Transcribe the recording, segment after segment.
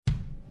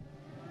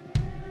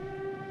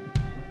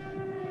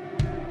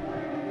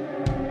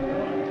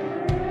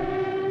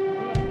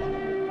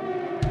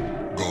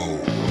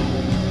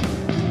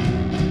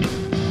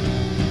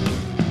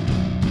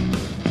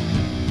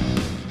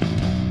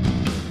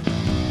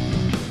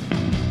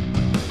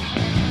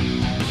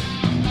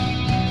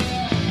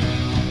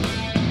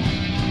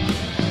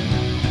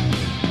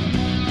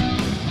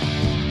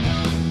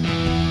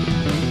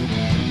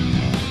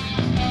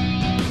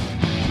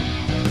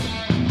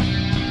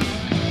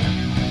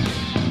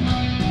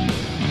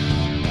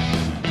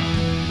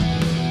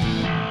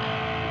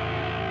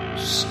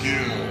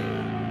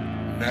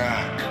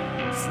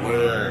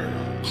flair,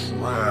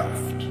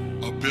 craft,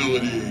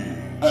 ability,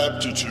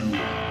 aptitude,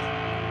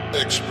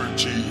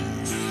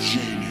 expertise,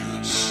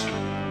 genius,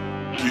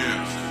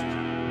 gift.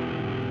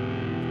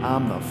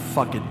 I'm the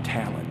fucking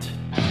talent.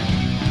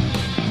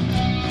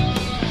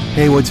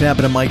 Hey, what's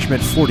happening? Mike Schmidt,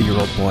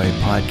 40-Year-Old Boy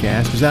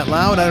podcast. Was that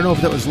loud? I don't know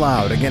if that was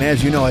loud. Again,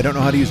 as you know, I don't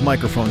know how to use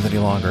microphones any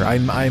longer.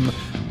 I'm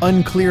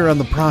unclear on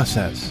the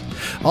process.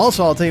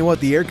 Also, I'll tell you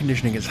what, the air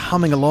conditioning is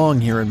humming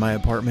along here in my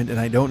apartment, and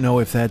I don't know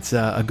if that's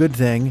a good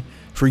thing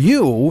for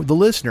you, the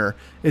listener.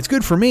 It's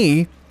good for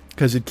me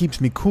because it keeps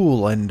me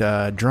cool and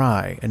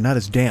dry and not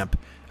as damp.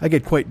 I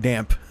get quite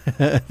damp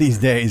these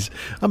days.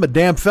 I'm a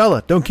damp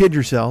fella. Don't kid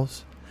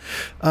yourselves.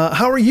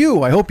 How are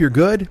you? I hope you're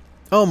good.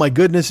 Oh my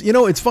goodness. You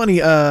know, it's funny.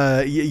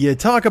 You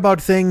talk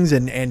about things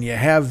and you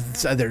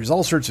have, there's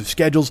all sorts of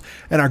schedules.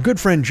 And our good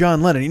friend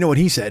John Lennon, you know what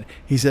he said?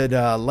 He said,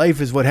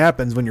 life is what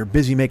happens when you're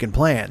busy making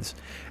plans.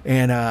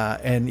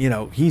 And you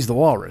know, he's the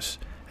walrus.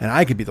 And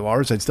I could be the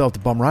walrus. I'd still have to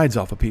bum rides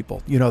off of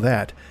people. You know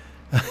that.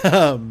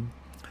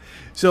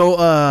 So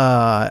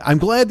I'm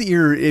glad that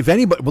you're, if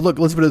anybody, well, look,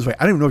 let's put it this way.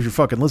 I don't even know if you're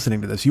fucking listening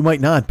to this. You might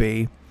not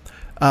be.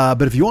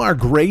 But if you are,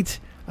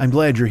 great. I'm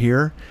glad you're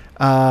here.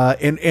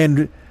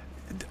 And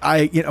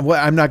I'm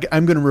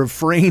going to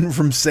refrain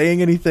from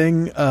saying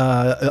anything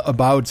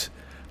about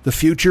the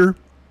future.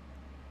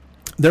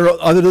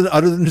 Other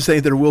than to say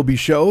there will be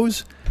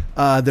shows,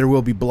 there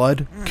will be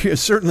blood.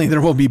 Certainly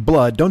there will be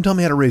blood. Don't tell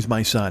me how to raise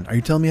my son. Are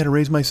you telling me how to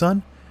raise my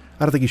son?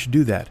 I don't think you should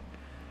do that,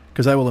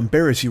 because I will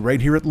embarrass you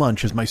right here at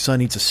lunch as my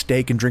son eats a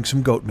steak and drinks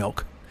some goat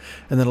milk.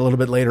 And then a little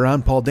bit later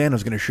on, Paul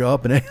Dano's going to show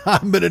up, and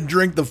I'm going to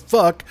drink the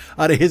fuck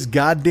out of his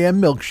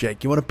goddamn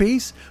milkshake. You want a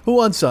piece? Who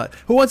wants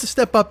to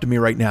step up to me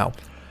right now?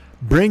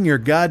 Bring your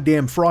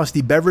goddamn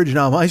frosty beverage.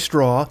 Now my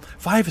straw,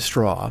 5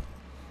 straw,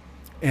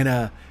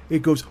 and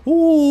it goes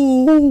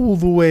all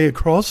the way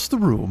across the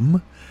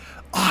room.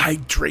 I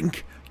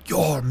drink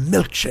your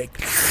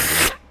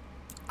milkshake.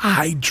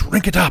 I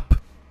drink it up.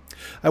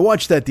 I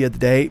watched that the other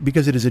day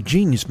because it is a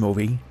genius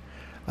movie.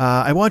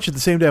 I watched it the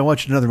same day I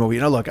watched another movie.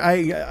 Now look,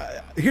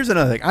 here's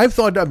another thing. I've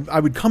thought I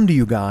would come to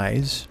you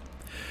guys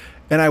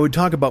and I would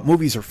talk about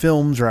movies or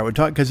films, or I would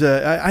talk, because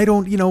I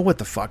don't, you know, what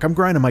the fuck? I'm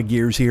grinding my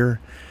gears here.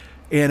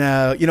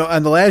 And, you know,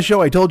 on the last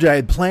show, I told you I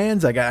had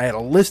plans. I had a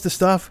list of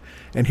stuff.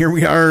 And here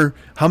we are,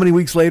 how many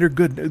weeks later?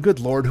 Good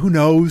Lord, who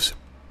knows?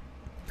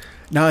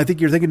 Now, I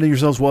think you're thinking to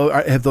yourselves, well,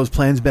 have those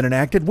plans been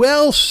enacted?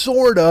 Well,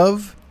 sort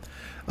of.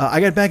 I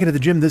got back into the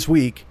gym this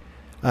week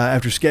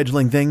after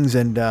scheduling things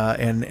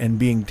and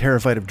being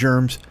terrified of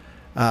germs.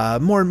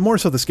 More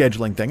so the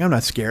scheduling thing. I'm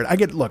not scared.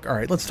 Look, all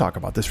right, let's talk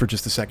about this for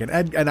just a second.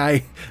 And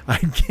I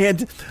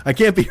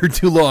can't be here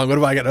too long. What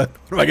have I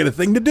got a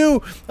thing to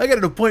do? I got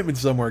an appointment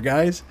somewhere,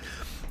 guys.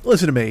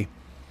 Listen to me.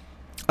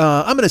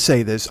 I'm going to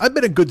say this. I've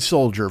been a good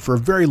soldier for a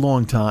very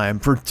long time,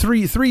 for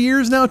 3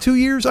 years now, 2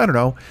 years, I don't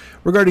know,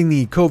 regarding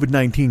the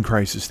COVID-19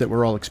 crisis that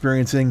we're all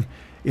experiencing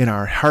in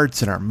our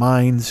hearts and our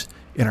minds,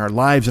 in our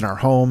lives, in our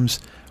homes,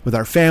 with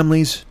our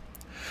families.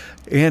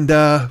 And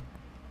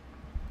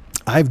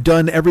I've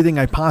done everything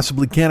I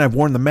possibly can. I've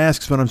worn the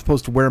masks when I'm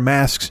supposed to wear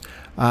masks.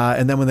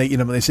 And then when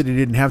they said he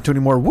didn't have to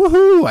anymore,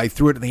 woohoo, I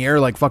threw it in the air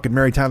like fucking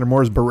Mary Tyler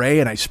Moore's beret,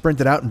 and I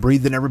sprinted out and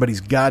breathed in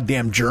everybody's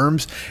goddamn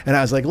germs. And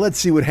I was like, let's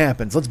see what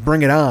happens. Let's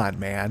bring it on,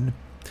 man.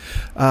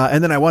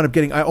 And then I wound up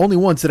getting, only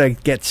once did I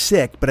get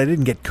sick, but I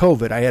didn't get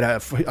COVID. I had a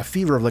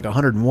fever of like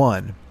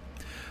 101.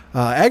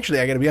 Actually,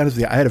 I got to be honest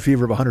with you, I had a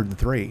fever of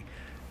 103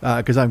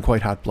 because I'm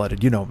quite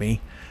hot-blooded. You know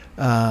me.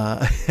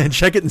 And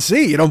check it and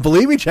see. You don't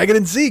believe me? Check it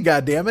and see,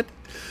 goddammit.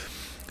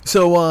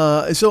 So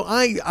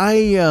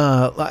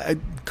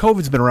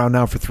COVID's been around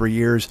now for 3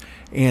 years,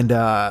 and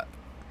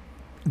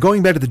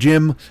going back to the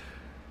gym,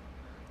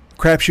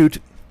 crapshoot,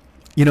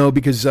 you know,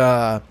 because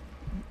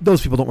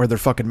those people don't wear their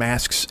fucking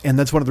masks, and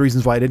that's one of the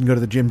reasons why I didn't go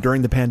to the gym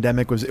during the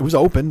pandemic. Was it was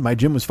open, my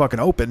gym was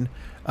fucking open,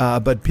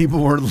 but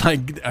people were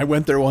like, I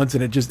went there once,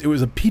 and it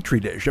was a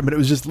petri dish. I mean, it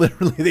was just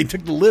literally, they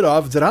took the lid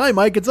off and said, "Hi,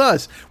 Mike, it's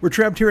us. We're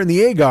trapped here in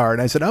the Agar,"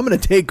 and I said, "I'm going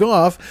to take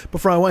off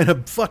before I wind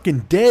up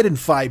fucking dead in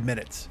 5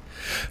 minutes."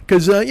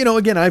 Because, you know,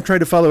 again, I've tried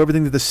to follow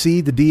everything that the C,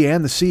 the D,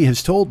 and the C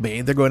has told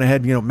me. They're going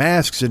ahead, you know,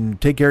 masks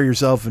and take care of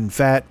yourself, and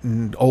fat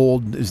and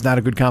old is not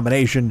a good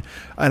combination.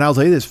 And I'll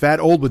tell you this, fat,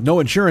 old with no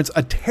insurance,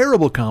 a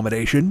terrible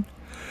combination.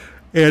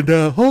 And,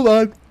 hold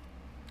on,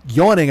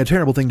 yawning, a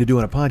terrible thing to do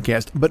on a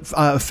podcast. But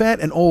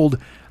fat and old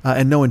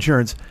and no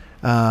insurance,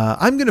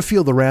 I'm going to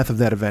feel the wrath of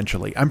that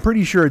eventually. I'm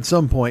pretty sure at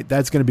some point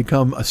that's going to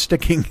become a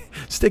sticking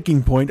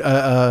point,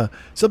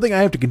 something I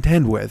have to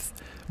contend with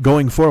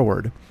going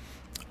forward.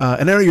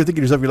 And I know you're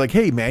thinking to yourself, you're like,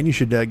 hey, man, you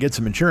should get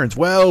some insurance.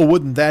 Well,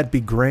 wouldn't that be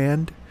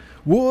grand?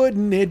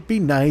 Wouldn't it be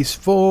nice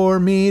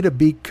for me to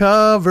be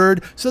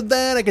covered so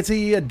that I could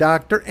see a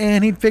doctor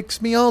and he'd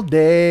fix me all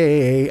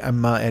day?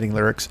 I'm adding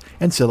lyrics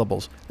and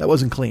syllables. That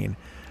wasn't clean.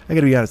 I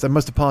got to be honest. I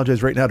must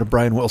apologize right now to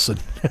Brian Wilson.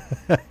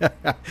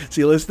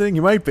 See you listening?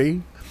 You might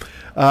be.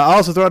 I'll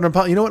also throw out an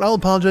apology. You know what? I'll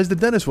apologize to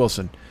Dennis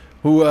Wilson,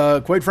 who,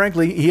 quite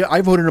frankly,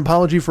 I voted an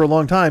apology for a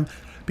long time.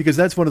 Because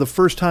that's one of the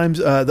first times,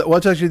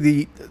 it's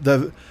actually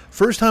the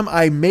first time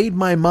I made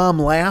my mom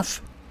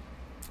laugh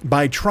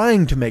by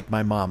trying to make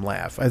my mom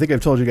laugh. I think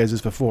I've told you guys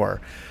this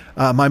before.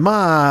 My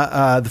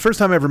mom, the first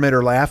time I ever made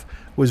her laugh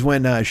was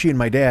when she and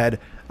my dad,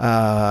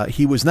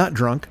 he was not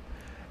drunk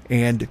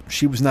and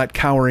she was not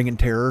cowering in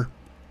terror.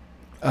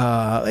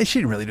 She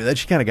didn't really do that.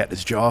 She kind of got in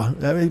his jaw.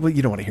 I mean, well,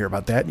 you don't want to hear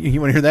about that. You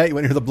want to hear that? You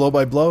want to hear the blow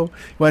by blow?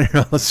 You want to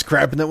hear all the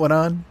scrapping that went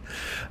on?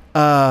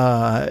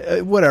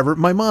 Whatever.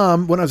 My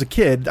mom, when I was a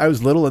kid, I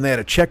was little and they had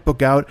a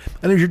checkbook out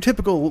and it was your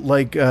typical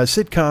like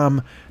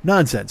sitcom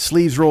nonsense.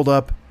 Sleeves rolled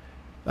up,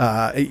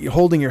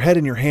 holding your head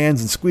in your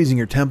hands and squeezing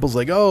your temples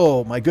like,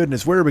 oh my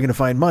goodness, where are we going to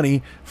find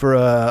money for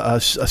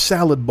a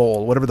salad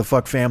bowl, whatever the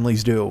fuck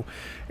families do.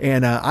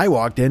 And I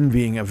walked in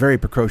being a very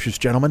precocious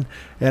gentleman,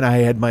 and I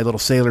had my little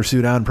sailor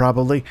suit on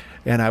probably,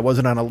 and I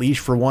wasn't on a leash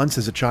for once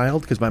as a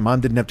child because my mom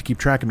didn't have to keep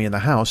track of me in the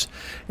house.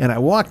 And I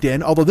walked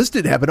in, although this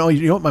did happen. Oh,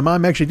 you know what? My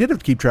mom actually did have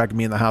to keep track of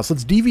me in the house.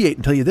 Let's deviate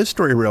and tell you this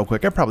story real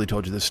quick. I probably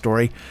told you this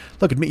story.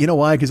 Look at me. You know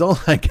why? Because all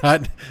I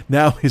got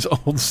now is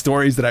old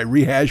stories that I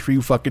rehash for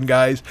you fucking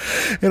guys.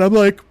 And I'm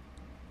like,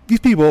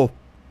 these people,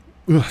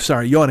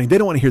 sorry, yawning. They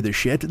don't want to hear this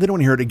shit. They don't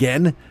want to hear it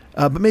again.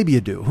 But maybe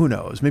you do. Who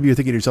knows? Maybe you're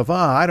thinking to yourself,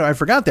 I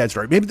forgot that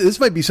story. Maybe this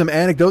might be some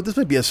anecdote. This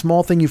might be a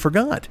small thing you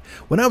forgot.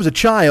 When I was a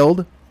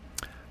child,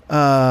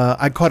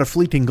 I caught a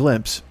fleeting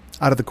glimpse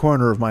out of the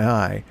corner of my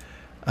eye.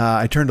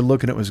 I turned to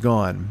look and it was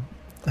gone.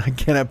 I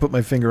cannot put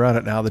my finger on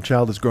it now. The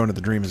child has grown and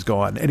the dream is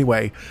gone.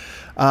 Anyway,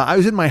 I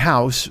was in my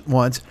house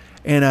once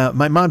and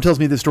my mom tells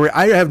me this story.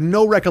 I have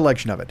no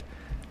recollection of it.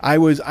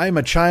 I'm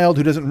a child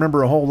who doesn't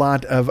remember a whole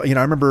lot of, I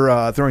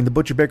remember throwing the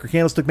Butcher Baker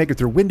Candlestick Maker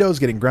through windows,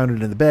 getting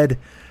grounded in the bed.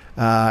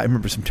 I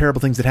remember some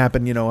terrible things that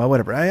happened,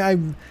 whatever.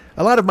 A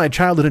lot of my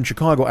childhood in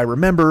Chicago, I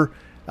remember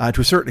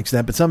to a certain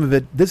extent, but some of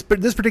it, this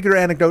particular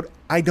anecdote,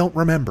 I don't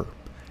remember.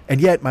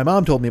 And yet my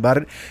mom told me about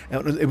it.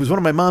 And it was one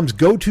of my mom's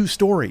go-to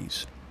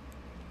stories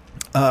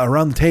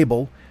around the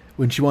table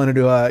when she wanted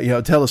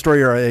to, tell a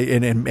story or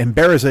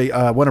embarrass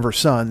one of her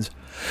sons.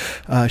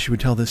 She would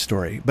tell this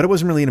story, but it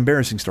wasn't really an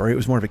embarrassing story. It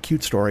was more of a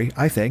cute story,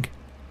 I think.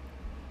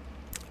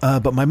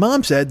 But my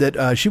mom said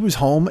that she was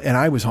home and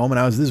I was home,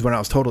 and this is when I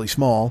was totally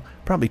small,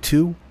 probably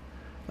 2.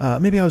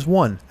 Maybe I was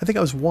 1. I think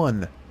I was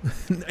 1.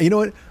 You know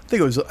what? I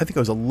think I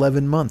was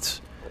 11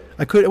 months.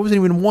 I wasn't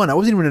even 1. I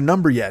wasn't even a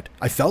number yet.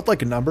 I felt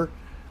like a number.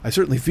 I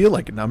certainly feel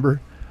like a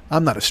number.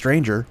 I'm not a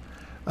stranger.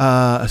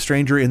 A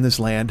stranger in this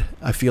land.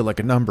 I feel like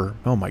a number.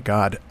 Oh my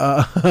God.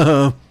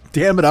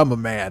 Damn it, I'm a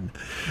man.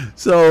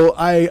 So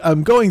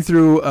I'm going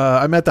through,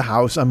 I'm at the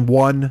house. I'm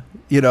 1.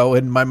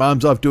 And my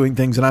mom's off doing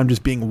things and I'm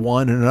just being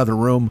 1 in another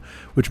room,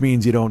 which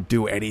means you don't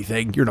do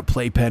anything. You're in a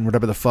playpen,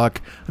 whatever the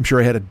fuck. I'm sure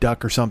I had a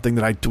duck or something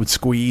that I would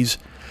squeeze.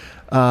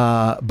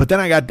 But then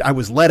I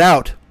was let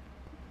out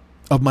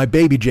of my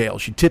baby jail.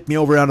 She tipped me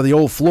over onto the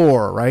old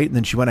floor, right? And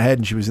then she went ahead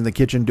and she was in the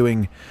kitchen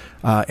doing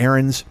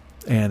errands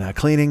and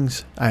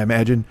cleanings, I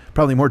imagine.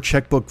 Probably more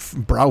checkbook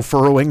brow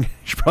furrowing.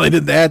 She probably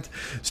did that.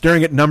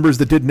 Staring at numbers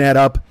that didn't add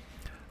up.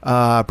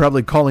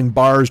 Probably calling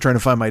bars, trying to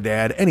find my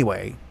dad.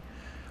 Anyway.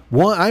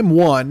 I'm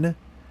 1,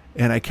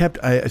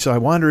 and so I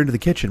wander into the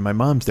kitchen. My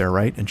mom's there,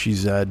 right? And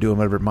she's doing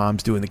whatever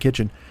moms do in the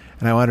kitchen.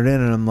 And I wandered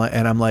in, and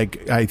I'm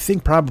like, I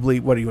think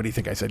probably, what do you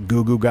think I said?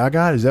 Goo goo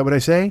gaga? Is that what I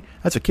say?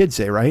 That's what kids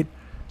say, right?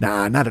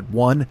 Nah, not at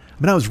 1.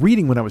 I was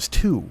reading when I was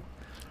 2.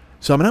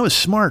 So, I was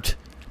smart.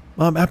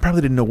 Well, I probably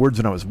didn't know words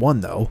when I was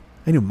 1, though.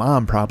 I knew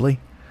mom, probably.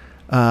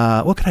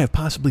 What could I have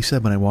possibly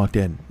said when I walked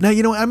in? Now,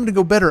 I'm going to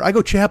go better. I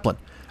go Chaplin.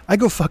 I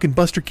go fucking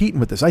Buster Keaton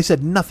with this. I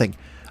said nothing.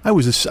 I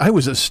was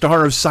a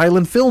star of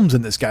silent films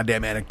in this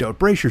goddamn anecdote.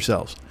 Brace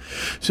yourselves.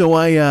 So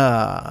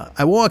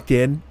I walked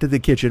in to the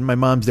kitchen. My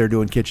mom's there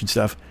doing kitchen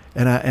stuff,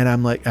 and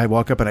I'm like, I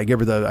walk up and I give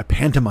her I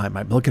pantomime.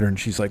 I look at her and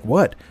she's like,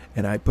 "What?"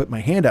 And I put my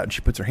hand out and she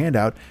puts her hand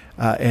out.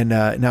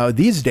 Now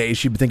these days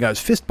she would think I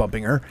was fist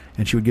bumping her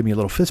and she would give me a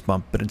little fist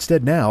bump, but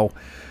instead now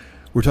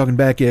we're talking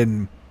back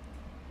in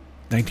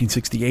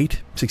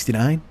 1968,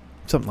 69,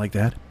 something like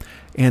that.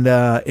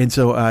 And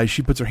so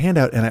she puts her hand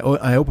out and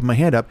I open my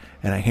hand up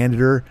and I handed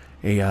her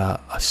a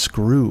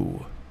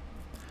screw,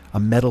 a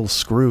metal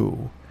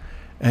screw.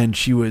 And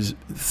she was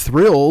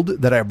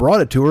thrilled that I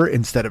brought it to her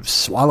instead of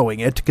swallowing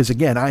it. Because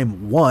again,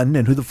 I'm 1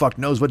 and who the fuck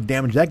knows what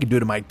damage that could do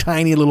to my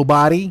tiny little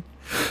body.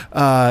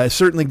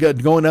 Certainly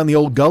going down the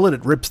old gullet,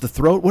 it rips the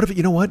throat. What if,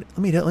 you know what? Let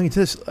me tell you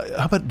this.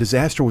 How about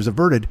disaster was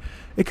averted?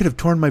 It could have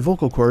torn my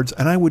vocal cords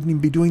and I wouldn't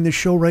even be doing this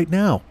show right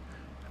now.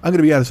 I'm going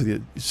to be honest with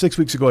you. 6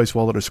 weeks ago, I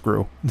swallowed a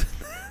screw.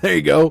 There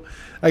you go.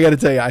 I got to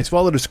tell you, I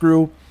swallowed a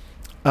screw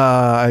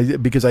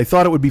because I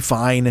thought it would be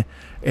fine,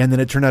 and then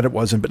it turned out it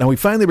wasn't. But now we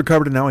finally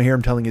recovered, and now I hear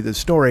him telling you this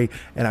story,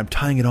 and I'm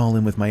tying it all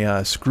in with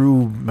my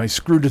screw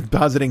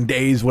depositing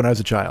days when I was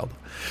a child.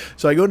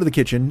 So I go into the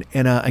kitchen,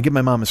 and I give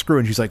my mom a screw,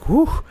 and she's like,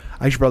 whew,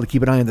 I should probably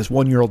keep an eye on this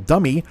 1-year-old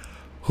dummy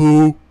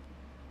who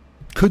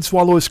could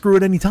swallow a screw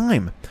at any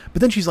time.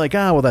 But then she's like,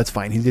 well, that's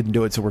fine. He didn't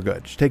do it, so we're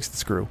good. She takes the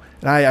screw,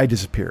 and I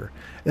disappear.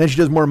 And then she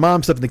does more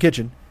mom stuff in the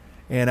kitchen.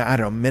 And I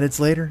don't know, minutes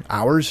later,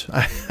 hours,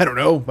 I don't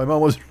know. My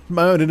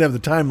mom didn't have the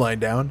timeline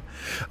down.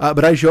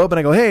 But I show up and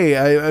I go,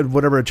 hey,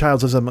 whatever a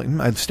child says,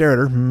 I stare at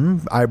her,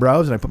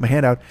 eyebrows, and I put my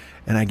hand out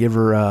and I give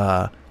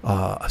her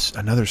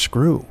another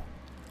screw.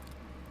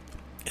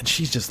 And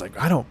she's just like,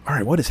 all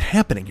right, what is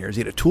happening here? Is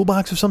he at a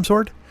toolbox of some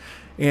sort?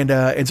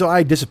 And so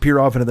I disappear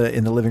off in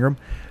the living room.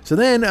 So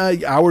then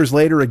hours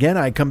later, again,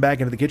 I come back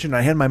into the kitchen and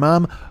I hand my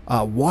mom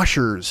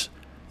washers.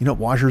 You know what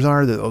washers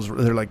are?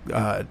 They're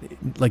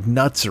like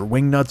nuts or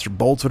wing nuts or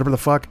bolts, whatever the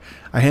fuck.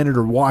 I handed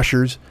her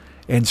washers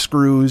and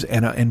screws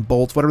and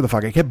bolts, whatever the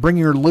fuck. I kept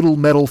bringing her little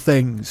metal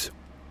things.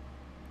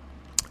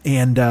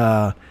 And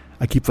I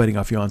keep fighting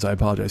off yawns. I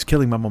apologize.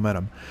 Killing my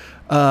momentum.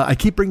 I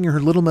keep bringing her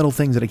little metal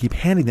things and I keep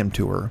handing them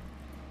to her.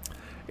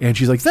 And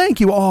she's like, thank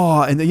you.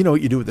 Oh, and then you know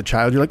what you do with the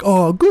child. You're like,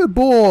 oh, good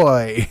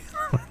boy.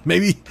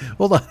 Maybe,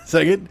 hold on a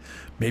second.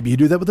 Maybe you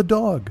do that with a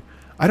dog.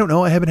 I don't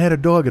know. I haven't had a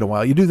dog in a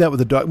while. You do that with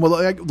a dog. Well,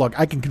 look,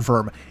 I can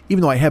confirm,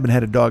 even though I haven't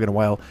had a dog in a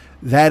while,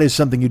 that is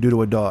something you do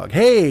to a dog.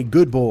 Hey,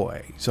 good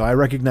boy. So I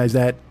recognize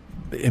that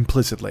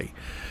implicitly.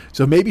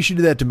 So maybe she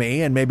did that to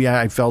me, and maybe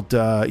I felt,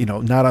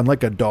 not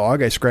unlike a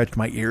dog. I scratched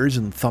my ears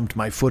and thumped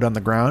my foot on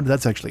the ground.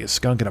 That's actually a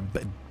skunk and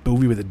a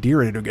movie with a deer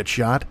ready to get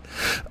shot.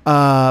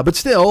 But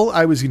still,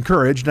 I was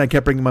encouraged, and I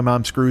kept bringing my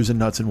mom screws and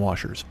nuts and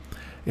washers.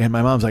 And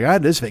my mom's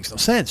like, this makes no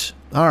sense.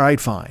 All right,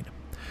 fine.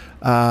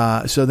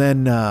 So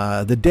then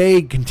the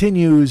day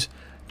continues.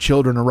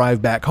 Children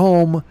arrive back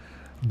home.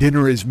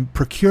 Dinner is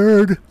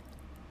procured.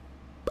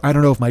 I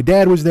don't know if my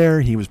dad was there.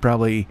 He was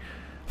probably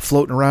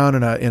floating around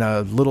in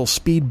a little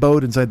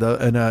speedboat inside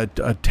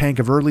a tank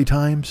of early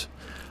times.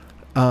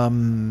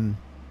 Like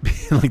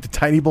the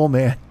Tiny Bowl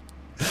Man.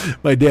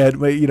 My dad,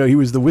 he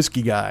was the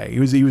whiskey guy. He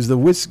was the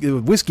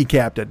whiskey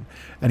captain,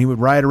 and he would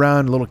ride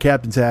around in a little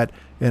captain's hat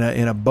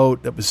in a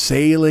boat that was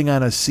sailing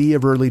on a sea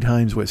of early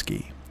times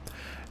whiskey.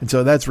 And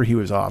so that's where he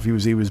was off. He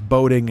was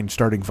boating and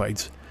starting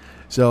fights.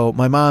 So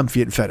my mom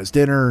fed us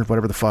dinner,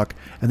 whatever the fuck,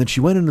 and then she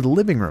went into the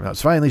living room. Now,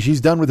 finally,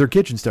 she's done with her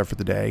kitchen stuff for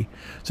the day.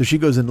 So she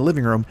goes in the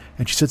living room,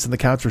 and she sits on the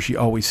couch where she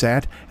always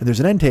sat, and there's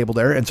an end table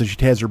there, and so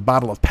she has her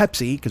bottle of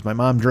Pepsi, because my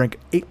mom drank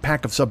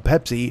 8-pack of Sub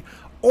Pepsi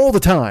all the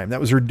time. That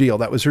was her deal.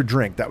 That was her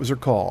drink. That was her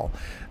call.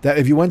 That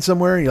if you went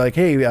somewhere and you're like,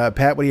 hey,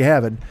 Pat, what are you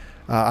having?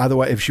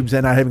 Otherwise, if she was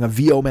not having a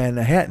VO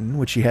Manhattan,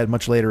 which she had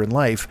much later in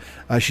life,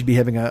 she'd be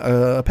having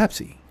a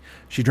Pepsi.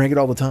 She drank it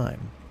all the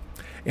time.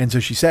 And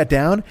so she sat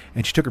down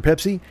and she took her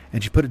Pepsi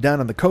and she put it down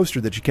on the coaster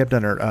that she kept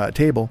on her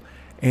table.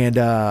 And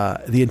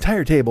the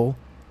entire table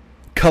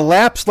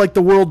collapsed like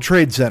the World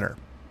Trade Center.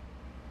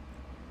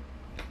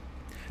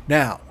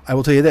 Now, I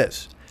will tell you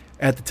this.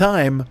 At the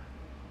time,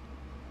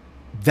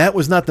 that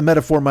was not the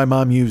metaphor my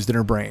mom used in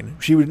her brain.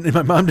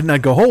 My mom did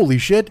not go, holy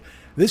shit,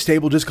 this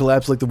table just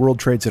collapsed like the World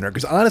Trade Center.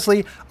 Because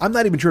honestly, I'm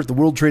not even sure if the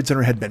World Trade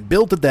Center had been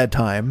built at that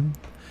time.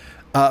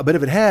 But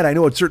if it had, I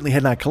know it certainly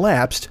had not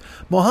collapsed.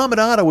 Muhammad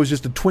Atta was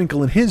just a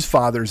twinkle in his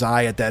father's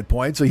eye at that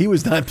point, so he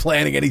was not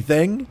planning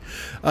anything.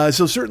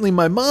 So certainly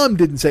my mom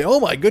didn't say, oh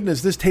my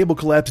goodness, this table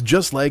collapsed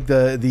just like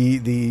the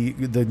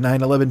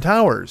 9/11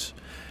 towers.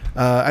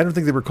 I don't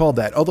think they were called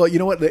that. Although, you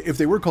know what? If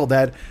they were called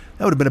that,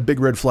 that would have been a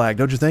big red flag,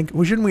 don't you think?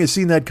 Well, shouldn't we have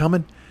seen that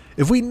coming?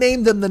 If we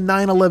named them the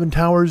 9/11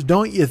 towers,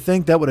 don't you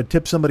think that would have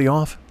tipped somebody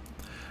off?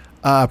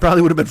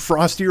 Probably would have been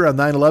frostier on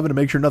 9/11 to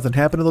make sure nothing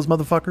happened to those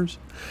motherfuckers.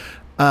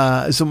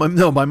 So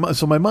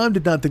my mom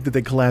did not think that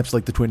they collapsed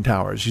like the Twin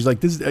Towers. She's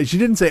like, she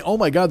didn't say, oh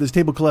my God, this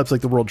table collapsed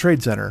like the World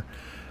Trade Center.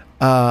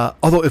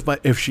 Although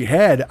if she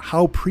had,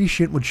 how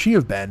prescient would she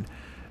have been?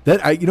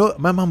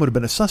 My mom would have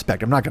been a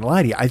suspect. I'm not going to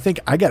lie to you. I think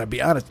I got to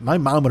be honest. My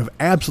mom would have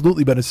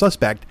absolutely been a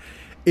suspect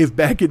if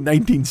back in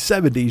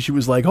 1970 she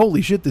was like,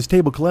 holy shit, this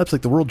table collapsed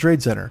like the World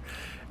Trade Center.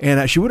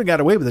 And she would have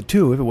got away with it,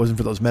 too, if it wasn't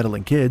for those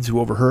meddling kids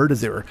who overheard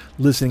as they were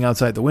listening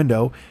outside the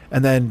window.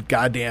 And then,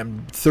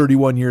 goddamn,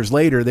 31 years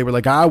later, they were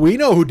like, we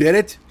know who did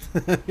it.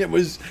 It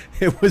was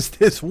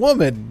this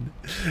woman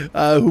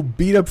who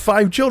beat up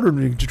 5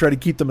 children to try to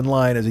keep them in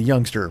line as a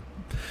youngster.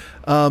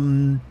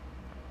 So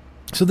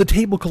the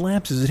table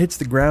collapses. It hits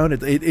the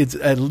ground. It's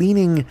a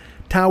leaning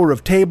tower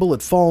of table.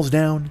 It falls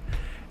down.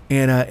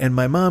 And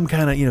my mom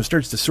kind of,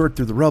 starts to sort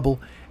through the rubble.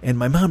 And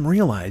my mom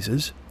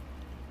realizes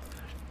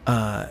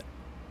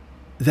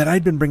that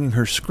I'd been bringing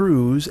her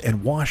screws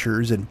and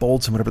washers and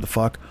bolts and whatever the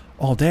fuck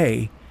all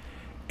day.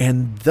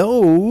 And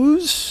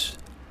those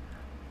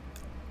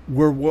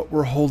were what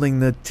were holding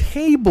the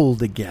table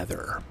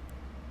together.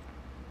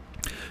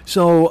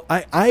 So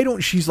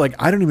she's like,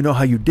 I don't even know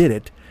how you did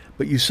it,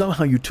 but you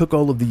took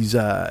all of these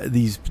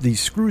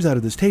screws out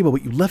of this table,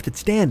 but you left it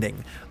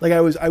standing. Like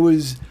I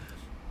was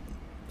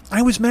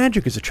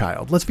magic as a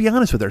child. Let's be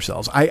honest with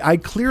ourselves. I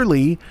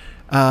clearly,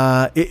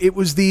 it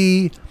was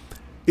the,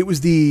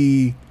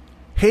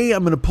 hey,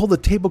 I'm going to pull the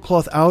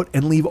tablecloth out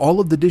and leave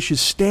all of the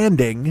dishes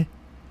standing,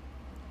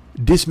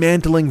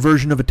 dismantling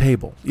version of a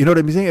table. You know what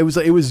I'm saying?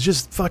 It was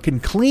just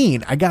fucking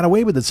clean. I got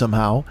away with it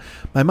somehow.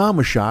 My mom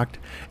was shocked.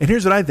 And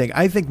here's what I think.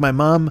 I think my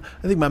mom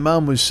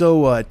was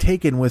so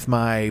taken with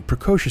my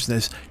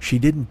precociousness, she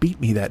didn't beat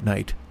me that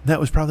night.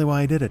 That was probably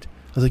why I did it.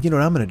 I was like, you know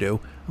what I'm going to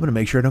do? I'm going to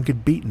make sure I don't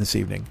get beaten this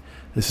evening.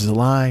 This is a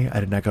lie. I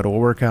did not go to a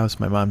workhouse.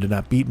 My mom did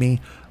not beat me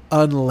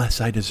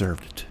unless I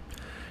deserved it.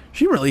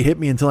 She didn't really hit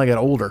me until I got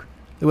older.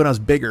 Then when I was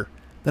bigger,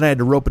 then I had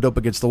to rope it up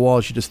against the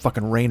wall. She just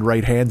fucking rained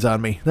right hands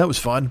on me. That was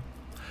fun.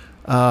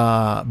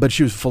 But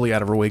she was fully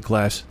out of her weight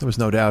class. There was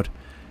no doubt.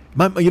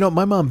 My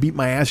mom beat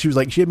my ass. She was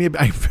like, she had me,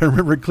 I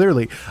remember it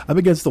clearly. I'm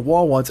against the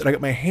wall once and I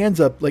got my hands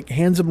up, like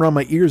hands up around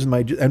my ears and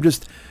I'm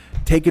just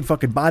taking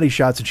fucking body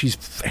shots and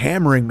she's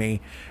hammering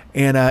me.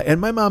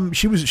 And my mom,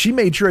 she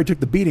made sure I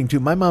took the beating too.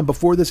 My mom,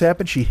 before this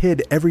happened, she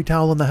hid every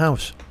towel in the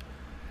house.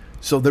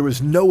 So there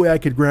was no way I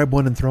could grab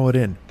one and throw it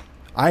in.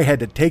 I had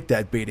to take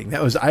that beating.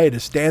 I had to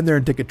stand there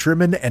and take a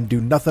trimming and do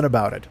nothing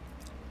about it.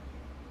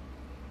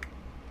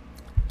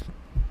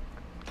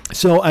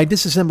 So I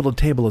disassembled a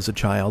table as a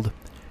child,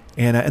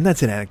 and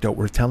that's an anecdote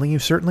worth telling you,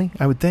 certainly,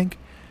 I would think.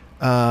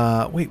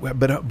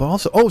 But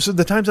also, so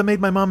the times I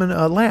made my mom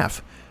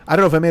laugh. I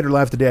don't know if I made her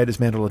laugh the day I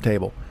dismantled a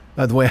table.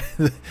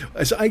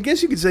 So I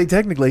guess you could say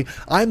technically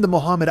I'm the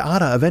Muhammad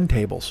Atta of end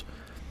tables.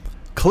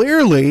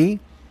 Clearly,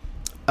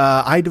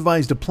 I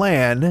devised a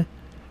plan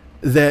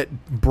that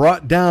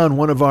brought down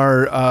one of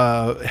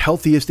our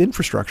healthiest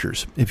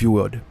infrastructures, if you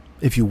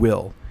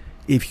will,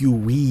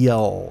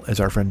 as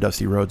our friend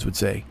Dusty Rhodes would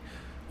say.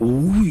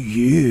 Oh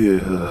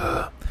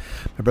yeah.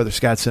 My brother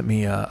Scott sent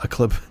me a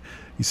clip.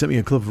 He sent me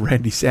a clip of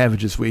Randy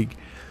Savage this week.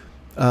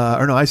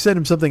 Or no, I sent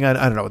him something. I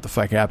don't know what the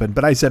fuck happened,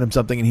 but I sent him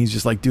something and he's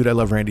just like, dude, I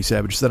love Randy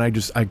Savage. So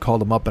then I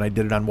called him up and I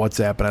did it on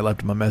WhatsApp and I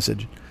left him a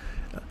message.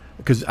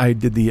 Because I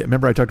did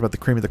remember I talked about the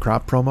Cream of the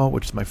Crop promo,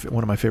 which is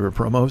one of my favorite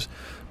promos.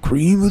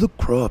 Cream of the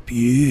Crop,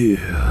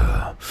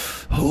 yeah.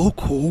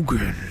 Hulk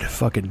Hogan.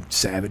 Fucking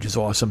Savage is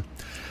awesome.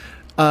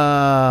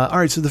 All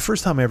right, so the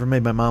first time I ever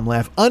made my mom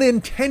laugh,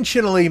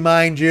 unintentionally,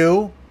 mind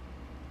you,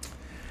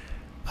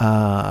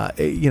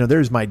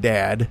 there's my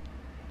dad,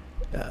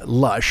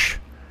 lush.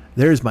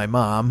 There's my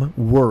mom,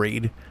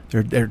 worried.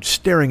 They're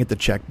staring at the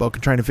checkbook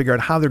and trying to figure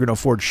out how they're going to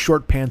afford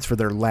short pants for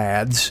their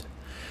lads.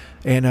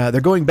 And they're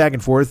going back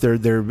and forth.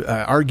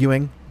 They're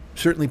arguing,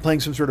 certainly playing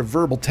some sort of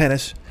verbal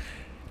tennis,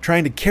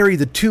 trying to carry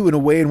the two in a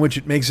way in which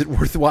it makes it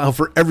worthwhile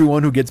for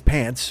everyone who gets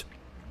pants.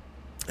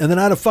 And then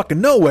out of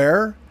fucking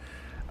nowhere,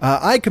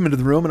 I come into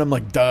the room and I'm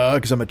like, duh,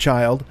 because I'm a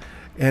child.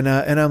 And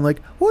I'm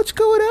like, what's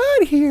going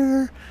on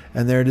here?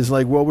 And they're just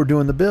like, well, we're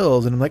doing the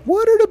bills. And I'm like,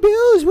 what are the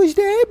bills? What's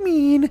that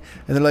mean? And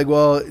they're like,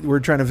 well,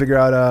 we're trying to figure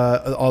out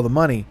all the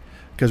money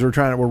because we're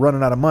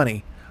running out of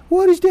money.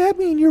 What does that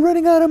mean? You're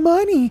running out of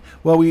money.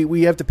 Well,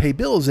 we have to pay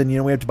bills and,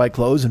 we have to buy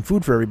clothes and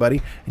food for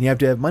everybody. And you have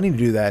to have money to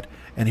do that.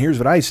 And here's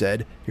what I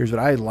said. Here's what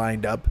I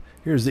lined up.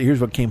 Here's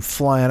what came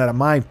flying out of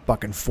my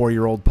fucking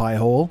 4-year-old pie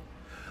hole.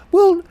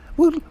 Well,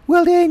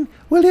 then,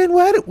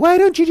 why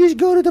don't you just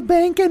go to the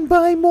bank and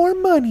buy more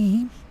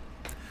money?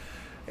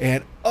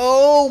 And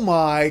oh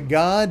my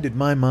God, did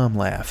my mom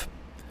laugh.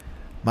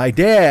 My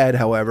dad,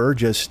 however,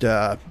 just,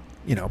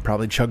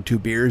 probably chugged 2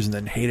 beers and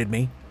then hated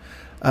me.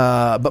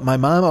 But my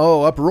mom,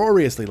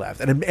 uproariously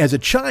laughed. And as a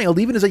child,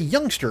 even as a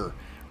youngster,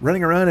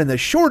 running around in the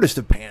shortest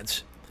of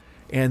pants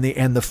and the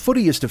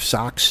footiest of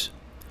socks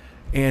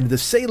and the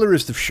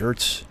sailorest of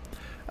shirts,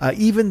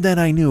 even then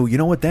I knew, you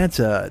know what, that's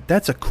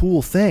a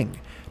cool thing.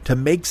 To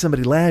make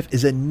somebody laugh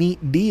is a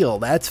neat deal.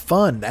 That's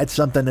fun. That's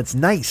something that's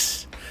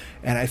nice.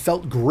 And I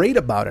felt great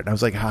about it. And I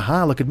was like,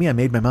 haha, look at me. I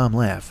made my mom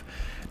laugh.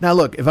 Now,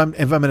 look, if I'm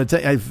going to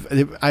tell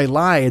you, I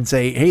lie and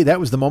say, hey, that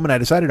was the moment I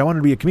decided I wanted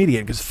to be a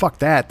comedian, because fuck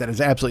that. That is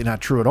absolutely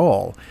not true at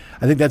all.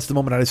 I think that's the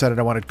moment I decided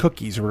I wanted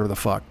cookies or whatever the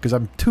fuck, because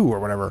I'm 2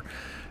 or whatever.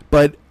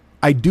 But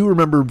I do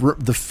remember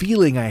the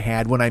feeling I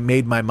had when I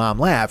made my mom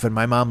laugh, and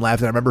my mom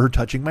laughed, and I remember her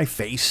touching my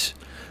face,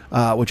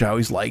 which I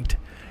always liked.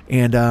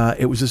 And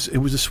it was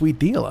a sweet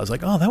deal. I was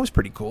like, oh, that was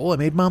pretty cool. I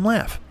made mom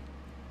laugh.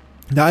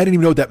 Now, I didn't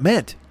even know what that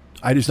meant.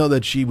 I just know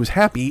that she was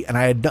happy, and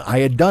I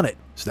had done it.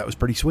 So that was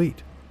pretty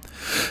sweet.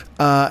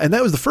 And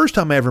that was the first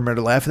time I ever made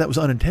her laugh, and that was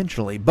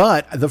unintentionally.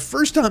 But the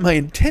first time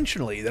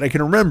that I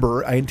can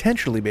remember, I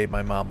intentionally made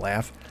my mom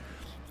laugh,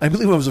 I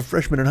believe I was a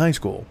freshman in high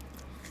school.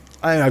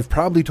 I've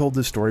probably told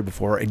this story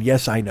before, and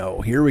yes, I know.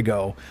 Here we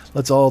go.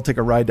 Let's all take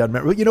a ride down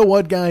memory. But you know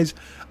what, guys?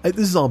 This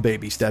is all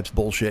baby steps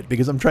bullshit,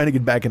 because I'm trying to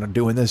get back into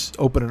doing this,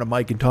 opening a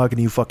mic and talking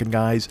to you fucking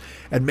guys,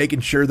 and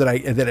making sure that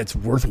it's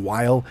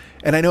worthwhile.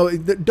 And I know,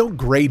 don't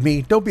grade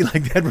me. Don't be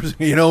like that.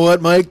 You know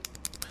what, Mike?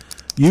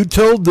 You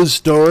told this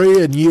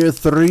story in year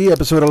 3,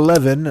 episode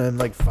 11. And I'm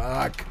like,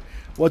 fuck.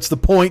 What's the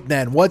point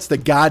then? What's the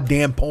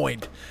goddamn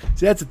point?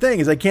 See, that's the thing,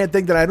 is I don't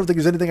think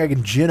there's anything I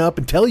can gin up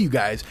and tell you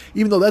guys,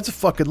 even though that's a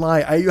fucking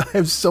lie. I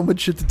have so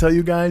much shit to tell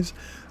you guys.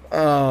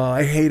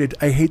 I hate it.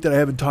 I hate that I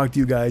haven't talked to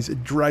you guys.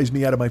 It drives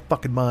me out of my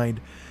fucking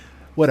mind.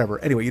 Whatever.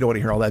 Anyway, you don't want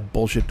to hear all that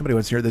bullshit. Nobody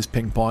wants to hear this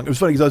ping pong. It was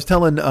funny because I was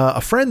telling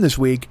a friend this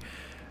week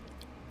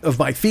of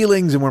my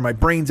feelings and where my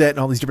brain's at and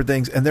all these different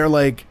things, and they're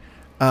like,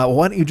 well,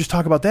 why don't you just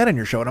talk about that on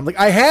your show? And I'm like,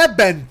 I have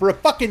been for a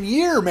fucking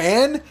year,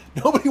 man.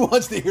 Nobody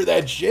wants to hear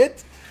that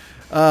shit.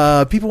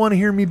 People want to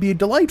hear me be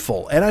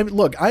delightful. And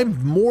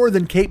I'm more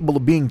than capable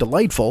of being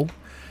delightful.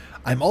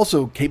 I'm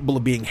also capable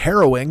of being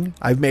harrowing.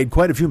 I've made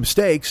quite a few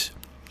mistakes.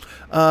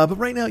 But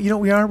right now, you know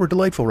what we're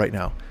delightful right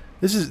now.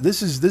 This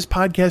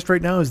podcast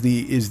right now is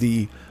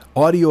the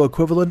audio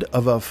equivalent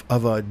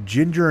of a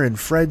Ginger and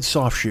Fred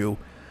soft shoe.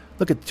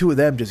 Look at the two of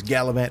them just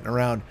gallivanting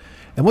around.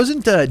 And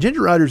wasn't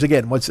Ginger Rogers,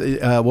 again, what's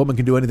a woman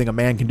can do anything a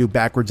man can do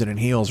backwards and in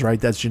heels, right?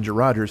 That's Ginger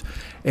Rogers.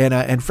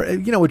 And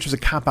Fred, which was a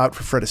cop-out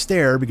for Fred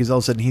Astaire, because all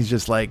of a sudden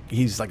he's like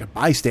a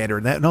bystander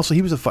in that. And also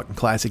he was a fucking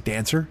classic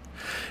dancer.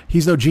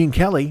 He's no Gene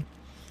Kelly.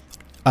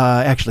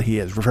 Actually, he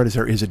is. Fred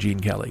Astaire is a Gene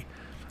Kelly.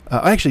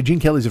 Actually,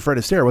 Gene Kelly's a Fred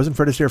Astaire. Wasn't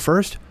Fred Astaire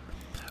first?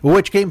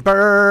 Which came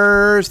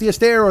first, the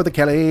Astaire or the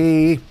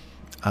Kelly?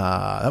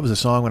 That was a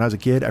song when I was a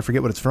kid. I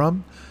forget what it's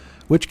from.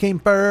 Which came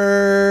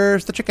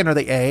first, the chicken or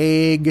the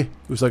egg? It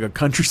was like a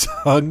country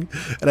song,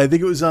 and I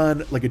think it was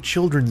on like a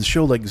children's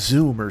show like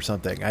Zoom or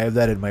something. I have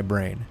that in my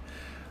brain.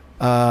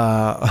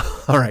 All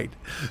right.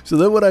 So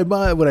then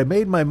when I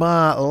made my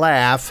ma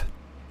laugh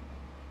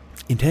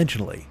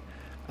intentionally,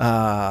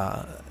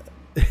 our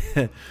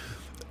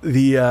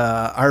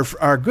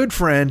good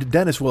friend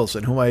Dennis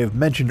Wilson, whom I have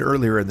mentioned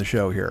earlier in the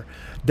show here.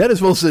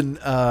 Dennis Wilson,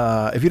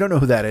 if you don't know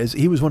who that is,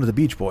 he was one of the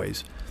Beach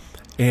Boys,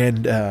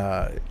 and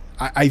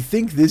I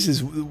think this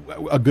is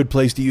a good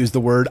place to use the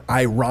word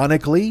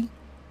ironically.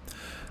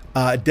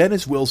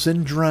 Dennis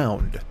Wilson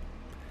drowned.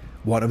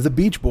 One of the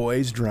Beach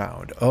Boys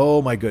drowned.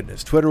 Oh my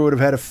goodness. Twitter would have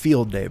had a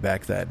field day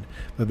back then.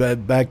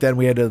 But back then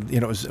we had to,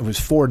 it was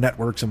 4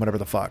 networks and whatever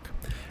the fuck.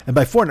 And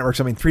by 4 networks,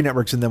 I mean 3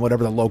 networks and then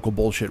whatever the local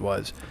bullshit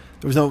was.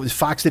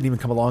 Fox didn't even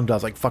come along until I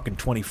was like fucking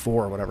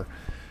 24 or whatever.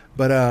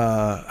 But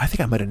I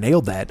think I might have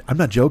nailed that. I'm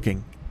not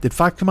joking. Did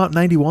Fox come out in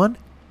 91?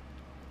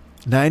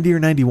 90 or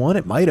 91?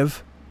 It might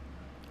have.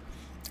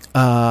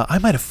 I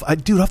might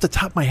have, dude, off the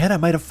top of my head, I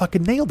might have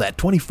fucking nailed that.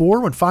 24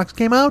 when Fox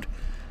came out?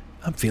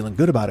 I'm feeling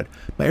good about it.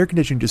 My air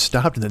conditioning just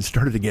stopped and then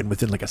started again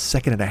within like a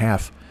second and a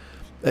half.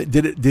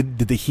 Did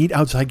the heat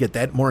outside get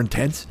that more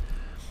intense?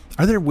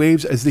 Are there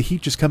waves? Is the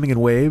heat just coming in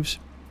waves?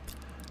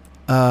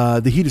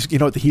 The heat is,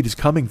 the heat is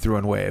coming through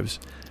in waves.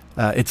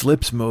 Its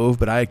lips move,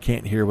 but I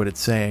can't hear what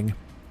it's saying.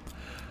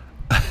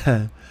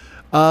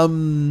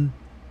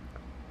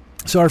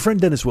 So our friend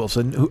Dennis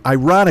Wilson, who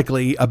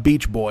ironically a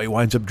Beach Boy,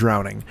 winds up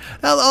drowning.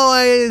 All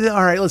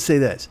right, let's say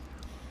this.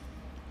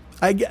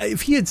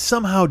 If he had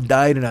somehow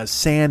died in a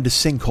sand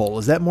sinkhole,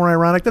 is that more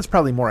ironic? That's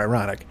probably more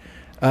ironic.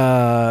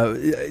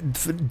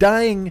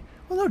 Dying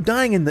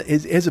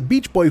as a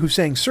Beach Boy who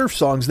sang surf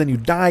songs, then you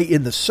die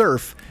in the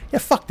surf. Yeah,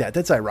 fuck that.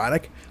 That's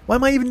ironic. Why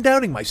am I even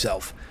doubting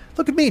myself?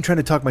 Look at me trying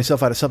to talk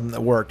myself out of something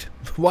that worked.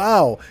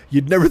 Wow,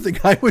 you'd never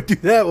think I would do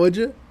that, would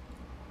you?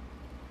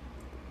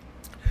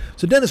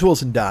 So Dennis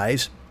Wilson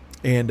dies,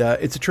 and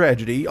it's a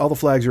tragedy. All the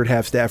flags are at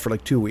half staff for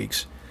like 2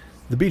 weeks.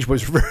 The Beach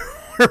Boys were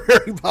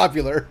very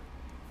popular.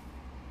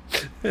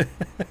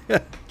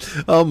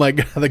 Oh my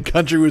God, the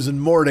country was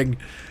in mourning.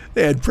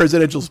 They had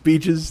presidential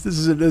speeches. This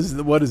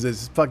is what is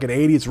this? Fucking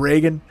 80? It's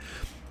Reagan.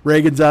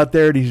 Reagan's out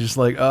there, and he's just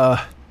like,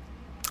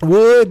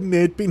 wouldn't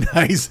it be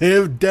nice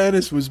if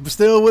Dennis was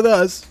still with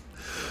us?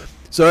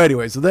 So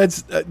anyway, so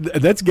that's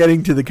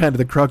getting to the kind of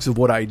the crux of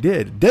what I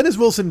did. Dennis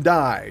Wilson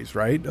dies,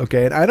 right?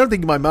 Okay, and I don't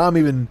think my mom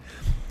even,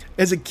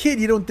 as a kid,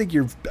 you don't think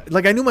you're,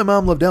 like, I knew my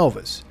mom loved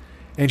Elvis,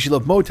 and she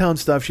loved Motown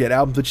stuff. She had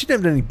albums, but she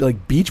didn't have any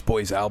like Beach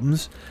Boys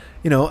albums,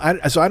 so I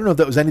don't know if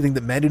that was anything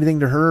that meant anything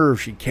to her, or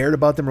if she cared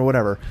about them or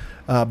whatever.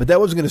 But that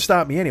wasn't going to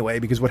stop me anyway,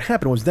 because what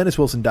happened was Dennis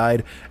Wilson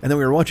died, and then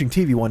we were watching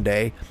TV one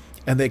day,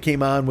 and they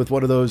came on with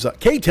one of those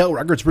K-Tel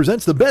Records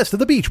presents the best of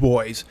the Beach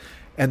Boys.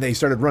 And they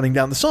started running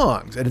down the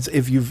songs. And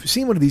if you've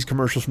seen one of these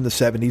commercials from the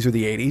 70s or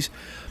the 80s,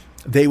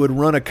 they would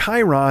run a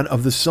chyron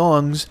of the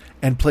songs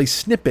and play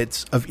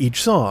snippets of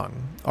each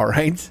song. All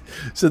right.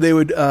 So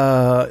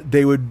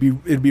it'd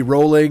be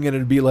rolling, and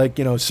it'd be like,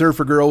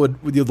 Surfer Girl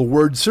the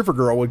word Surfer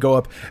Girl would go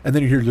up, and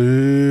then you'd hear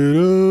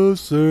little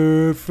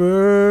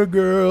Surfer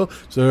Girl,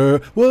 sir,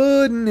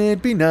 wouldn't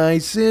it be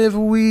nice if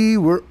we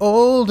were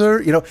older?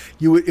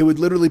 It would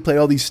literally play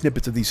all these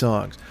snippets of these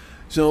songs.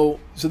 So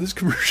this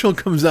commercial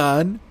comes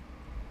on,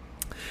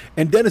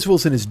 and Dennis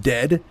Wilson is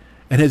dead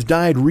and has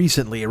died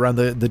recently around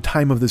the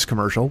time of this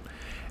commercial.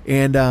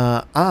 And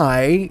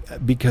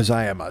because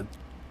I am a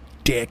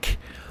dick,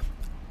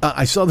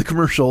 I saw the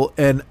commercial,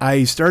 and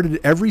I started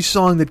every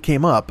song that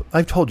came up.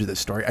 I've told you this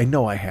story. I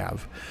know I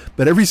have.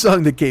 But every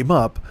song that came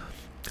up,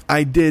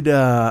 I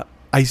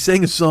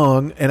sang a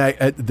song,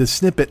 and the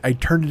snippet, I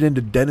turned it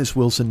into Dennis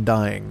Wilson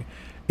dying.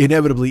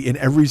 Inevitably in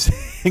every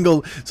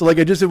single, so like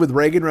I just did with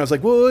Reagan, where I was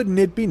like, wouldn't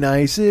it be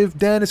nice if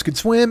Dennis could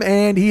swim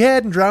and he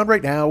hadn't drowned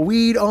right now,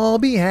 we'd all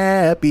be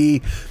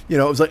happy. It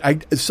was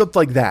like something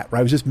like that, where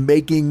I was just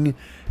making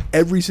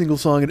every single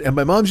song, and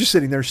my mom's just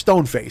sitting there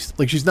stone faced,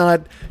 like she's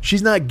not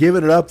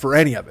giving it up for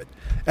any of it.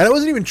 And I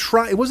wasn't even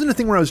trying. It wasn't a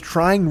thing where I was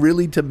trying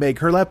really to make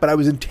her laugh, but I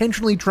was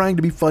intentionally trying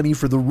to be funny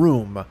for the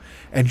room,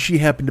 and she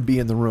happened to be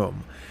in the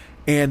room.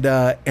 And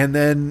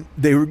then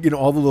they were,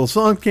 all the little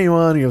songs came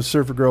on,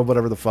 Surfer Girl,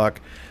 whatever the fuck.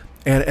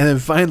 And then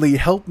finally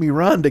Help Me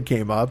Rhonda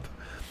came up.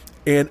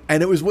 And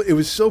it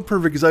was so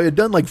perfect, because I had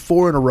done like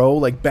 4 in a row,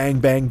 like bang,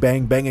 bang,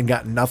 bang, bang, and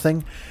got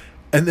nothing.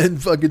 And then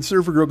fucking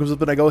Surfer Girl comes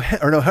up and I go,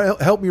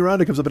 Help Me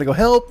Rhonda comes up and I go,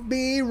 help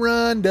me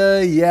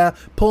Rhonda, yeah,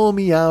 pull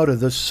me out of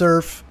the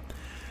surf.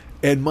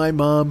 And my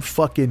mom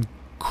fucking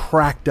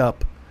cracked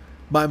up.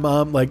 My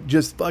mom, like,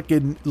 just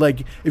fucking,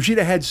 like, if she'd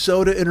have had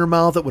soda in her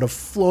mouth, it would have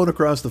flown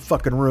across the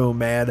fucking room,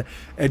 man.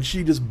 And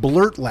she just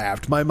blurt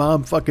laughed. My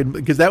mom fucking,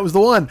 because that was the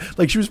one.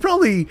 Like, she was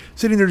probably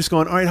sitting there just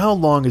going, all right, how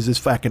long is this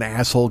fucking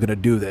asshole going to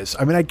do this?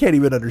 I mean, I can't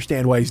even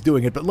understand why he's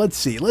doing it, but let's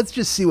see. Let's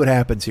just see what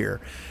happens here.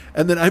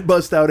 And then I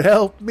bust out,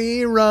 help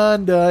me,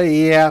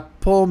 Rhonda, yeah,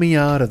 pull me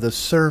out of the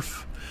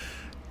surf.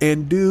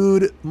 And,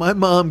 dude, my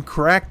mom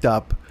cracked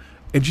up.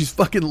 And she's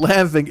fucking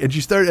laughing, and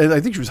she started, and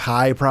I think she was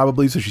high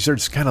probably, so she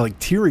starts kind of like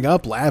tearing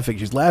up laughing.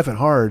 She's laughing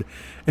hard,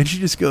 and she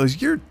just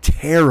goes, you're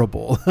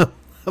terrible.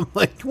 I'm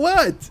like,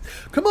 what?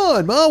 Come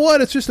on, Mom, what?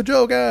 It's just a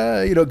joke.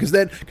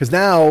 Because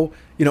now,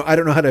 I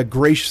don't know how to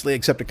graciously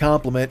accept a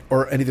compliment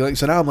or anything like that.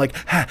 So now I'm like,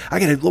 I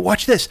got to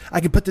watch this. I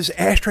can put this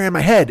ashtray on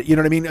my head. You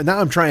know what I mean? And now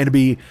I'm trying to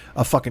be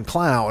a fucking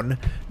clown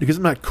because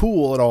I'm not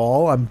cool at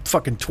all. I'm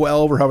fucking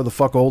 12 or however the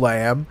fuck old I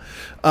am.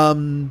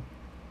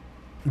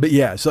 But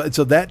yeah, so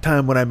that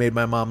time when I made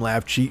my mom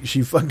laugh, she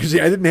fucking,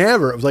 I didn't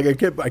have her. It was like I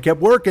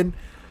kept working,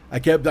 I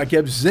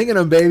kept singing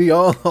them, baby,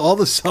 all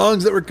the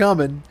songs that were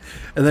coming,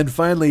 and then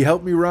finally,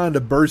 Help Me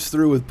Rhonda burst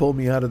through with Pull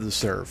Me Out of the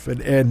Surf,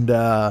 and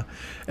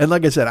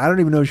like I said, I don't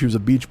even know if she was a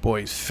Beach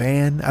Boys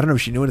fan. I don't know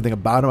if she knew anything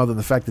about him other than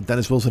the fact that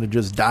Dennis Wilson had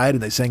just died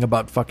and they sang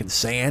about fucking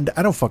sand.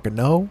 I don't fucking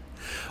know.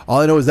 All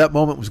I know is that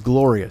moment was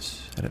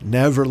glorious, and it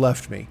never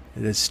left me.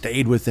 It has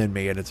stayed within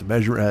me, and it's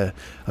a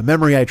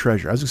memory I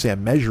treasure. I was going to say a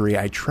memory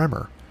I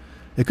tremor.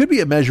 It could be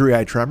a memory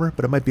I tremor,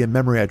 but it might be a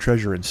memory I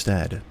treasure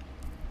instead.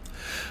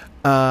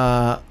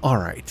 All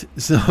right,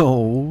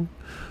 so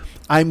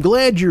I'm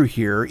glad you're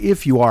here.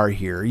 If you are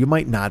here, you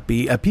might not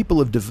be.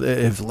 People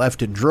have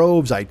left in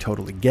droves. I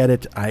totally get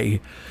it. I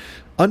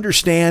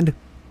understand.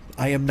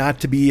 I am not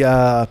to be...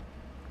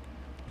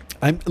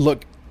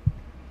 Look,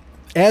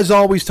 as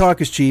always,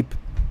 talk is cheap.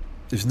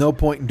 There's no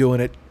point in doing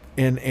it.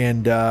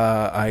 And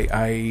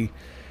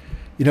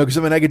because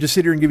I could just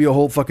sit here and give you a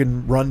whole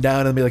fucking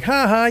rundown and be like,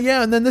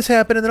 yeah, and then this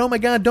happened, and then, oh my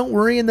God, don't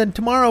worry, and then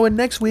tomorrow and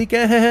next week,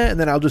 and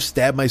then I'll just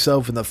stab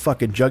myself in the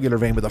fucking jugular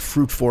vein with a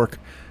fruit fork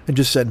and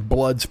just send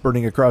blood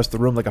spurting across the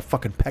room like a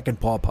fucking Peck and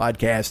Paw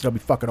podcast. It'll be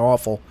fucking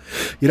awful.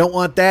 You don't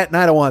want that, and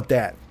I don't want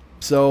that.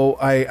 So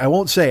I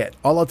won't say it.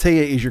 All I'll tell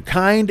you is you're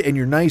kind and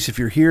you're nice if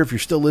you're here, if you're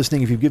still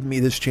listening, if you've given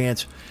me this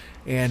chance.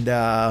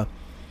 And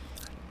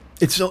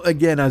it's so,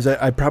 again, as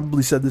I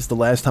probably said this the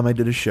last time I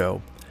did a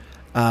show,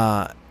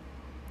 I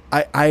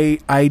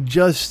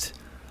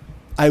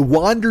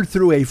wander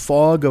through a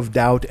fog of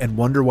doubt and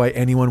wonder why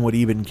anyone would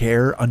even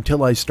care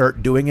until I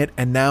start doing it.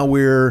 And now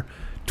we're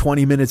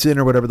 20 minutes in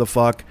or whatever the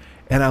fuck.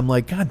 And I'm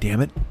like, God damn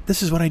it.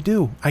 This is what I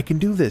do. I can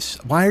do this.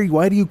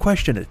 Why do you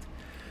question it?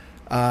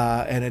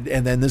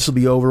 And then this will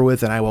be over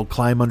with, and I will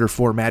climb under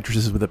 4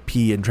 mattresses with a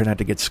pea and try not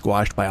to get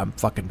squashed by a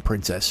fucking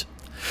princess.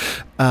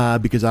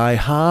 Because I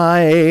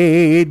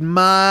hide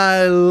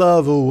my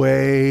love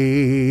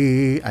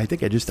away. I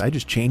think I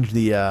just changed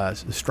the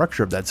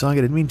structure of that song. I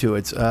didn't mean to.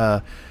 It's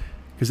because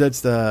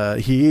that's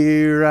the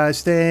Here I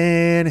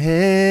Stand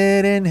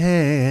Hand in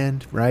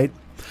Hand, right?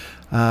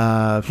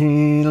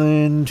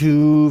 Feeling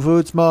 2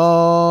 foot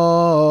small.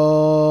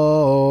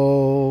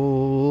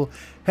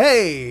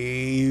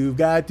 Hey, you've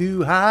got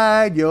to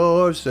hide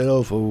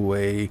yourself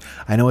away.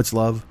 I know it's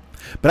love.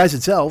 But I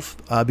said self,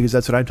 because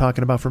that's what I'm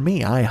talking about for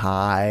me. I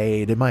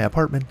hide in my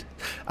apartment.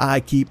 I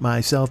keep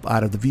myself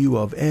out of the view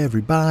of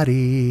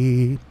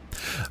everybody.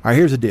 All right,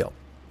 here's the deal.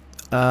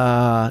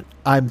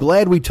 I'm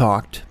glad we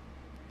talked.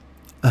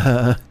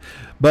 But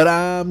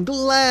I'm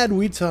glad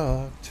we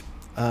talked.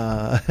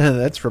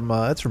 That's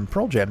from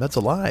Pearl Jam. That's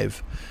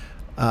Alive.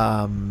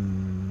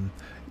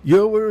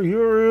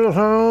 Your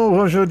how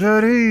was your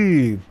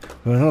daddy?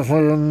 But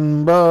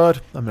I'm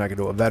not gonna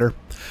do it better.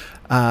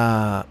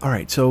 All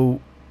right, so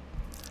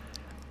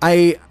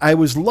I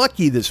was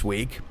lucky this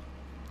week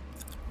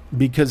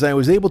because I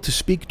was able to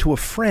speak to a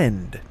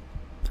friend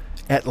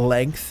at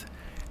length,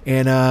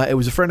 and it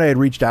was a friend I had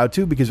reached out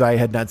to because I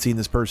had not seen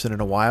this person in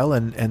a while,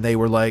 and they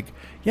were like,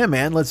 yeah,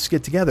 man, let's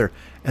get together.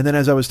 And then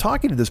as I was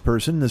talking to this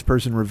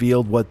person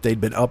revealed what they'd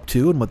been up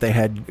to and what they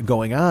had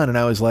going on, and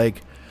I was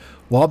like,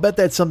 well, I'll bet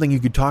that's something you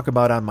could talk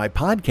about on my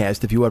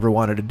podcast if you ever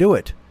wanted to do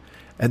it.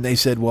 And they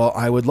said, well,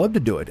 I would love to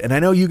do it. And I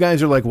know you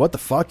guys are like, what the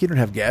fuck? You don't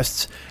have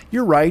guests.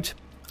 You're right.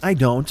 I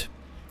don't.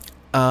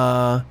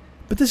 But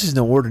this is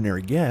no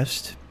ordinary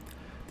guest.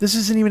 This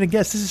isn't even a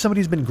guest. This is somebody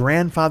who's been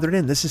grandfathered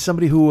in. This is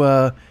somebody who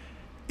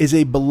is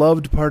a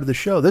beloved part of the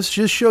show. This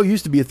show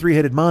used to be a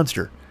 3-headed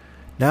monster.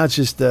 Now it's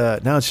just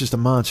a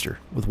monster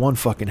with 1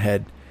 fucking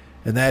head.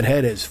 And that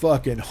head is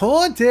fucking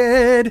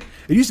haunted.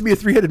 It used to be a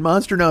 3-headed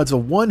monster. Now it's a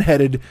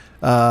 1-headed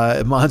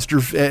monster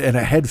and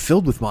a head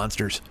filled with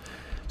monsters.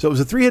 So it was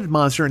a 3-headed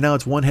monster, and now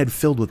it's 1 head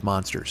filled with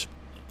monsters.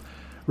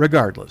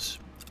 Regardless,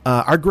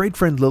 our great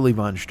friend Lily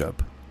Von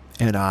Stupp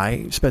and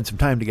I spent some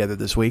time together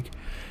this week,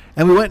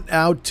 and we went to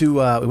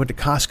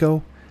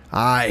Costco.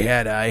 I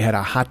had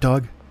a hot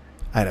dog.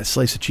 I had a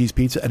slice of cheese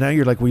pizza. And now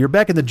you're like, well, you're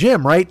back in the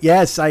gym, right?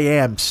 Yes, I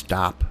am.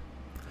 Stop.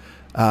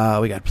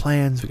 We got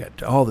plans. We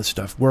got all this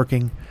stuff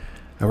working.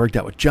 I worked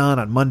out with John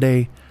on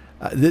Monday.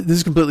 This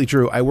is completely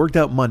true. I worked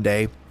out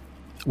Monday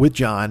with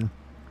John,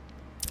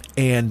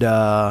 and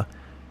I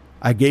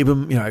gave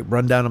him, I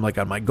run down him like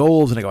on my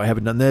goals, and I go, I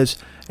haven't done this.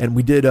 And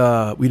we did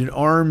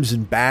arms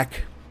and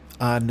back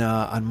on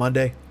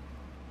Monday.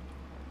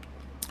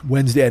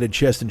 Wednesday I did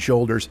chest and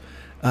shoulders.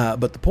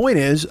 But the point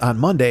is, on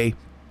Monday,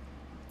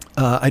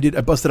 I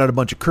busted out a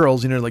bunch of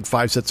curls, like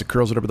 5 sets of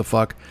curls, whatever the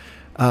fuck.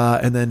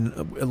 And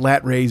then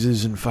lat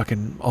raises and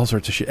fucking all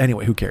sorts of shit.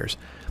 Anyway, who cares?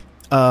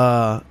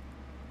 And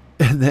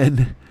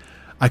then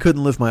I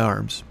couldn't lift my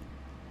arms,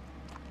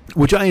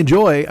 which I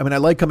enjoy. I mean, I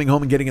like coming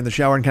home and getting in the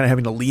shower and kind of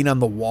having to lean on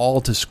the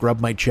wall to scrub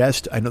my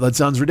chest. I know that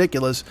sounds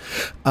ridiculous.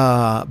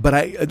 But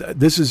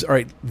this is, all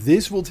right,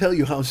 this will tell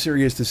you how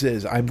serious this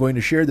is. I'm going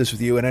to share this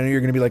with you. And I know you're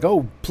going to be like,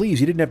 oh, please,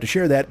 you didn't have to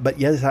share that. But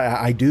yes,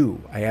 I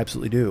do. I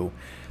absolutely do.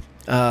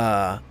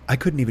 I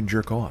couldn't even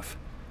jerk off.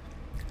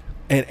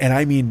 And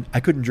I mean, I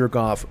couldn't jerk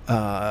off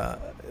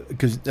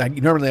because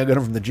normally I go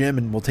home from the gym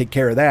and we'll take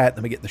care of that.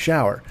 Then we get in the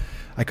shower.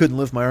 I couldn't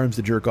lift my arms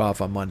to jerk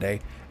off on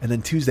Monday. And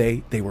then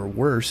Tuesday, they were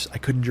worse. I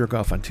couldn't jerk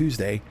off on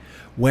Tuesday.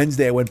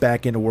 Wednesday, I went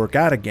back in to work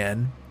out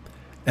again.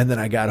 And then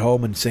I got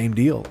home and same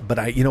deal.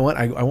 But you know what?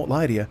 I won't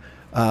lie to you.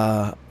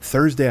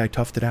 Thursday, I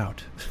toughed it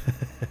out.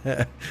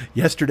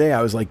 Yesterday,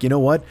 I was like, you know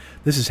what?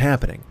 This is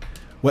happening.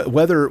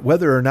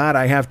 Whether or not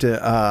I have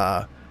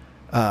to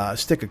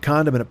stick a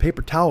condom in a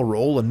paper towel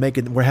roll and make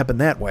it happen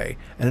that way.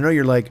 And I know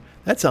you're like,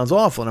 that sounds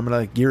awful. And I'm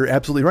like, you're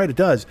absolutely right. It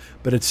does.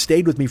 But it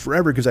stayed with me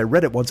forever because I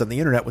read it once on the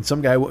internet when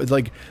some guy was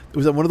like, it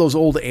was on one of those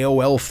old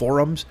AOL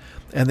forums.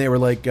 And they were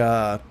like,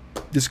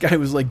 this guy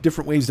was like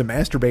different ways to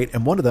masturbate.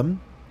 And one of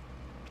them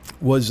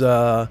was,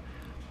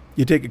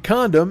 you take a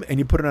condom and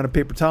you put it on a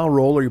paper towel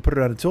roll or you put it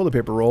on a toilet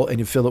paper roll and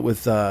you fill it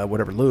with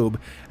whatever lube.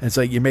 And it's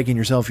like you're making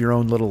yourself your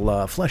own little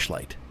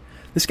fleshlight.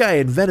 This guy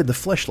invented the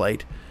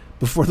fleshlight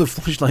before the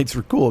fleshlights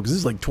were cool, because this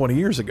is like 20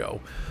 years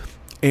ago.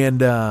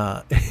 And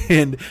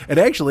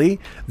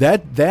actually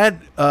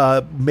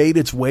that made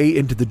its way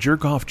into the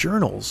jerk off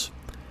journals.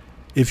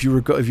 If you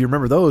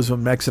remember those,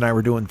 when Max and I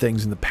were doing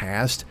things in the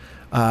past,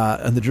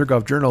 and the jerk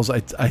off journals, I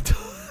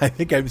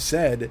think I've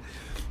said,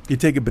 you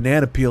take a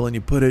banana peel and you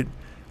put it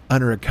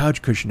under a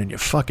couch cushion and you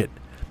fuck it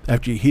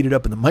after you heat it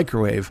up in the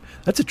microwave.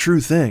 That's a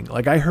true thing.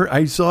 Like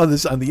I saw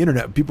this on the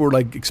internet. People were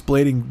like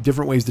explaining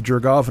different ways to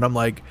jerk off, and I'm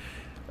like,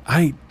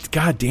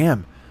 God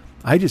damn,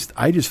 I just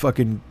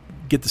fucking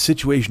get the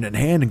situation at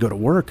hand and go to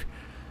work.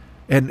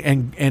 And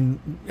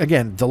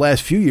again, the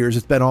last few years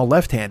it's been all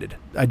left-handed.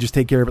 I just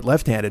take care of it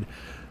left-handed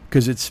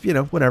because it's,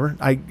 whatever.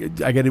 I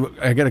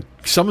gotta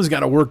someone's got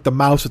to work the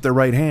mouse with their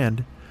right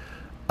hand.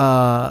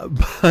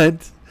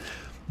 But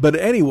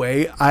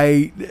anyway,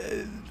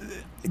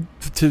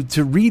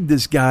 to read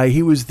this guy,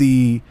 he was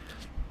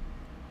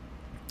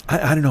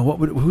I don't know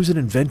who's an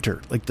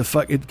inventor, like the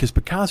fuck, because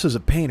Picasso's a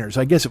painter,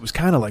 so I guess it was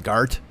kind of like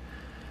art.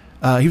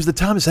 He was the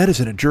Thomas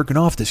Edison of jerking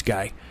off. This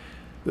guy,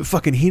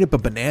 fucking heat up a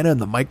banana in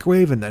the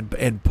microwave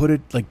and put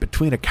it like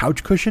between a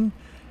couch cushion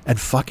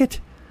and fuck it.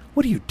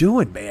 What are you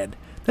doing, man?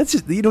 That's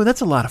just,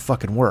 that's a lot of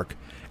fucking work.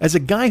 As a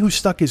guy who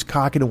stuck his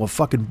cock into a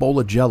fucking bowl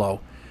of Jello,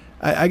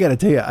 I got to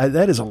tell you,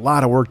 that is a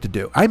lot of work to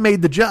do. I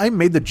made the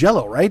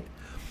Jello, right?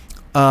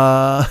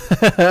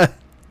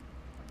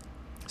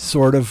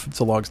 Sort of. It's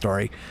a long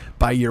story.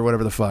 By year,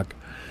 whatever the fuck.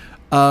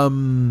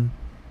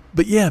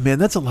 But yeah, man,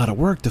 that's a lot of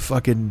work to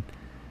fucking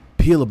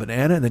peel a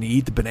banana and then you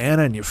eat the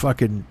banana and you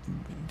fucking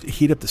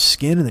heat up the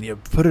skin and then you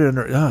put it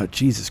under. Oh,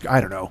 Jesus.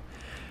 I don't know.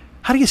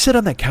 How do you sit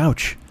on that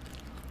couch?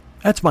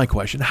 That's my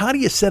question. How do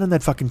you sit on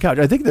that fucking couch?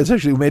 I think that's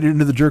actually made it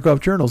into the jerk off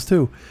journals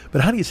too.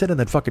 But how do you sit on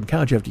that fucking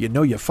couch after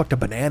you fucked a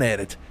banana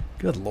in it?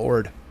 Good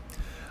Lord.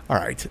 All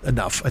right.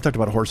 Enough. I talked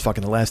about horse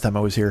fucking the last time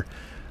I was here.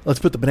 Let's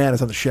put the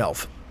bananas on the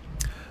shelf.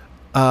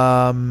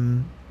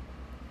 Oh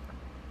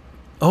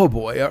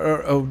boy.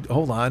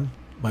 Hold on.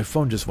 My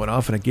phone just went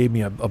off and it gave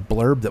me a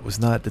blurb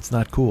that's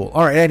not cool.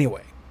 All right.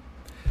 Anyway,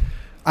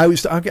 I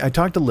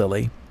talked to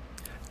Lily,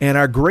 and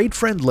our great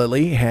friend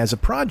Lily has a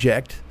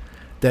project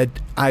that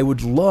I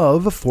would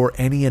love for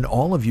any and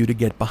all of you to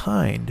get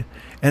behind.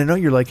 And I know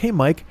you're like, hey,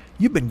 Mike,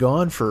 you've been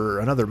gone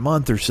for another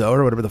month or so,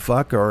 or whatever the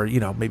fuck, or,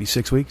 maybe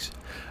 6 weeks,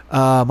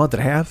 a month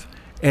and a half,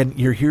 and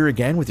you're here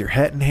again with your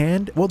hat in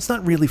hand. Well, it's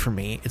not really for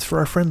me. It's for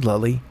our friend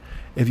Lily.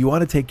 If you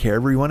want to take care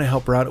of her, you want to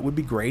help her out, it would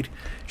be great.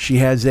 She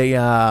has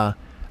a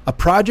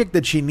project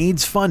that she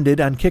needs funded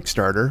on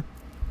Kickstarter.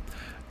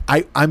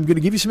 I'm going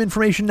to give you some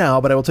information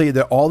now, but I will tell you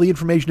that all the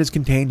information is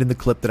contained in the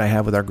clip that I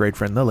have with our great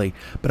friend Lily.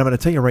 But I'm going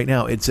to tell you right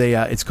now,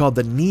 it's called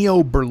the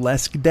Neo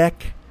Burlesque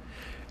deck.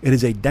 It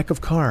is a deck of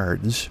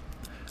cards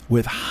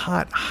with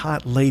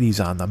hot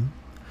ladies on them.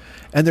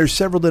 And there's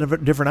several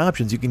different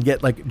options. You can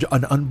get like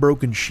an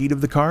unbroken sheet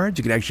of the cards.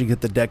 You can actually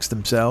get the decks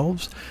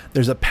themselves.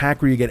 There's a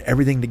pack where you get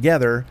everything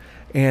together.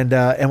 And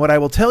what I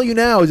will tell you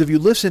now is if you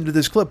listen to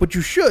this clip, which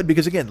you should,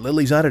 because again,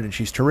 Lily's on it and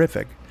she's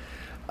terrific.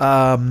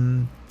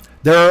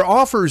 There are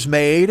offers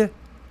made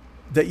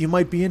that you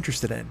might be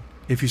interested in.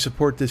 if you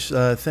support this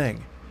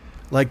thing.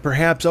 Like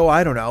perhaps,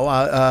 I don't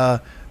know.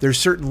 There's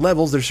certain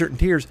levels, there's certain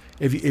tiers.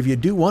 If you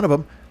do one of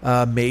them,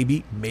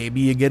 maybe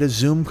you get a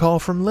Zoom call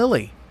from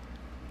Lily.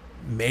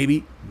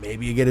 Maybe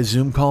you get a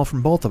Zoom call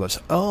from both of us.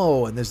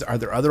 Oh, and are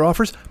there other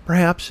offers?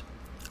 Perhaps.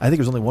 I think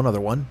there's only one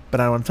other one, but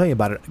I don't want to tell you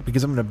about it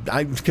because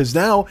because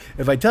now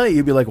if I tell you,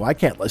 you'll be like, well, I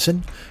can't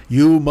listen.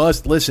 You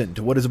must listen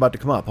to what is about to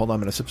come up. Hold on, I'm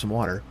going to sip some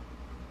water.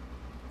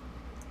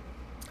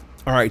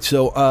 All right,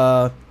 so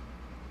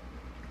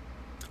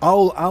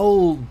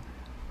I'll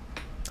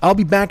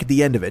be back at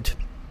the end of it.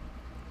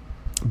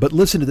 But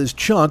listen to this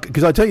chunk,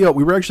 because I'll tell you what,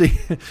 we were actually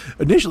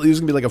initially it was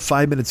gonna be like a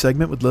 5-minute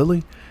segment with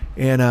Lily,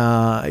 and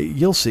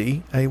you'll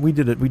see. We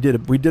did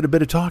a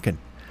bit of talking,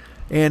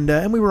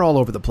 and we were all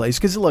over the place.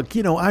 Because look,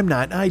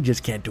 I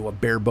just can't do a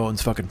bare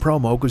bones fucking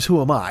promo. Because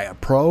who am I? A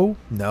pro?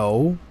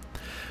 No.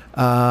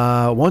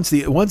 Once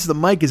the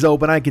mic is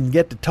open, I can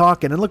get to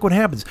talking, and look what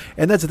happens.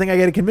 And that's the thing I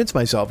got to convince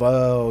myself.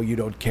 Oh, you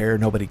don't care.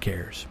 Nobody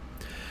cares.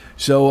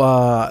 So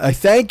I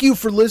thank you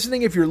for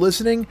listening if you're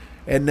listening.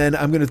 And then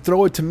I'm going to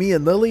throw it to me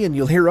and Lily, and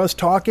you'll hear us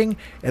talking.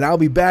 And I'll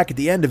be back at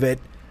the end of it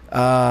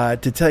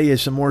to tell you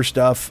some more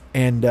stuff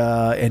and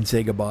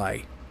say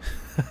goodbye.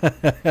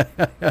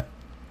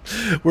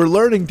 We're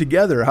learning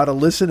together how to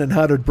listen and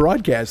how to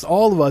broadcast.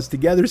 All of us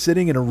together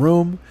sitting in a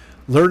room,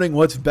 learning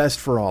what's best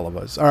for all of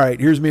us. All right,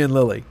 here's me and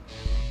Lily.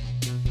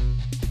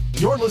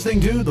 You're listening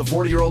to The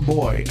 40-Year-Old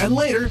Boy, and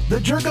later, The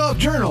Jerk-Off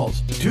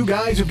Journals. Two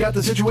guys who've got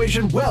the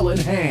situation well in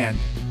hand.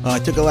 I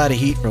took a lot of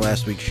heat for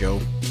last week's show.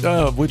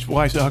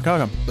 Why? How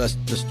come? The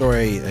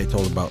story I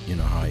told about,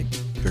 how I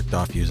jerked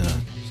off using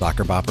a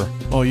soccer bopper.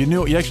 Oh, you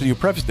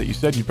prefaced it. You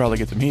said you'd probably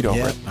get some heat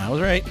over it. I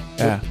was right.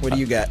 Yeah. What do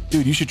you got?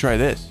 Dude, you should try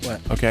this.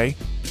 What? Okay.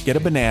 Get a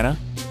banana.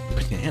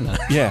 Banana?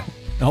 Yeah.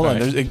 Hold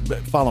on. Right.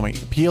 Follow me.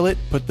 Peel it,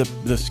 put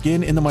the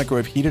skin in the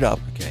microwave, heat it up.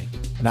 Okay.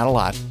 Not a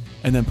lot.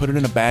 And then put it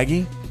in a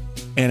baggie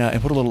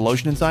and put a little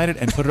lotion inside it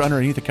and put it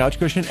underneath the couch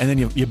cushion, and then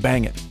you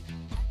bang it.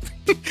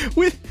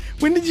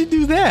 When did you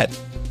do that?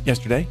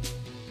 Yesterday.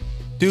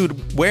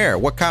 Dude, where?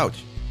 What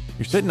couch?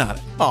 You're sitting on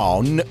it.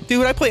 Oh, no.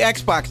 Dude, I play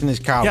Xbox in this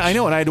couch. Yeah, I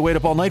know, and I had to wait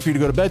up all night for you to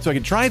go to bed so I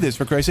could try this,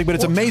 for Christ's sake, but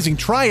it's amazing.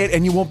 Try it,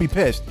 and you won't be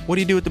pissed. What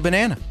do you do with the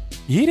banana?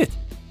 You eat it.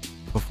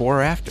 Before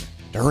or after?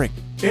 During.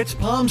 It's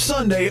Palm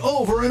Sunday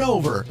over and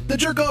over. The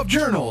Jerk-Off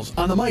Journals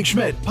on the Mike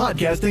Schmidt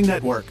Podcasting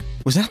Network.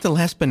 Was that the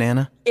last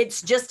banana?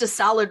 It's just a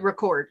solid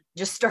record.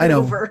 Just start I know,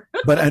 over.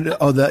 But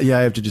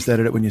I have to just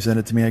edit it when you send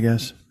it to me, I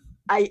guess.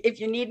 If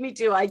you need me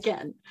to, I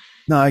can.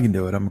 No, I can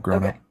do it. I'm a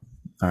grown Okay. up.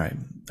 All right.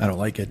 I don't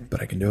like it,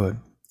 but I can do it.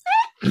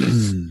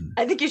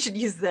 I think you should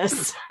use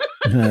this.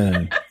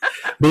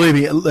 Believe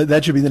me,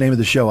 that should be the name of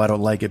the show. I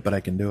don't like it, but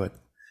I can do it.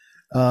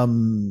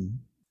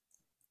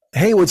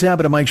 Hey, what's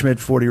happened to Mike Schmidt,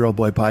 40-Year-Old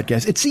Boy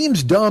Podcast? It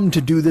seems dumb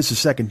to do this a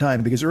second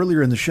time because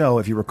earlier in the show,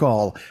 if you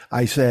recall,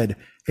 I said,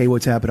 hey,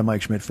 what's happened to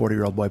Mike Schmidt,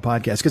 40-Year-Old Boy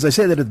Podcast? Because I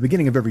say that at the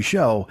beginning of every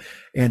show,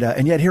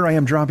 and yet here I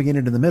am dropping it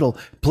into the middle.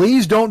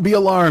 Please don't be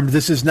alarmed.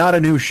 This is not a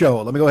new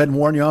show. Let me go ahead and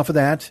warn you off of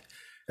that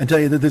and tell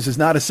you that this is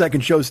not a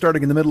second show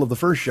starting in the middle of the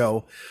first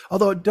show.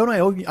 Although, don't I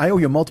owe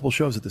you multiple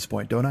shows at this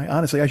point, don't I?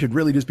 Honestly, I should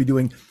really just be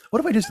doing, what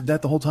if I just did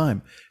that the whole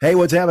time? Hey,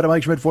 what's happened to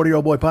Mike Schmidt,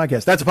 40-Year-Old Boy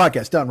Podcast? That's a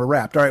podcast. Done. We're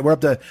wrapped. All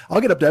right,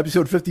 I'll get up to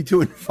episode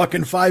 52 in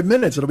fucking 5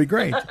 minutes. It'll be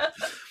great.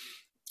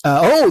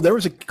 There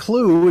was a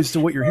clue as to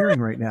what you're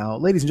hearing right now.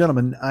 Ladies and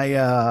gentlemen,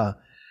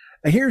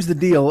 here's the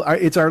deal.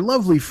 It's our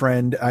lovely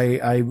friend.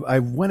 I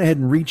went ahead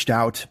and reached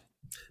out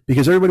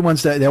because everybody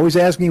they always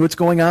ask me what's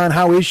going on.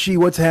 How is she?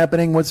 What's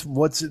happening?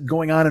 What's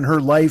going on in her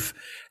life?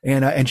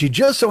 And she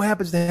just so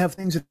happens to have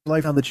things in her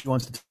life now that she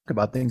wants to talk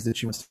about, things that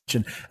she wants to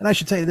mention. And I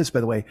should tell you this, by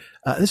the way,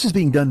 this is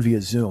being done via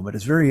Zoom. It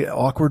is very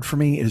awkward for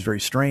me. It is very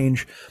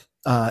strange.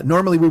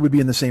 Normally we would be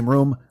in the same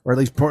room, or at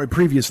least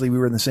previously we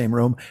were in the same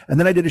room. And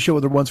then I did a show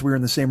with her once we were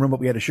in the same room,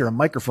 but we had to share a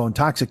microphone,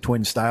 Toxic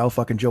Twin style,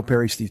 fucking Joe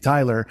Perry, Steve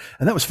Tyler.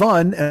 And that was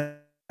fun. And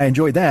I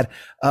enjoyed that.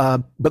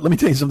 But let me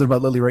tell you something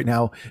about Lily right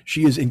now.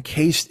 She is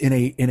encased in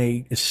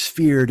a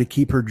sphere to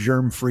keep her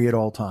germ free at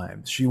all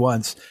times. She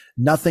wants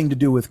nothing to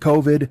do with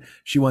COVID.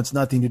 She wants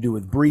nothing to do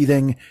with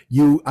breathing.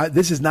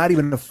 This is not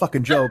even a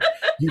fucking joke.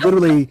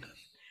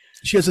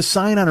 She has a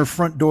sign on her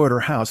front door at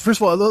her house.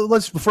 First of all,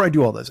 before I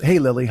do all this, hey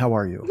Lily, how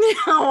are you?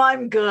 No,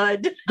 I'm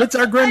good. That's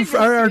our great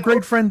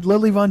friend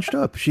Lily Von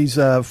Stupp. She's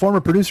a former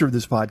producer of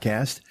this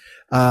podcast.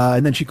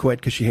 And then she quit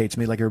because she hates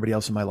me like everybody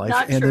else in my life.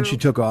 Not and true. Then she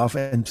took off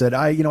and said,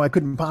 I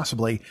couldn't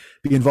possibly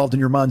be involved in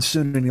your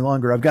monsoon any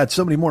longer. I've got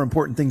so many more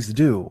important things to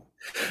do.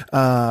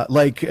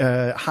 Like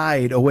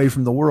hide away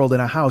from the world in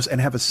a house and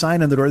have a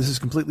sign on the door. This is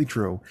completely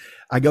true.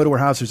 I go to her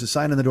house. There's a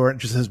sign on the door and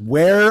it just says,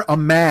 wear a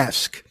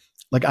mask,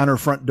 like on her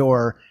front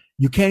door.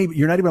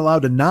 You're not even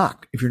allowed to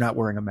knock if you're not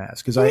wearing a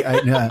mask. Cause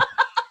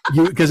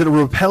because it'll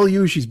repel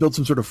you. She's built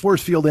some sort of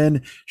force field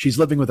in. She's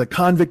living with a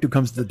convict who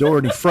comes to the door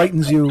and he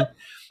frightens you.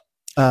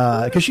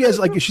 Cause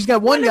she's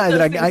got one guy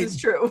that is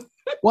true.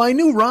 Well, I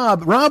knew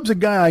Rob. Rob's a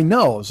guy I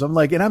know. So I'm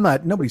like, and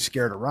nobody's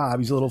scared of Rob.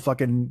 He's a little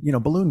fucking,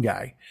 balloon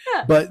guy.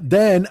 Yeah. But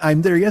then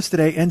I'm there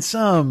yesterday and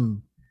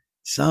some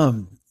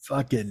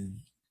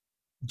fucking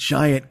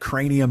giant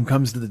cranium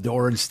comes to the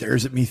door and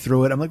stares at me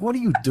through it. I'm like, what do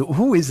you do?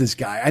 Who is this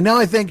guy? And now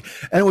I think,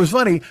 and it was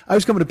funny. I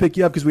was coming to pick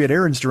you up because we had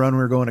errands to run. We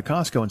were going to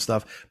Costco and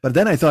stuff. But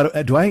then I thought,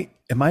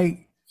 am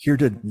I here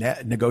to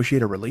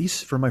negotiate a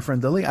release for my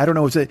friend Lily? I don't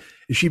know. Is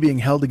she being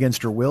held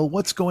against her will?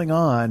 What's going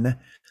on?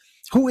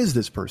 Who is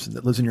this person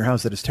that lives in your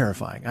house that is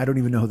terrifying? I don't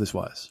even know who this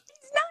was.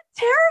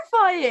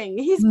 Terrifying.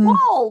 He's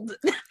bald.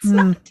 That's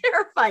not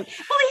terrifying.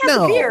 Well, he has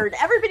a beard.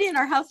 Everybody in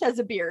our house has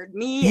a beard.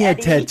 Me, he had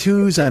Eddie.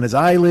 tattoos on his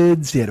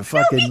eyelids. He had a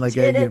fucking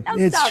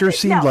it sure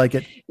seemed like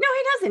it. No,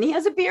 he doesn't. He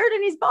has a beard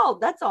and he's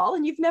bald. That's all.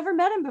 And you've never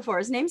met him before.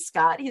 His name's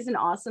Scott. He's an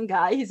awesome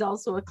guy. He's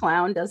also a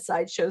clown, does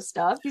sideshow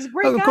stuff. He's a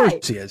great guy. Of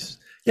course he is.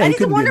 Yeah, and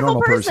he's a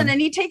wonderful person. And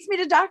he takes me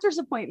to doctor's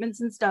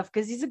appointments and stuff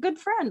because he's a good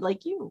friend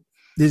like you.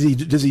 Does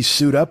he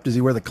suit up? Does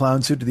he wear the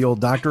clown suit to the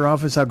old doctor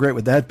office? How great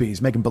would that be?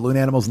 He's making balloon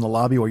animals in the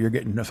lobby while you're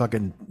getting a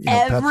fucking.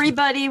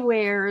 Everybody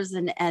wears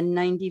an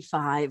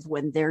N95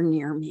 when they're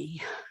near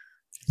me.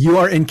 You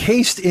are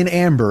encased in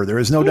amber. There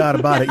is no doubt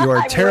about it. You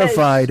are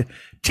terrified of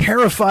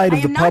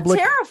the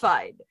public.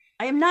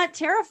 I am not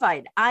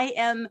terrified. I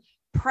am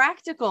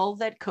practical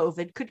that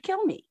COVID could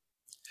kill me.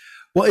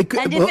 Well, it could,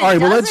 and if it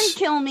doesn't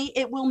kill me,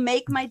 it will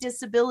make my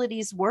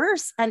disabilities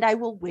worse, and I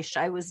will wish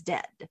I was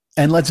dead.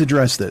 And let's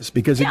address this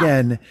because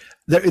again,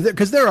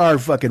 because there are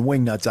fucking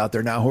wingnuts out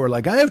there now who are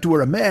like, I have to wear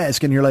a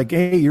mask, and you're like,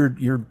 hey,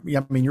 you're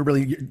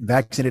really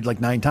vaccinated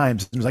like 9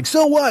 times. And it's like,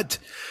 so what?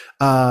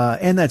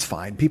 And that's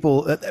fine.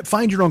 People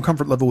find your own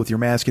comfort level with your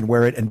mask and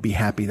wear it and be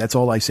happy. That's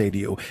all I say to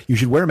you. You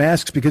should wear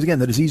masks because again,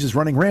 the disease is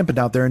running rampant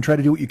out there, and try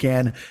to do what you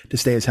can to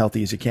stay as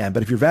healthy as you can.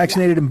 But if you're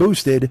vaccinated and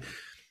boosted,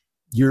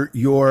 you're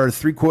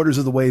 3/4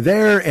 of the way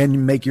there,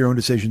 and make your own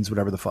decisions,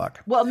 whatever the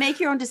fuck. Well, make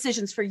your own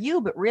decisions for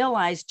you, but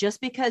realize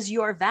just because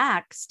you are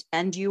vaxxed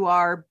and you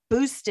are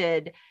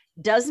boosted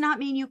does not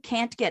mean you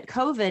can't get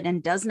COVID,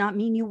 and does not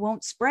mean you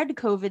won't spread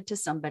COVID to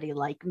somebody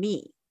like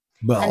me.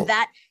 Well, and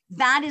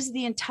that is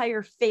the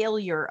entire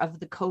failure of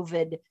the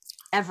COVID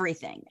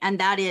everything. And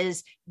that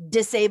is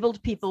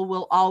disabled people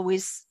will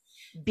always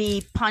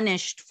be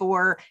punished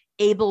for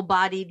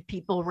able-bodied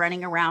people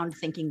running around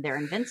thinking they're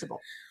invincible.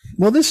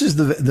 Well, this is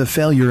the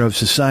failure of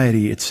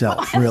society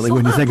itself, really,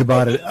 when you think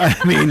about it. I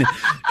mean,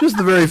 just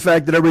the very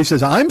fact that everybody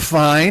says, I'm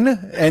fine.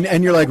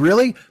 And you're like,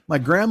 really? My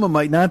grandma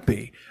might not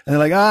be. And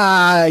they're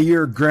like,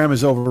 your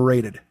grandma's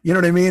overrated. You know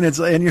what I mean?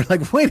 And you're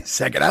like, wait a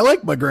second. I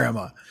like my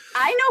grandma.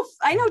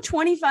 I know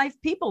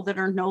 25 people that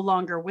are no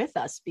longer with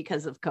us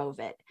because of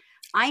COVID.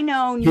 I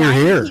know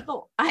 9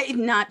 people.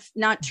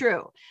 Not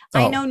true.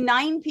 I know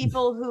 9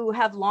 people who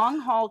have long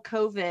haul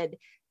COVID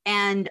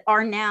and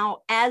are now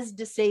as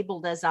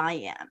disabled as I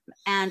am,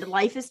 and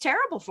life is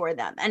terrible for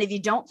them. And if you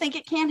don't think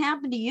it can't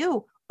happen to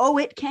you,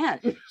 it can.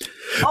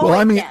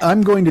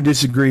 I'm going to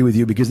disagree with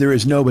you because there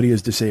is nobody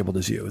as disabled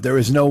as you. There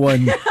is no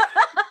one.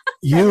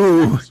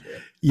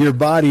 Your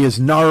body is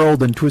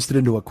gnarled and twisted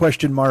into a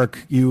question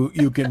mark.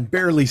 You can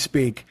barely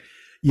speak.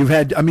 You've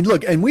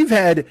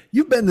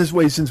been this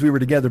way since we were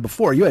together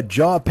before. You had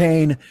jaw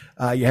pain.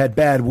 You had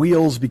bad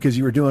wheels because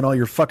you were doing all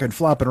your fucking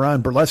flopping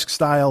around burlesque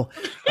style.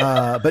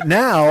 But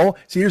now,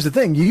 see, here's the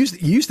thing. You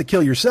used to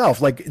kill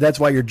yourself. Like, that's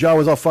why your jaw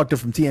was all fucked up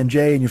from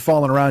TNJ and you're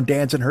falling around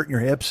dancing, hurting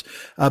your hips.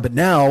 But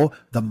now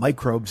the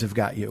microbes have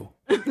got you.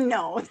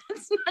 No,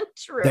 that's not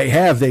true.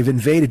 They've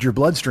invaded your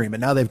bloodstream,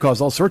 and now they've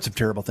caused all sorts of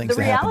terrible things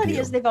to happen to you. The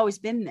reality is they've always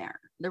been there.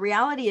 The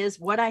reality is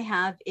what I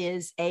have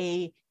is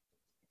a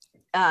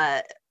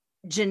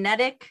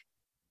genetic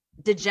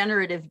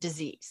degenerative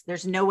disease.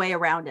 There's no way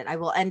around it. I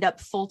will end up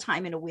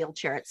full-time in a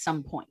wheelchair at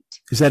some point.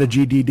 Is that a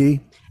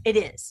GDD? It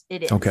is.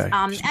 Okay.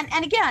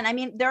 And again, I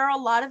mean, there are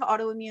a lot of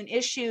autoimmune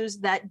issues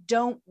that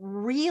don't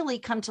really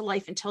come to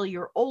life until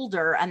you're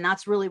older. And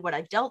that's really what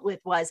I've dealt with.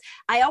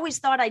 I always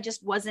thought I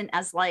just wasn't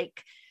as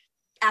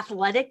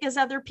athletic as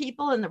other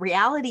people. And the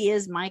reality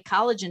is my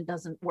collagen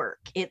doesn't work.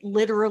 It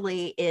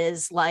literally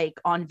is like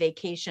on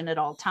vacation at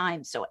all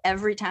times. So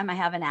every time I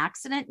have an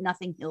accident,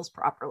 nothing heals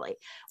properly,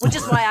 which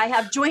is why I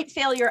have joint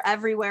failure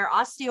everywhere,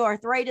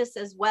 osteoarthritis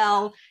as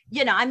well.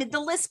 The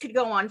list could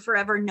go on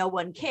forever. No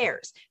one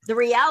cares. The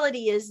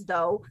reality is,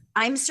 though,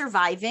 I'm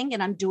surviving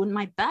and I'm doing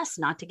my best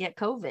not to get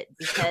COVID.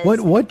 Because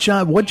what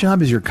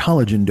job is your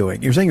collagen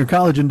doing? You're saying your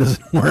collagen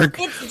doesn't work?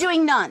 It's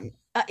doing none.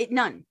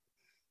 None.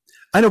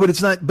 I know, but it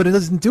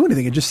doesn't do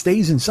anything. It just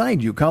stays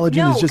inside you.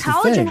 Collagen is just a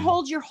thing. Collagen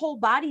holds your whole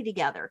body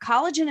together.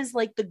 Collagen is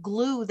like the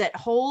glue that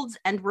holds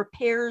and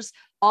repairs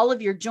all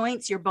of your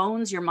joints, your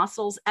bones, your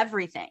muscles,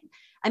 everything.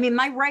 I mean,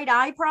 my right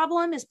eye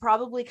problem is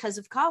probably because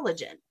of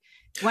collagen.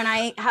 When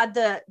I had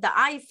the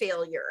eye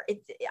failure,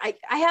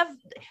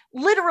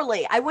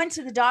 I went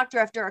to the doctor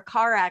after a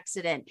car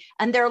accident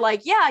and they're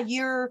like, yeah,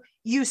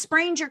 you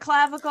sprained your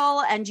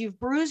clavicle and you've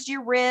bruised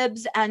your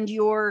ribs and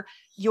your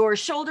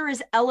shoulder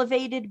is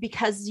elevated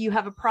because you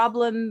have a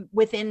problem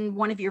within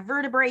one of your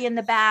vertebrae in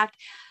the back.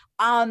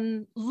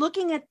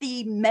 Looking at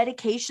the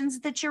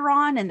medications that you're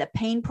on and the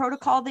pain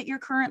protocol that you're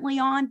currently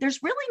on,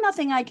 there's really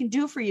nothing I can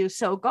do for you.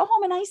 So go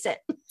home and ice it.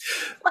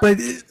 But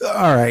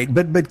all right,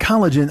 but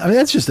collagen. I mean,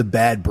 that's just a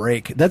bad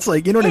break. That's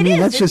like, you know what I It mean. is.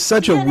 That's just It's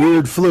such a DNA.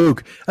 weird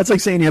fluke. That's like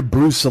saying you have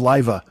bruised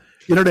saliva.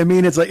 You know what I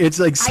mean? It's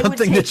like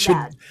something take that should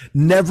that.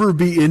 never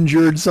be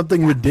injured.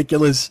 Something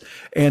ridiculous,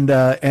 and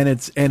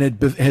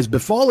it has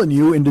befallen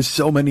you into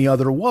so many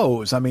other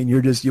woes. I mean,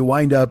 you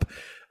wind up,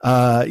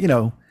 you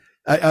know.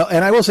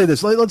 And I will say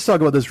this. Let's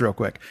talk about this real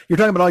quick. You're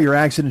talking about all your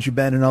accidents you've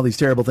been in and all these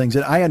terrible things,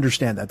 and I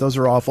understand that those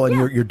are awful. And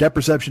your depth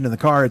perception in the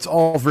car, it's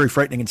all very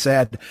frightening and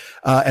sad.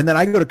 And then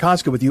I go to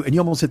Costco with you, and you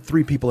almost hit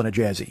 3 people in a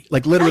Jazzy,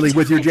 like literally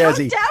with your I don't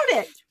Jazzy. doubt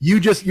it. You're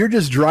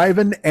just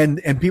driving,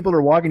 and people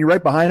are walking. You're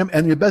right behind them,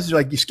 and your best is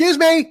like, "Excuse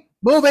me,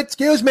 move it,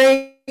 excuse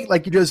me."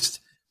 Like you're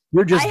just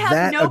I have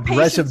that no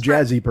aggressive patience for-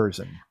 Jazzy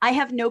person. I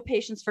have no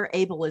patience for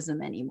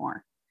ableism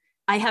anymore.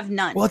 I have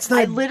none. Well, it's not-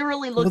 I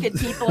literally look at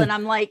people and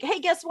I'm like, hey,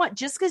 guess what?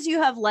 Just because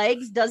you have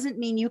legs doesn't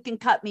mean you can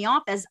cut me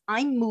off as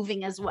I'm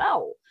moving as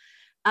well.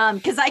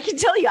 Because I can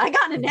tell you, I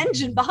got an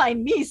engine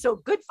behind me, so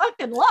good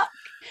fucking luck.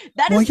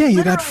 That Well, is yeah,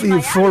 you got literally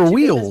my 4 attitude at this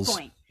wheels.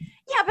 point.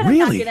 Yeah, but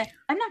Really?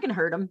 I'm not gonna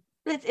hurt him.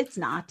 It's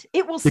not.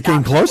 It will. You stop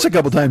came close a short.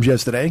 couple times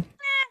yesterday.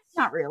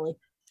 Not really.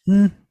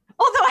 Hmm.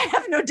 Although I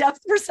have no depth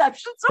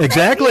perception. So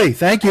Exactly. maybe.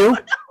 Thank I you.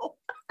 don't know.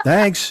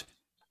 Thanks.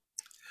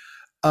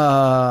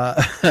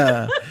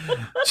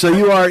 So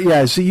you are,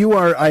 yeah. So you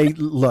are.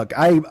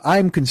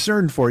 I'm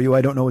concerned for you.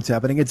 I don't know what's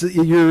happening.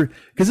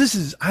 Because this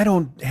is. I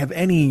don't have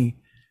any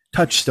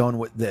touchstone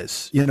with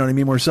this. You know what I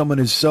mean? Where someone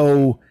is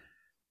so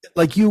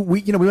like you.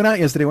 We went out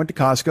yesterday. Went to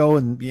Costco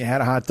and you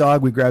had a hot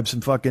dog. We grabbed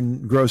some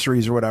fucking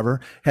groceries or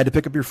whatever. Had to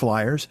pick up your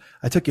flyers.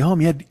 I took you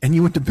home. And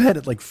you went to bed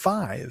at like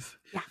 5.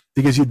 Yeah.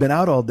 Because you'd been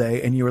out all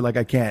day and you were like,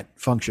 I can't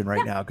function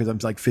right now because I'm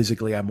like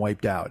physically I'm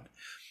wiped out.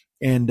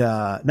 And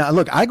now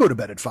look, I go to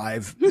bed at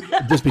 5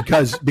 just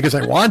because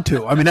I want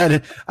to. I mean, I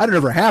don't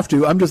ever have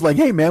to. I'm just like,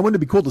 hey man,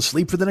 wouldn't it be cool to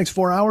sleep for the next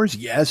 4 hours?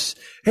 Yes.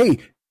 Hey,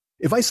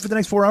 if I sleep for the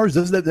next 4 hours,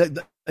 does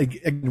that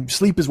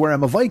sleep is where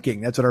I'm a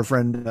Viking? That's what our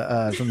friend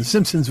from The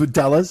Simpsons would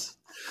tell us.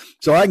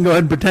 So I can go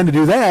ahead and pretend to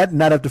do that and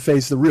not have to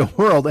face the real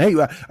world. Hey,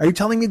 are you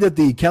telling me that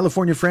the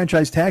California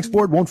Franchise Tax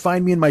Board won't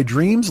find me in my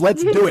dreams?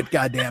 Let's do it,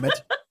 goddammit.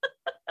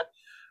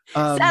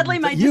 Sadly,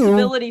 my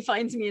disability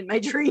finds me in my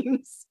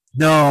dreams.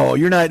 No,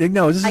 you're not.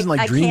 No, this isn't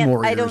like Dream can't,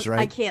 Warriors, right?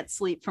 I can't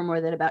sleep for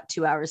more than about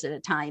 2 hours at a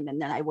time.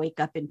 And then I wake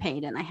up in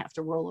pain and I have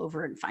to roll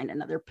over and find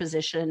another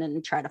position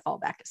and try to fall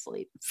back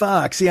asleep.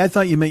 Fuck. See, I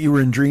thought you meant you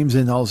were in dreams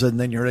and all of a sudden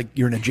then you're in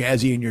a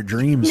Jazzy in your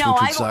dreams. No,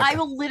 which would I suck.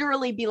 will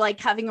literally be like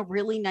having a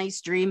really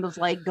nice dream of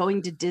like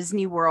going to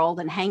Disney World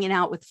and hanging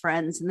out with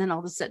friends. And then all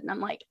of a sudden I'm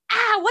like,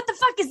 what the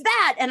fuck is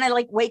that? And I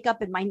like wake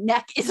up and my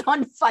neck is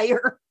on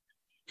fire.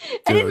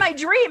 And in Dude. my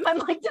dream, I'm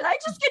like, did I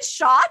just get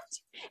shot?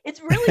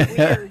 It's really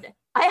weird.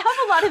 I have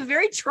a lot of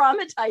very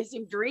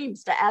traumatizing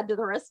dreams to add to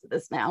the rest of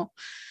this now.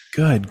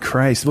 Good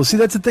Christ. Well, see,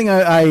 that's the thing.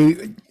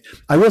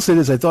 I will say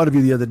this. I thought of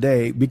you the other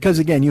day because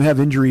again, you have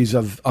injuries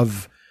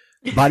of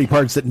body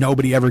parts that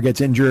nobody ever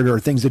gets injured or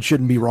things that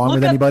shouldn't be wrong Look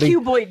with up anybody.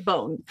 cuboid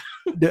bone.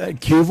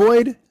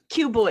 Cuboid?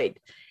 Cuboid.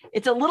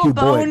 It's a little Cuboid.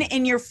 bone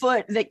in your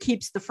foot that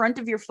keeps the front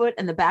of your foot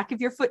and the back of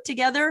your foot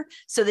together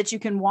so that you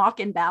can walk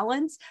and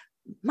balance.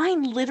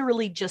 Mine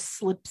literally just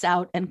slips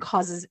out and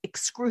causes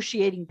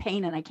excruciating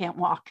pain and I can't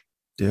walk.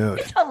 Dude.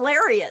 It's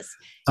hilarious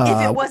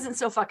if it wasn't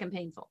so fucking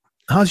painful.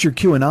 How's your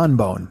QAnon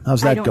bone?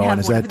 How's I that don't going? have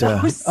Is one that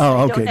of those. oh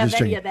I okay, don't have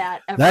just any checking. of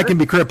that ever. That can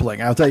be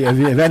crippling. I'll tell you,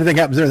 if anything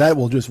happens there, that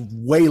will just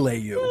waylay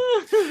you.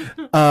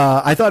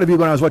 I thought of you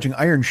when I was watching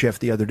Iron Chef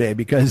the other day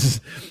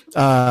because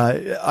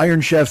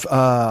Iron Chef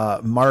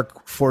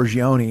Mark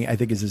Forgione, I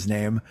think is his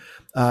name.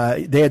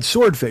 They had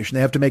swordfish and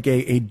they have to make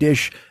a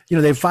dish.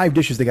 They have 5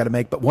 dishes they got to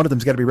make, but one of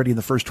them's got to be ready in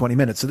the first 20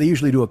 minutes. So they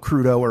usually do a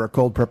crudo or a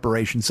cold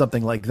preparation,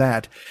 something like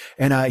that.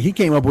 And he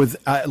came up with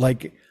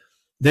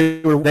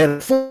they had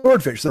a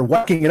swordfish. They're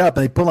whacking it up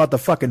and they pull out the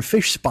fucking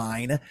fish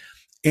spine.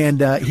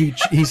 And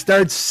he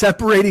starts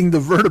separating the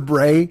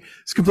vertebrae.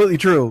 It's completely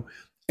true.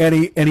 And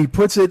he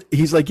puts it.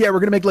 He's like, yeah, we're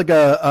gonna make like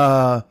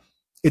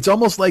it's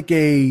almost like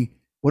a,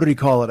 what did he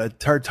call it? A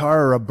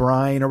tartare or a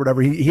brine or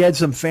whatever. He had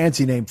some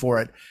fancy name for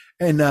it.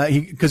 And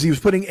because he was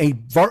putting a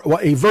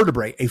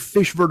vertebrae, a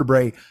fish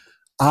vertebrae,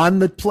 on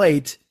the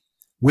plate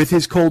with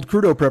his cold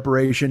crudo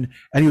preparation.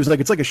 And he was like,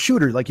 it's like a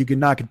shooter, like you can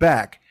knock it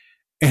back.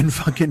 And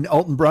fucking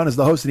Alton Brown is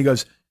the host, and he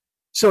goes,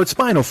 so it's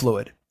spinal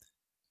fluid.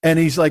 And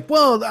he's like,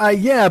 well,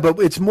 yeah, but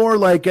it's more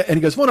like, and he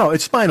goes, well, no,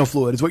 it's spinal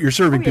fluid is what you're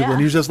serving people. Yeah.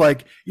 And he's just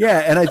like, yeah.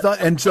 And I thought,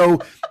 and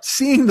so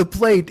seeing the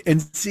plate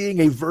and seeing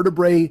a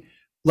vertebrae,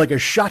 like a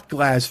shot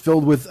glass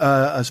filled with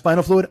a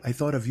spinal fluid, I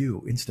thought of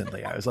you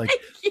instantly. I was like,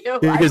 Thank you.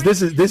 because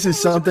this is That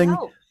something,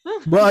 was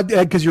help. well,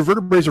 because your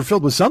vertebrae are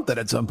filled with something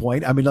at some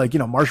point. I mean, like,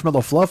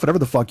 marshmallow fluff, whatever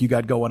the fuck you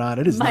got going on.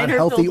 It is Mine not are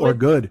healthy filled or with-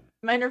 good.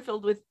 Mine are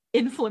filled with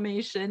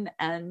inflammation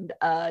and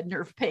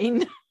nerve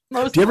pain.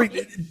 Do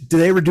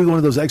they ever do one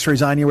of those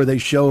x-rays on you where they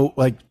show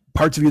like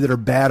parts of you that are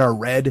bad are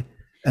red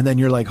and then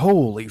you're like,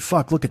 holy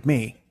fuck, look at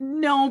me.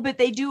 No, but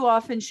they do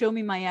often show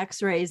me my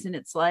x-rays and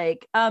it's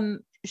like,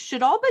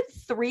 should all but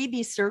 3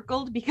 be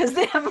circled because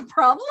they have a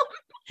problem?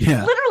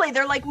 Yeah. Literally,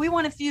 they're like, we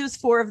want to fuse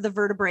 4 of the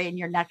vertebrae in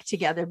your neck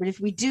together. But if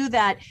we do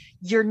that,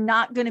 you're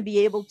not going to be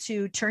able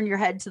to turn your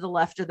head to the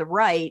left or the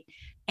right.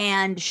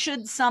 And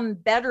should some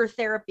better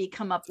therapy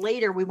come up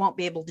later, we won't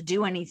be able to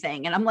do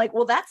anything. And I'm like,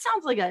 well, that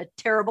sounds like a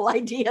terrible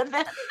idea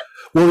then.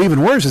 Well,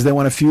 even worse is they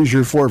want to fuse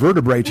your 4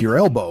 vertebrae to your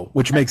elbow,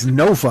 which makes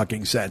no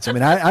fucking sense. I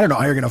mean, I don't know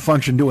how you're going to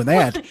function doing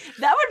that.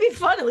 That would be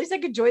fun. At least I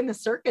could join the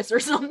circus or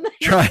something.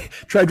 Try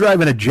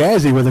driving a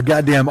Jazzy with a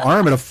goddamn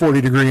arm at a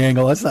 40-degree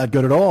angle. That's not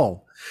good at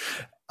all.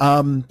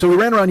 So we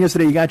ran around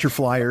yesterday. You got your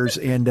flyers,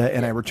 and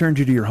I returned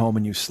you to your home,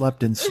 and you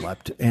slept,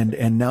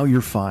 and now you're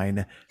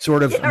fine.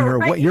 Sort of. Yeah,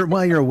 right.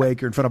 While you're awake,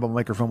 you're in front of a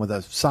microphone with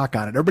a sock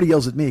on it. Everybody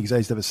yells at me because I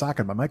used to have a sock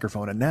on my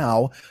microphone, and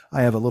now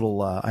I have a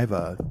little. I have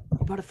a.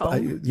 You bought a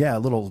phone? Yeah, a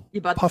little. You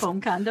bought puff, the foam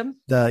condom?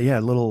 a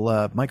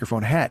little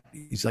microphone hat.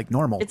 He's like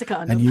normal. It's a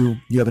condom. And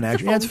you have an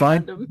action. Yeah, it's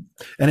fine. Condom.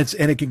 And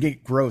it can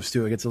get gross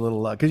too. It gets a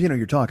little because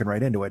you're talking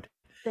right into it,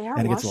 They are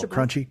and it gets a little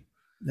washable.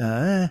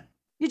 crunchy.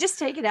 You just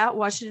take it out,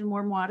 wash it in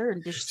warm water,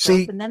 and dish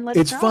See, soap, and then let it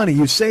it's dry. funny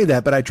you say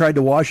that, but I tried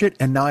to wash it,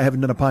 and now I haven't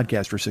done a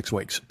podcast for 6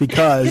 weeks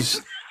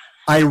because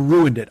I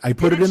ruined it. I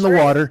put Did it it in the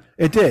shrink? water.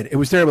 It did. It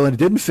was terrible, and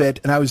it didn't fit,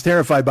 and I was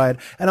terrified by it.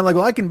 And I'm like,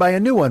 well, I can buy a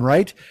new one,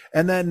 right?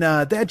 And then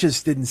that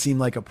just didn't seem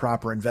like a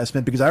proper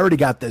investment because I already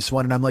got this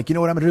one, and I'm like, you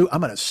know what I'm going to do?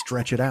 I'm going to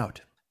stretch it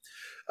out.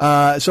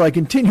 So I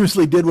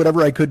continuously did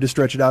whatever I could to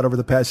stretch it out over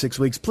the past 6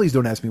 weeks. Please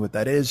don't ask me what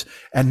that is.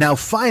 And now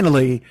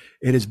finally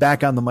it is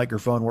back on the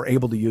microphone. We're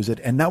able to use it.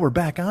 And now we're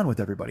back on with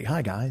everybody.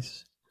 Hi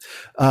guys.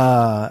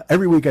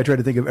 Every week I try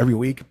to think of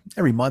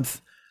every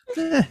month,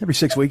 every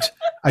 6 weeks,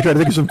 I try to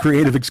think of some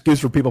creative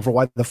excuse for people for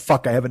why the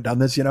fuck I haven't done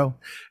this,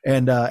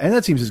 and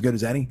that seems as good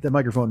as any. The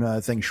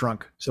microphone thing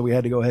shrunk. So we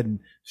had to go ahead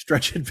and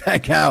stretch it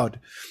back out.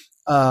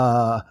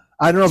 I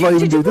don't know if I'll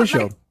even do this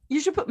show. You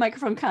should put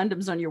microphone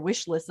condoms on your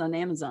wish list on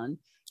Amazon.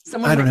 I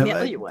Someone don't might have-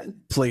 mail you one.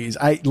 Please.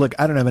 I don't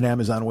have an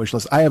Amazon wish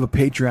list. I have a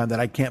Patreon that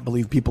I can't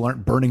believe people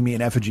aren't burning me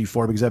in effigy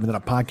for because I haven't done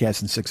a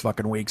podcast in 6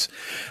 fucking weeks.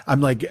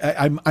 I'm like,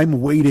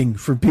 I'm waiting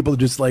for people to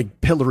just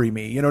like pillory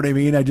me. You know what I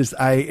mean?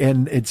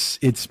 And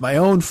it's my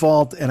own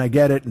fault and I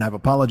get it and I've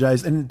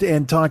apologized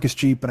and talk is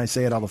cheap and I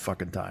say it all the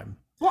fucking time.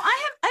 Well,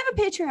 I have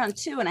a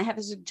Patreon too, and I have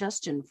a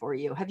suggestion for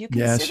you. Have you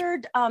Yes.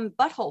 considered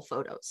butthole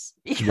photos?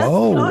 Because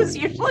Whoa. those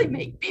usually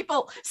make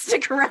people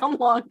stick around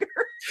longer.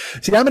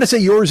 See, I'm going to say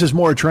yours is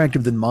more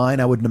attractive than mine.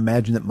 I wouldn't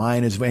imagine that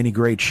mine is any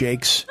great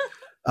shakes.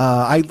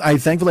 I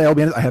thankfully, I'll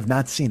be honest, I have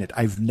not seen it.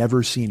 I've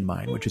never seen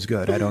mine, which is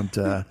good.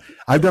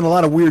 I've done a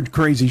lot of weird,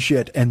 crazy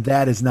shit, and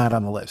that is not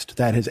on the list.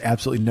 That has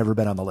absolutely never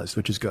been on the list,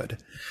 which is good.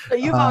 So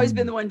you've always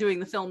been the one doing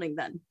the filming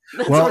then.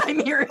 That's well, what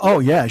I'm hearing. Oh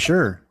yeah,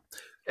 sure.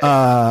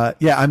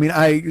 Yeah, I mean,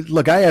 I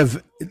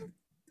have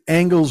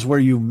angles where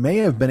you may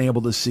have been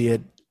able to see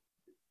it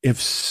if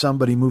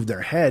somebody moved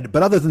their head,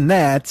 but other than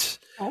that,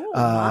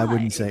 I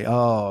wouldn't say.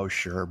 Oh,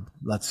 sure.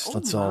 Let's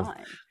all.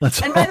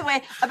 And by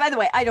the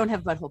way, I don't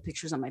have butthole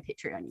pictures on my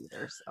Patreon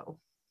either, so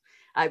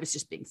I was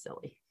just being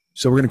silly.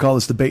 So we're gonna call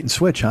this the bait and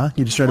switch, huh?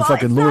 You just try to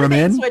fucking it's lure not a them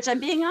bait and in. Switch. I'm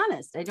being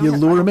honest. I don't. You have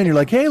lure butthole them in. You're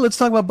like, hey, let's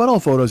talk about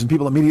butthole photos, and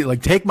people immediately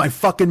like, take my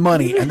fucking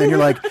money, and then you're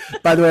like,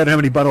 by the way, I don't have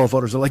any butthole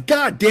photos. They're like,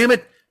 God damn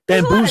it,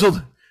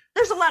 bamboozled.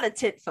 There's a lot of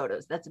tit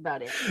photos. That's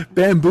about it.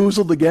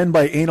 Bamboozled again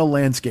by Anal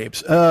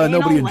Landscapes.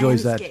 Nobody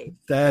enjoys Landscape.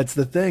 that. That's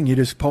the thing. You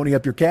just pony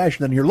up your cash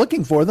and then you're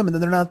looking for them and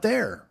then they're not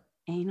there.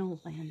 Anal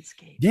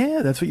Landscape.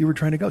 Yeah, that's what you were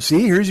trying to go.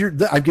 See,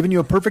 I've given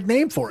you a perfect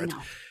name for it.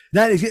 No.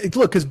 That is,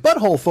 look, because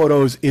butthole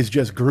photos is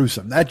just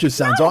gruesome. That just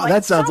sounds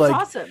that sounds like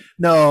awesome.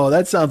 No,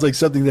 that sounds like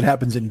something that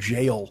happens in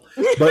jail.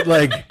 But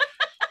like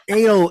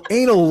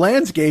anal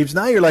landscapes,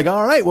 now you're like,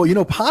 all right,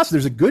 well, possibly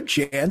there's a good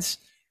chance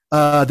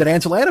that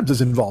Ansel Adams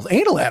is involved.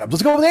 Anal Adams.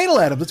 Let's go with Anal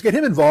Adams. Let's get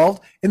him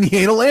involved in the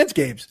anal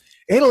landscapes.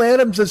 Anal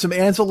Adams does some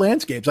Ansel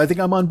landscapes. I think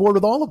I'm on board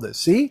with all of this.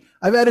 See,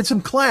 I've added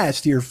some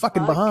class to your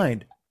fucking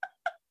behind.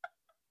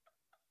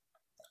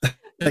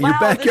 Your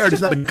backyard has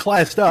not been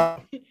classed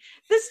up.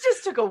 This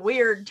just took a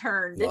weird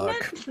turn,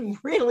 didn't it?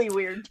 Really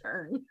weird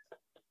turn.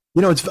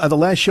 It's the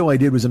last show I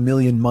did was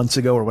 1,000,000 months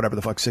ago or whatever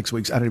the fuck, 6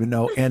 weeks. I don't even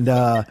know. And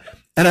I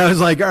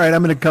was like, all right,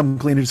 I'm going to come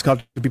clean and just talk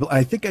to people.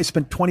 I think I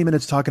spent 20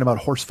 minutes talking about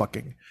horse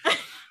fucking.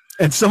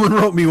 And someone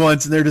wrote me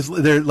once and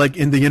they're like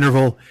in the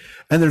interval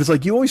and they're just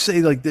like, you always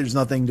say like, there's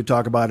nothing to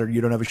talk about or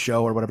you don't have a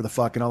show or whatever the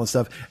fuck and all this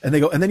stuff. And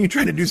they go, and then you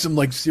try to do some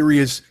like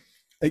serious,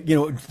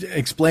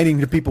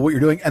 explaining to people what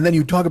you're doing. And then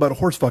you talk about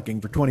horse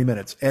fucking for 20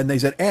 minutes and they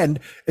said, and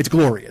it's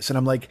glorious. And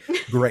I'm like,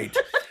 great.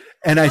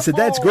 And I said,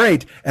 that's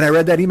great. And I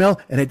read that email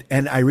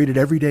and I read it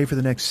every day for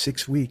the next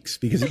 6 weeks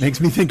because it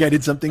makes me think I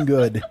did something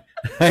good.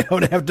 I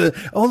don't have to,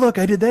 oh, look,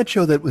 I did that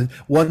show that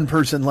one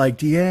person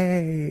liked.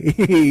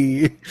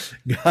 Yay.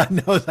 God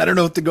knows. I don't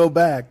know if to go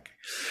back.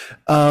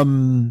 All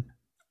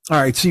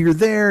right. So you're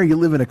there. You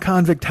live in a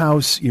convict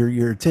house.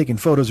 You're taking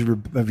photos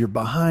of your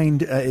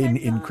behind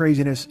in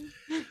craziness.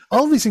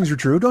 All of these things are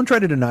true. Don't try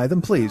to deny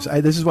them, please.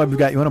 This is why we've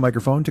got you on a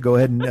microphone to go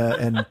ahead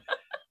and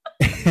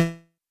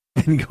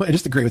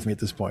just agree with me at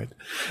this point.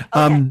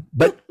 Okay.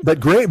 But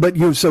great. But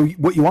so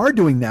what you are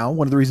doing now,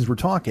 one of the reasons we're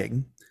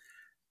talking,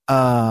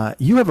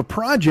 you have a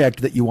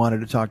project that you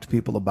wanted to talk to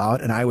people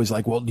about. And I was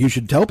like, well, you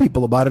should tell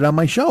people about it on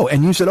my show.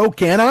 And you said, oh,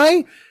 can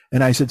I?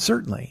 And I said,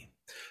 certainly.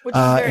 Which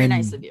is very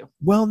nice of you.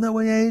 Well, no,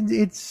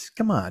 it's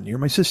come on. You're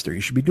my sister. You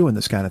should be doing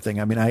this kind of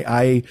thing. I mean,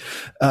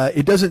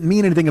 it doesn't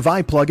mean anything if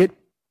I plug it.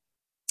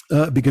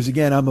 Because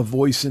again, I'm a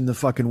voice in the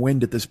fucking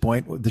wind at this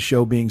point, with the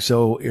show being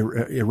so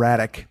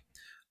erratic.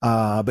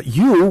 But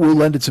you will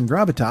lend it some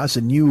gravitas,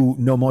 and you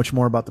know much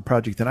more about the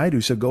project than I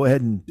do. So go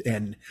ahead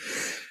and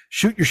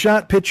shoot your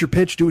shot, pitch your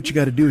pitch, do what you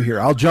got to do here.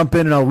 I'll jump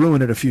in and I'll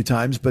ruin it a few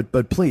times,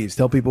 but please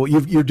tell people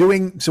you're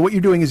doing. So what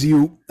you're doing is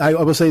I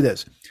will say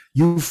this.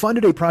 You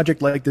funded a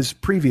project like this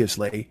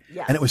previously,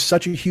 yes. And it was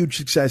such a huge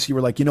success. You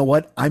were like, you know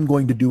what? I'm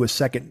going to do a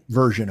second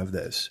version of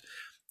this.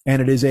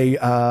 And it is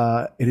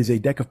a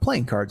deck of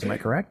playing cards. Am I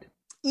correct?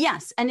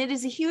 Yes. And it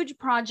is a huge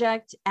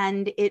project,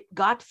 and it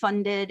got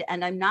funded.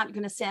 And I'm not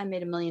going to say I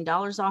made $1 million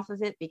off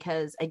of it,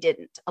 because I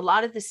didn't. A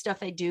lot of this stuff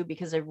I do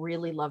because I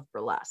really love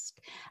burlesque.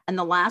 And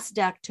the last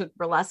deck took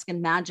burlesque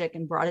and magic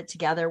and brought it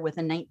together with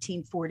a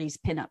 1940s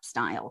pinup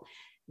style.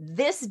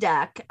 This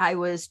deck, I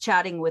was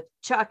chatting with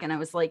Chuck, and I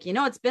was like,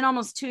 it's been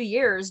almost 2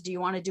 years. Do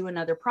you want to do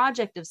another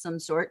project of some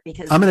sort?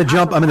 Because I'm going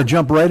to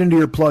jump right into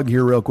your plug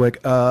here real quick.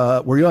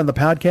 Were you on the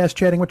podcast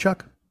chatting with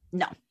Chuck?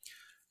 No.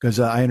 Because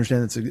I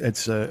understand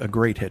it's a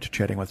great hit,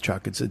 chatting with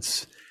Chuck.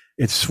 It's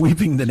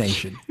sweeping the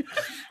nation.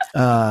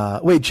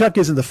 Wait, Chuck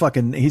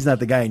isn't he's not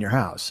the guy in your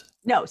house.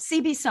 No,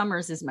 CB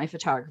Summers is my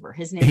photographer.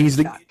 His name is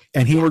Chuck.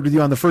 And he worked with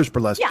you on the first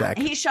burlesque deck.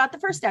 Yeah, he shot the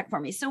first deck for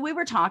me. So we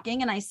were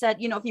talking, and I said,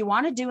 if you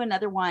want to do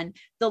another one,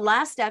 the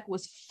last deck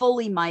was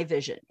fully my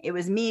vision. It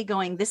was me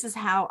going, this is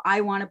how I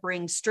want to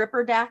bring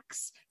stripper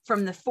decks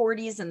from the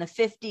 40s and the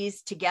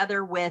 50s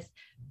together with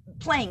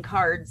playing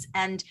cards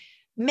and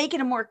make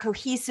it a more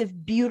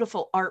cohesive,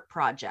 beautiful art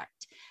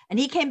project. And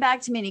he came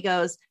back to me and he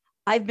goes,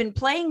 I've been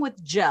playing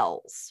with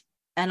gels.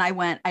 And I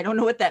went, I don't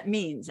know what that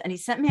means. And he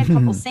sent me a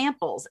couple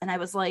samples, and I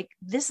was like,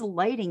 this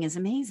lighting is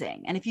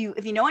amazing. And if you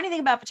know anything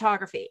about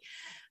photography,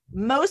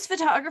 most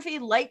photography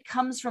light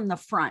comes from the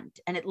front,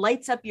 and it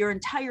lights up your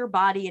entire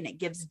body, and it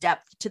gives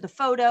depth to the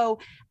photo,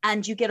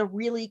 and you get a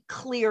really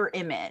clear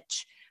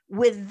image.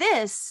 With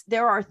this,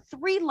 there are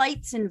 3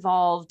 lights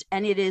involved,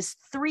 and it is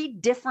 3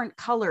 different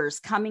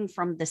colors coming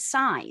from the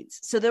sides.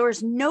 So there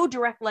is no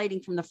direct lighting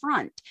from the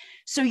front.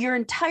 So your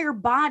entire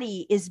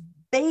body is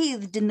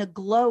bathed in the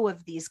glow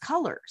of these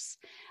colors.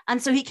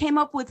 And so he came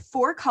up with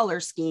 4 color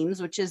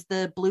schemes, which is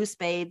the blue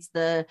spades,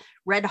 the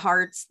red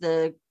hearts,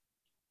 the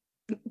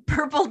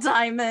purple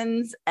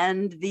diamonds,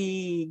 and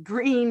the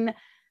green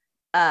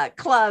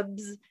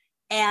clubs.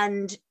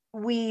 And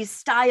we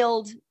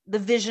styled the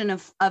vision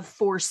of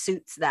 4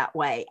 suits that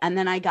way. And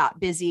then I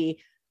got busy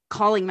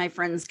calling my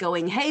friends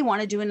going, hey,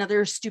 want to do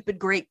another stupid,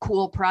 great,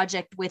 cool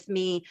project with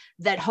me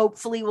that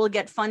hopefully will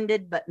get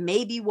funded, but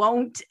maybe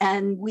won't.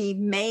 And we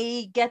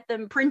may get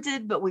them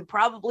printed, but we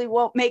probably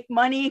won't make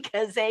money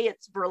because, hey,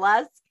 it's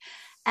burlesque.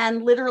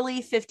 And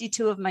literally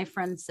 52 of my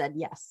friends said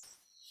yes.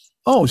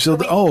 Oh, so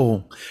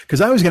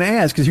because I was going to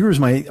ask, because here's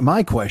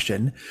my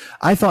question.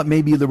 I thought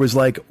maybe there was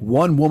like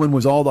one woman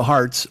was all the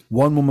hearts,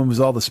 one woman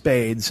was all the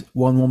spades,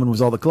 one woman was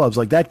all the clubs,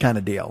 like that kind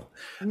of deal.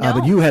 No.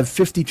 But you have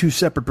 52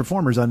 separate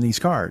performers on these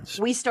cards.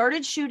 We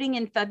started shooting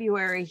in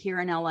February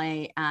here in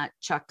LA at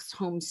Chuck's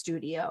home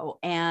studio.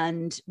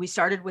 And we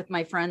started with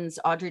my friends,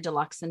 Audrey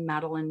Deluxe and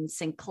Madeline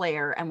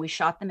Sinclair. And we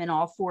shot them in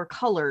all 4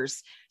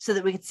 colors so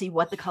that we could see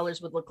what the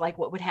colors would look like,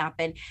 what would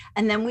happen.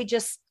 And then we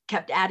just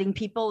kept adding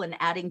people and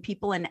adding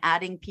people and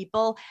adding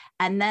people.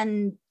 And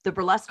then the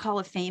Burlesque Hall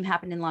of Fame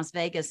happened in Las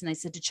Vegas. And I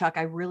said to Chuck,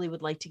 I really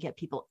would like to get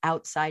people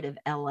outside of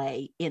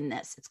LA in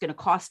this. It's going to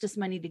cost us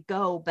money to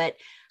go, but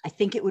I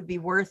think it would be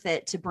worth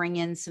it to bring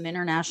in some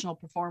international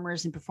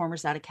performers and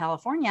performers out of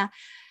California.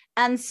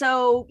 And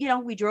so,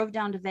 we drove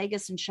down to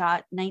Vegas and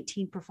shot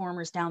 19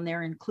 performers down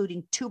there,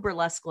 including 2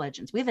 burlesque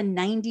legends. We have a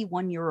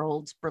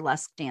 91-year-old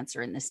burlesque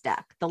dancer in this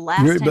deck. The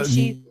last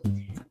time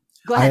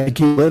Go ahead. I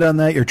keep a lid on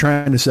that. You're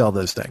trying to sell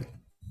this thing.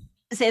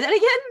 Say that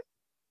again?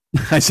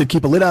 I said,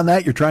 keep a lid on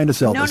that. You're trying to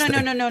sell this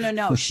thing.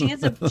 No. She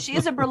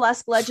is a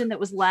burlesque legend that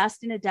was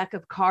last in a deck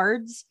of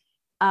cards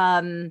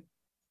 70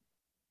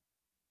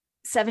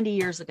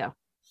 years ago.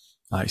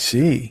 I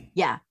see.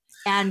 Yeah.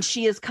 And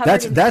she is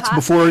covered That's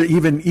before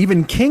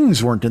even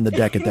kings weren't in the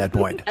deck at that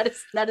point.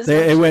 that is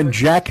it went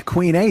Jack,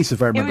 Queen, Ace,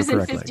 if I remember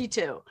correctly. It was in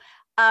 52.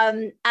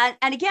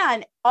 And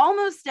again,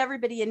 almost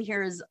everybody in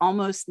here is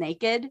almost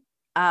naked.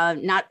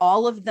 Not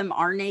all of them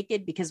are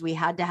naked because we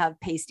had to have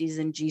pasties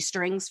and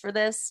G-strings for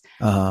this.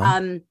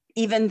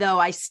 Even though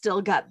I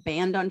still got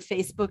banned on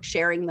Facebook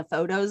sharing the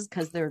photos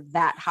because they're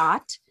that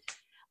hot.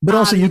 But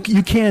also you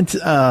can't,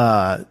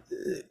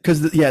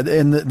 because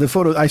and the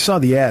photo, I saw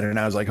the ad and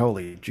I was like,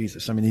 holy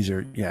Jesus. I mean, these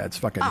are, it's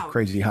fucking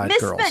crazy hot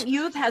girls. Misspent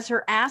Youth has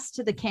her ass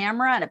to the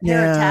camera and a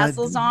pair of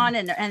tassels on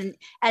and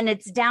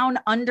it's down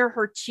under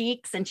her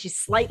cheeks and she's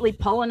slightly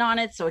pulling on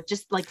it. So it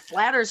just like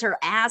flatters her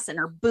ass and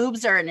her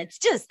boobs are, and it's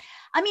just,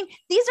 I mean,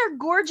 these are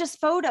gorgeous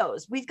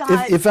photos. We've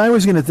got. If I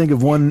was going to think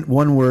of one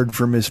word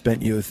for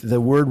Misspent Youth, the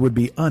word would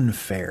be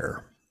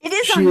unfair. It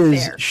is She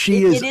unfair.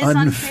 is It is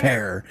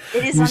unfair.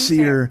 It is you unfair. see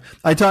her.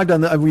 I talked you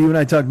and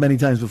I talked many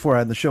times before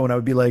on the show, and I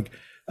would be like,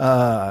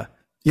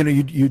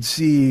 you'd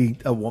see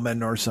a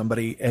woman or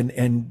somebody,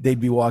 and they'd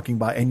be walking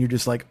by, and you're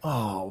just like,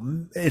 oh,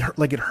 it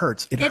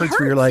hurts. It hurts.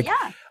 Where you're like,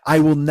 yeah. I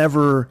will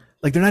never,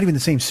 like, they're not even the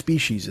same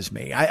species as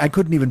me. I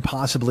couldn't even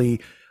possibly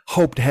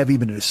hope to have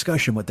even a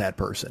discussion with that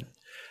person.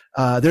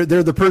 They're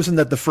the person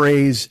that the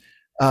phrase,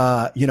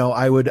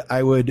 I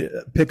would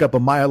pick up a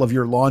mile of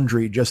your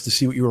laundry just to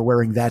see what you were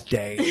wearing that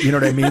day. You know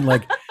what I mean?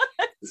 Like,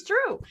 it's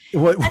true.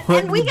 What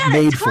and we got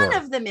made a ton for.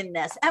 of them in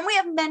this, and we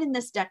have men in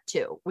this deck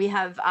too. We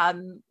have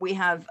some.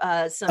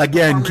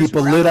 Again, performers keep a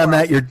from around lid the on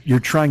world. that. You're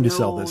trying to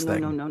sell this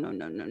thing.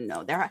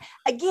 No. There are,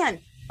 again,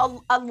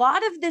 a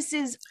lot of this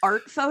is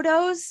art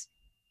photos,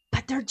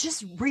 but they're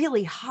just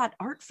really hot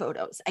art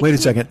photos. Wait a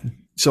second.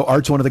 So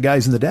Art's one of the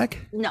guys in the deck?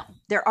 No,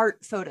 they're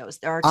art photos.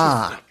 They're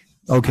artistic.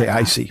 Okay,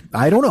 I see.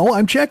 I don't know.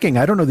 I'm checking.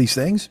 I don't know these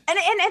things. And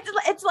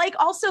it's like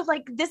also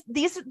like the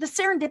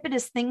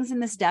serendipitous things in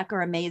this deck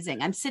are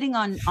amazing. I'm sitting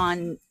on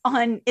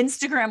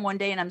Instagram one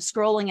day and I'm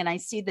scrolling and I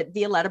see that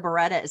Violetta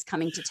Beretta is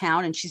coming to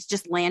town and she's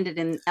just landed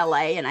in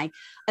LA, and I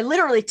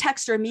literally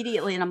text her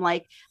immediately and I'm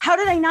like, how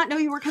did I not know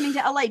you were coming to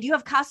LA? Do you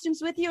have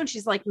costumes with you? And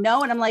she's like,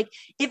 no. And I'm like,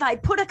 if I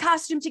put a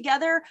costume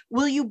together,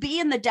 will you be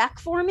in the deck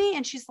for me?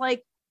 And she's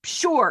like,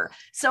 sure.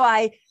 So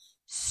I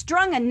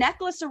strung a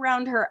necklace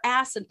around her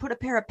ass and put a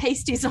pair of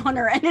pasties on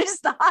her, and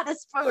it's the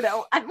hottest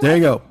photo. There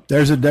you go.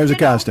 There's a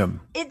costume.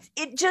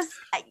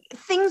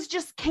 Things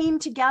just came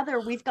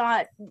together. We've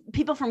got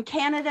people from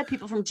Canada,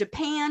 people from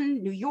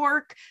Japan, New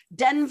York,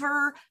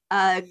 Denver,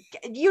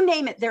 you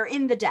name it, they're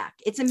in the deck.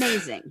 It's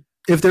amazing.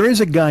 If there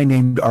is a guy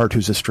named Art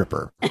who's a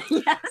stripper,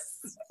 Yes.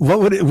 what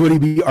would he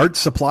be? Art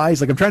Supplies?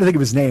 Like, I'm trying to think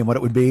of his name. What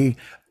it would be?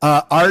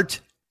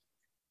 Art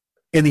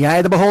in the Eye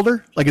of the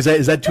Beholder? Like, is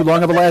that too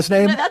long of a last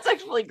name? No, that's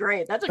actually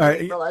great. That's a All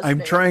great last I'm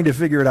name. trying to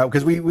figure it out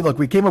because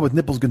we came up with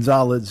Nipples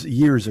Gonzalez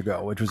years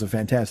ago, which was a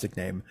fantastic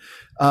name.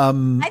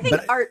 I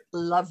think Art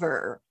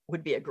Lover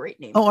would be a great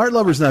name. Oh, Art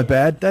Lover's not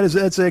bad.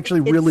 That's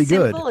actually really it's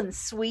good. simple and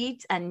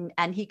sweet, and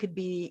he could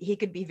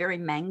be very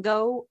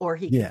mango, or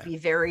he could be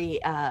very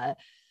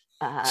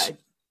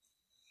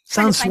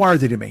Sounds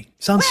swarthy to me.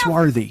 Sounds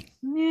swarthy.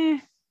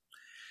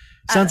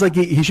 Sounds like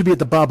he should be at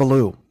the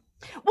Babalu.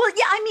 Well,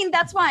 yeah, I mean,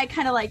 that's why I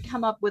kind of like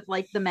come up with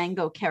like the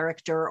mango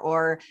character,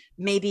 or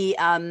maybe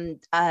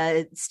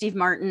Steve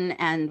Martin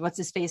and what's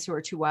his face, who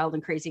are two wild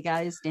and crazy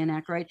guys, Dan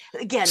Aykroyd.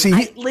 Again,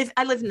 I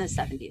live in the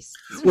 70s.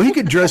 Well, he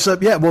could dress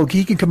up. Yeah, well,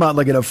 he can come out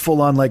like in a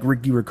full on like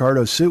Ricky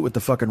Ricardo suit with the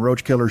fucking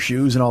roach killer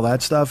shoes and all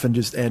that stuff, and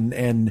just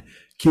and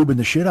Cuban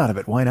the shit out of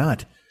it. Why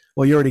not?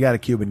 Well, you already got a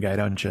Cuban guy,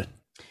 don't you?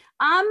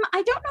 I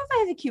don't know if I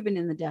have a Cuban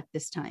in the deck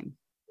this time.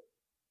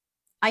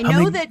 I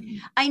know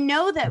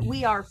that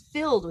we are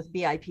filled with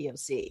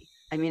BIPOC.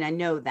 I mean, I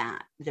know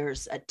that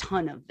there's a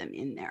ton of them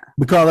in there.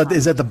 We call it,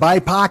 is that the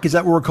BIPOC? Is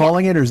that what we're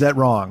calling it, or is that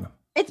wrong?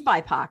 It's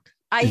BIPOC.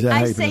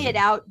 I say it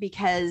out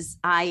because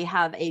I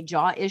have a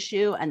jaw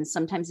issue, and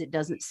sometimes it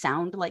doesn't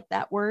sound like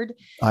that word.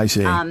 I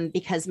see.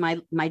 Because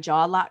my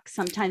jaw locks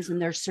sometimes, and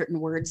there's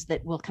certain words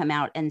that will come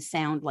out and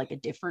sound like a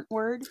different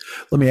word.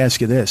 Let me ask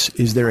you this.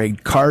 Is there a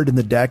card in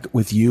the deck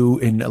with you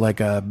in like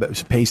a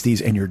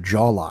pasties and your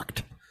jaw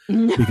locked?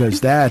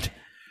 Because that,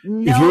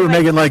 if you were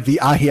making like the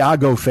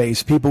Ahiago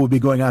face, people would be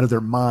going out of their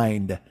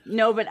mind.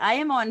 No, but I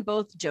am on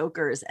both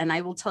jokers, and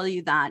I will tell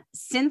you that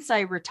since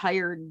I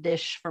retired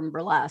Dish from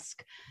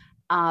burlesque,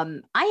 I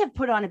have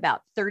put on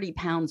about 30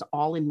 pounds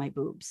all in my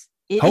boobs.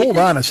 Hold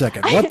on a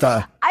second. What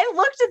the? I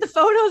looked at the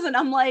photos and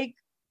I'm like,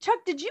 Chuck,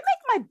 did you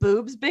make my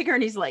boobs bigger?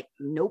 And he's like,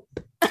 nope.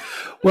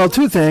 Well,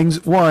 two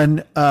things.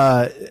 One,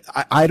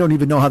 I don't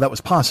even know how that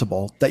was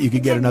possible, that you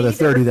could get another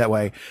 30 that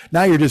way.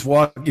 Now you're just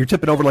you're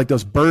tipping over like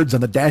those birds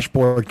on the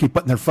dashboard, keep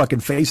putting their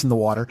fucking face in the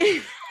water.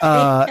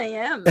 I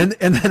am. And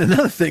then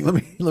another thing,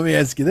 let me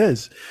ask you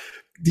this.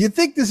 Do you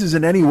think this has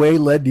in any way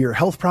led to your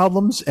health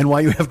problems and why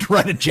you have to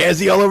ride a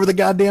Jazzy all over the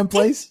goddamn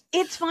place?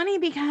 It's funny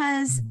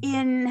because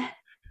in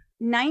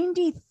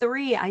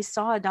 93, I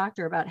saw a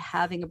doctor about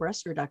having a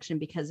breast reduction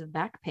because of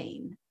back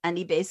pain. And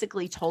he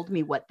basically told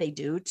me what they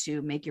do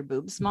to make your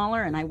boobs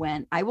smaller. And I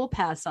went, I will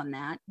pass on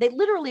that. They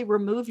literally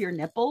remove your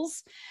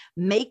nipples,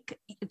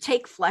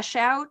 take flesh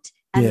out,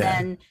 and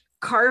then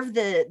carve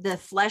the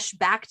flesh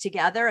back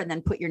together and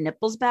then put your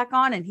nipples back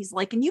on. And he's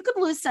like, and you could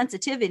lose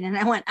sensitivity. And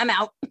I went, I'm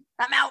out.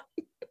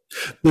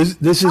 This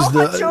is I'll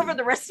hunch over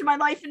the rest of my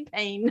life in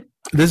pain.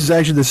 This is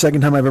actually the second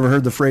time I've ever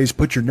heard the phrase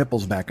 "put your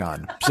nipples back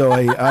on." So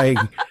I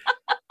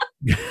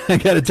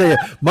got to tell you,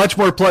 much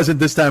more pleasant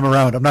this time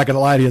around. I'm not going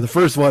to lie to you. The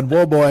first one,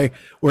 whoa boy,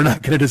 we're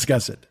not going to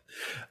discuss it.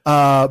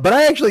 But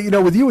I actually,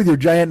 with you with your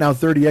giant now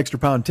 30 extra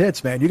pound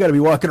tits, man, you got to be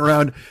walking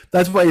around.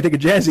 That's why you take a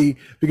Jazzy,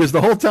 because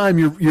the whole time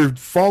you're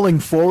falling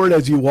forward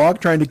as you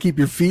walk, trying to keep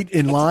your feet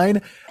in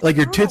line, like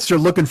your tits are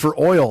looking for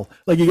oil,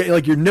 like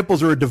your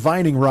nipples are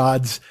divining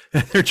rods,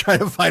 and they're trying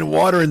to find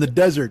water in the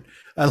desert.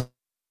 I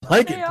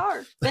like it.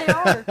 They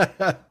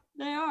are.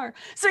 They are.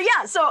 So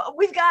yeah, so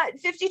we've got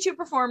 52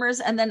 performers,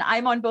 and then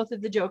I'm on both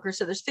of the Jokers.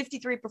 So there's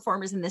 53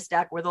 performers in this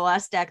deck, where the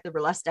last deck, the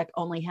burlesque deck,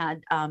 only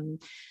had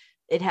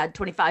it had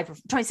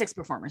 26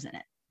 performers in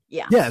it.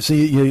 Yeah. Yeah. So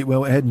you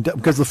well,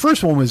 because the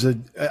first one was it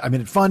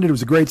funded, it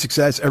was a great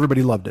success.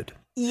 Everybody loved it.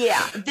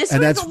 Yeah. This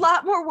was a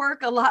lot more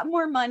work, a lot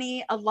more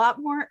money, a lot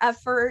more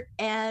effort.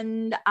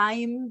 And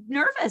I'm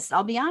nervous.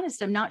 I'll be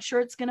honest. I'm not sure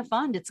it's going to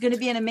fund. It's going to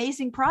be an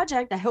amazing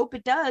project. I hope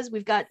it does.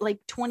 We've got like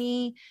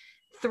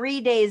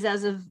 23 days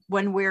as of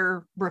when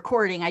we're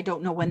recording. I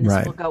don't know when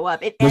this will go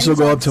up. This will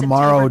go up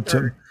tomorrow.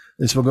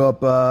 This will go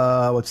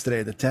up, what's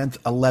today? The 10th,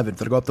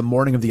 11th. It'll go up the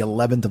morning of the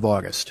 11th of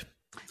August.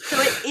 So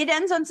it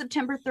ends on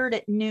September 3rd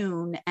at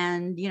noon.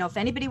 And, you know, if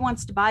anybody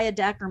wants to buy a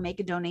deck or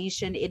make a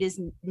donation, it is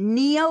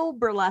Neo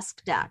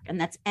Burlesque Deck. And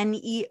that's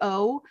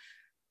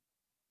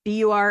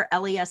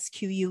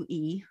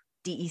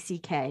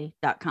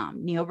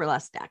NeoBurlesqueDeck.com. Neo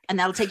Burlesque Deck. And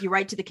that'll take you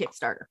right to the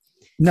Kickstarter.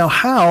 Now,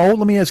 how,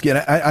 let me ask you,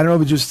 I don't know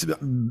if it's just,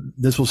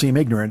 this will seem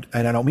ignorant,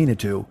 and I don't mean it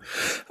to.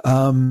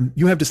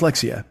 You have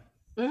dyslexia.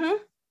 Mm-hmm.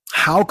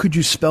 How could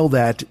you spell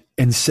that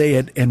and say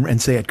it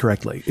and say it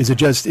correctly? Is it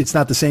just, it's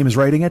not the same as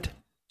writing it?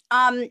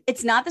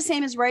 It's not the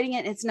same as writing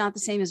it. It's not the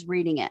same as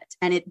reading it.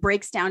 And it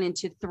breaks down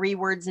into 3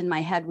 words in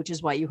my head, which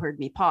is why you heard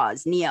me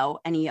pause. Neo,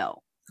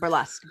 N-E-O,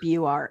 burlesque,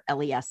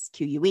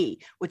 B-U-R-L-E-S-Q-U-E,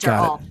 which are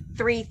all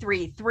 3,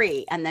 3,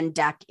 3. And then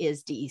deck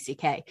is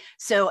D-E-C-K.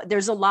 So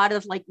there's a lot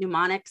of like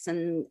mnemonics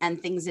and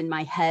things in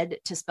my head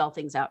to spell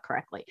things out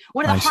correctly.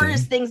 One of the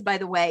hardest things, by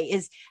the way,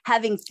 is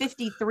having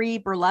 53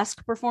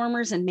 burlesque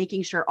performers and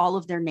making sure all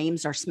of their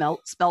names are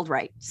spelled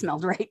right.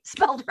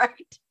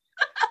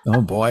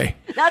 Oh boy.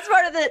 That's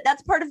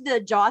part of the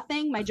jaw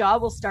thing. My jaw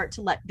will start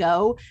to let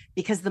go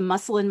because the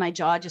muscle in my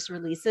jaw just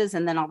releases.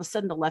 And then all of a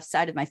sudden the left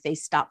side of my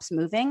face stops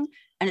moving.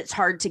 And it's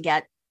hard to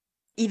get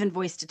even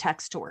voice to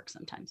text to work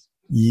sometimes.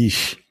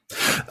 Yeesh.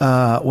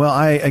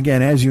 Well,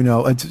 again, as you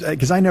know,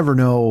 because I never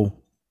know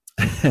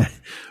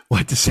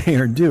what to say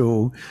or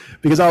do,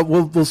 because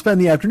we'll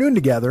spend the afternoon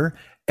together.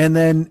 And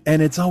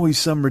it's always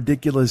some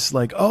ridiculous,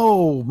 like,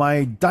 oh,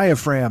 my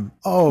diaphragm.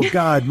 Oh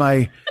God,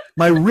 my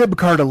rib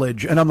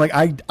cartilage. And I'm like,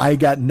 I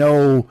got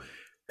no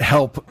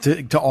help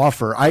to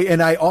offer.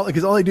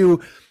 Because all I do,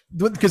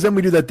 because then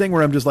we do that thing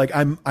where I'm just like,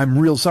 I'm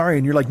real sorry.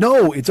 And you're like,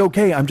 no, it's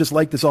okay. I'm just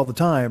like this all the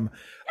time.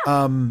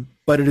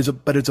 But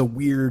it's a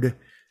weird,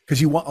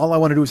 because all I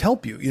want to do is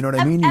help you. You know what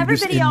I mean?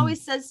 Everybody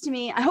always says to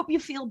me, I hope you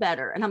feel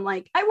better. And I'm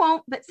like, I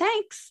won't, but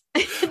thanks.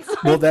 Like,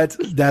 well, that's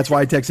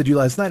why I texted you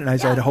last night. And I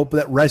said, I hope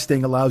that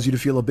resting allows you to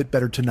feel a bit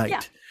better tonight.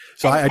 Yeah.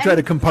 So I try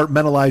to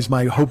compartmentalize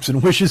my hopes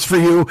and wishes for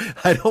you.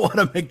 I don't want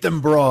to make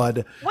them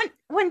broad.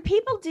 When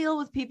people deal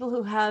with people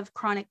who have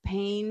chronic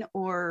pain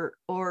or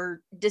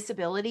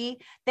disability,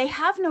 they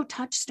have no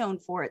touchstone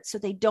for it. So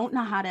they don't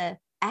know how to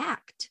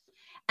act.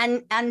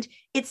 And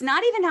it's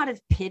not even out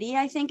of pity.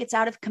 I think it's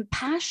out of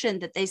compassion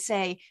that they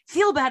say,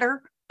 feel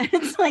better. And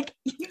it's like,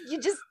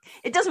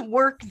 it doesn't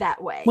work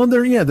that way. Well,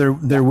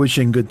 they're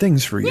wishing good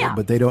things for you,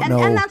 but they don't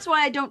know. And that's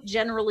why I don't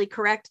generally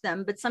correct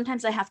them. But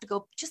sometimes I have to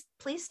go, just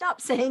please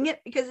stop saying it,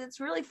 because it's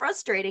really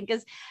frustrating,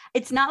 because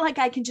it's not like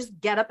I can just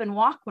get up and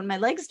walk when my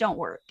legs don't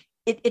work.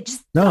 It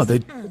just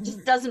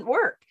doesn't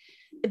work.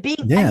 They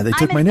took my nipples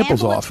off. I'm an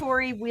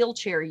ambulatory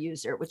wheelchair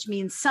user, which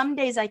means some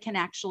days I can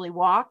actually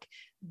walk,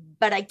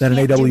 but I can't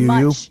do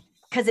much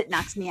because it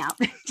knocks me out.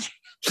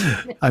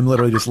 I'm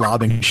literally just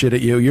lobbing shit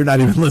at you. You're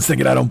not even listening,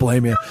 and I don't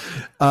blame you.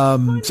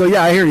 So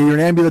yeah, I hear you. You're an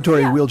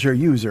ambulatory wheelchair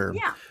user,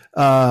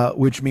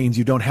 which means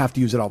you don't have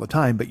to use it all the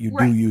time, but you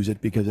do use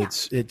it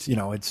because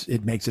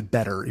it makes it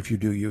better if you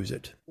do use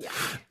it. Yeah.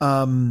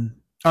 All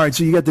right.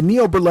 So you got the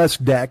Neo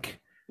Burlesque deck.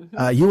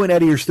 Mm-hmm. You and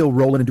Eddie are still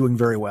rolling and doing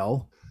very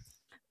well.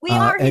 We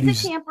are.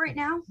 He's at camp right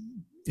now.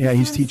 Yeah,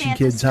 he's teaching Santa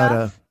kids stuff.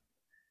 How to.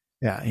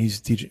 Yeah,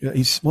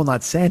 he's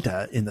not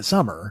Santa in the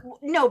summer.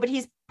 No, but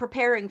he's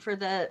preparing for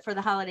the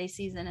holiday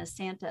season as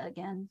Santa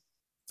again.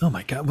 Oh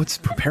my God, what's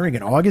preparing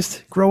in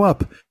August? Grow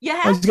up.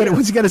 Yeah. What's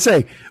he got to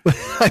say?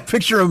 I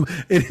picture him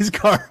in his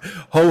car.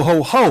 Ho,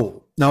 ho,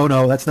 ho. No,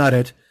 that's not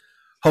it.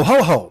 Ho,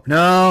 ho, ho.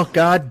 No,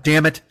 God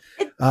damn it.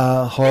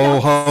 Ho,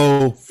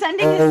 ho.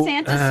 Sending his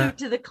Santa suit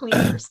to the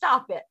cleaner.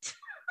 Stop it.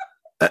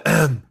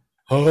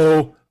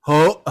 Ho,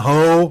 ho,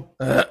 ho.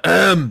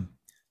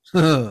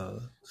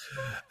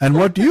 And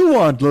what do you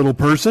want, little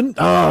person?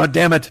 Oh,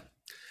 damn it.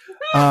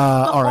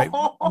 All right.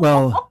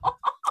 Well,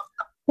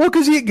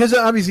 because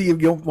obviously you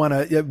don't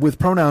want to, with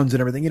pronouns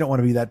and everything, you don't want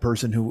to be that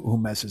person who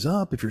messes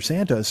up. If you're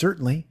Santa,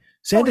 certainly.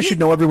 Santa should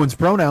know everyone's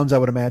pronouns, I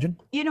would imagine.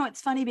 You know,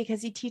 it's funny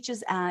because he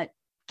teaches at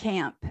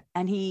camp,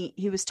 and he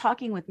was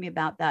talking with me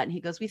about that. And he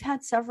goes, we've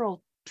had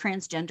several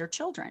transgender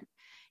children.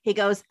 He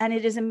goes, and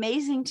it is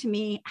amazing to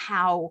me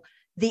how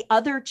the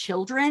other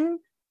children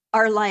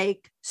are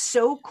like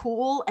so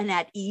cool and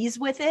at ease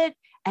with it.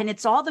 And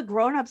it's all the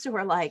grownups who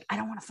are like, I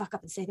don't want to fuck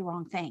up and say the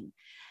wrong thing.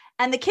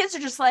 And the kids are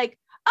just like,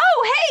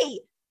 oh, hey,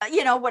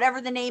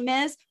 whatever the name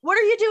is, what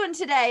are you doing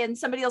today? And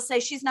somebody will say,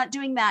 she's not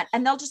doing that.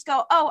 And they'll just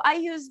go, oh, I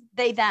use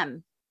they,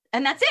 them.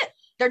 And that's it.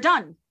 They're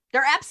done.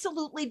 They're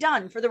absolutely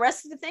done. For the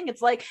rest of the thing,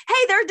 it's like,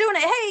 hey, they're doing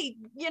it.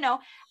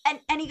 Hey,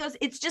 and he goes,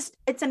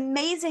 it's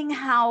amazing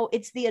how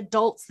it's the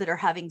adults that are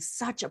having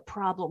such a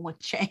problem with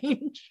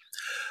change.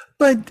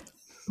 But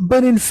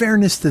in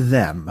fairness to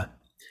them,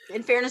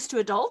 in fairness to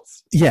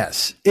adults,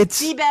 yes, it's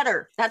be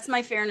better. That's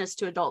my fairness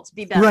to adults.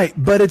 Be better. Right.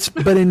 But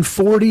in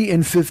 40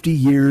 and 50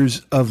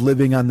 years of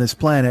living on this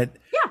planet,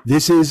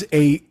 this is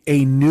a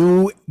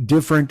new,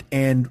 different,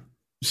 and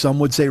some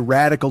would say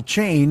radical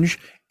change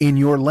in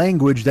your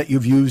language that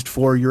you've used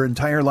for your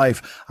entire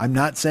life. I'm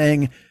not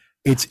saying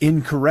it's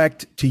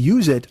incorrect to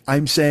use it.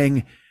 I'm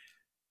saying,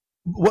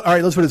 all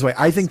right, let's put it this way.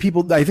 I think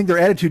their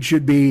attitude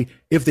should be,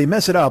 if they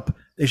mess it up,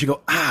 they should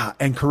go,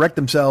 and correct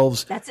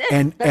themselves. That's it.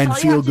 And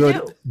feel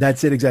good.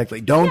 That's it. Exactly.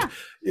 Don't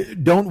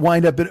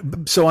wind up.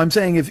 So I'm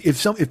saying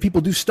if people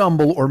do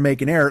stumble or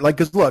make an error, like,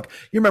 cause look,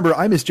 you remember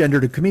I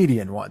misgendered a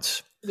comedian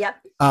once. Yep.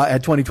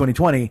 At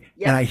 2020,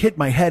 and I hit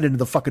my head into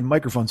the fucking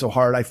microphone so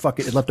hard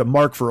it left a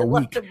mark for a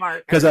week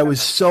because I was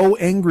so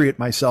angry at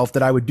myself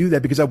that I would do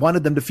that because I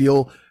wanted them to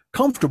feel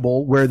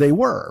comfortable where they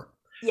were.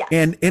 Yeah.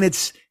 And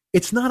it's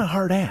not a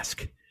hard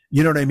ask.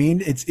 You know what I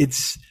mean?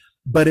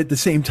 But at the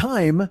same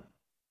time,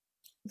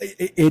 but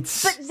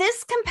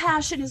this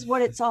compassion is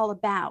what it's all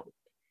about.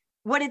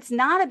 What it's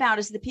not about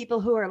is the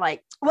people who are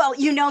like, well,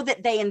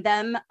 that they and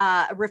them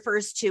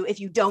refers to if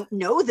you don't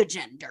know the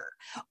gender,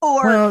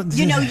 or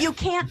you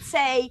can't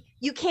say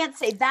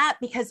that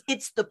because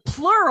it's the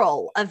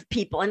plural of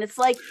people, and it's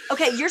like,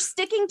 okay, you're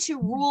sticking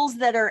to rules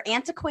that are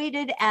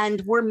antiquated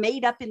and were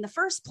made up in the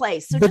first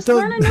place. So just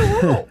learn a new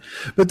rule.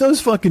 But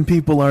those fucking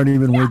people aren't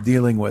even worth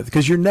dealing with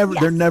because they're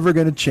never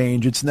going to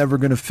change. It's never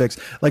going to fix.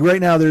 Like right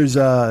now, there's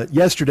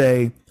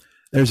yesterday,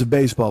 there's a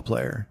baseball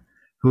player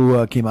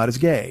who came out as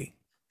gay.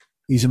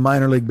 He's a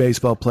minor league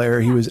baseball player.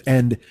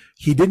 And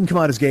he didn't come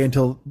out as gay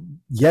until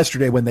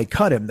yesterday when they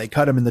cut him. They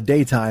cut him in the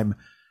daytime,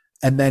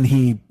 and then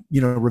he,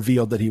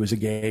 revealed that he was a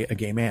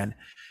gay man.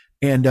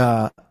 And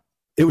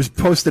it was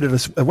posted at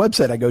a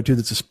website I go to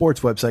that's a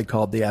sports website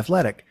called The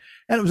Athletic,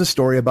 and it was a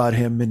story about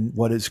him and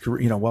what his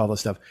career, all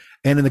this stuff.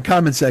 And in the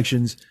comment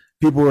sections,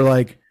 people were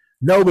like,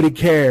 "Nobody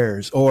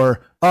cares,"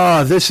 or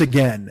 "this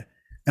again,"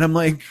 and I'm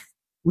like,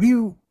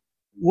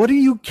 "What do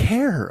you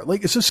care?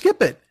 Like, so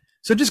skip it."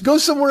 So just go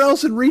somewhere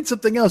else and read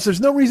something else.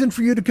 There's no reason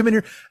for you to come in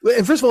here.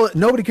 And first of all,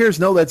 nobody cares.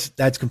 No,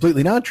 that's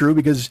completely not true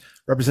because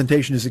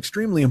representation is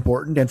extremely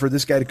important. And for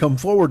this guy to come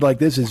forward like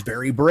this is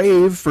very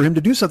brave for him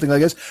to do something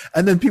like this.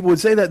 And then people would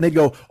say that and they'd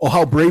go, "Oh,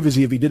 how brave is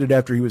he if he did it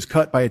after he was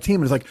cut by a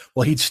team?" And it's like,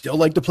 well, he'd still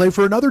like to play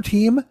for another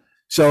team.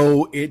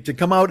 So to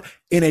come out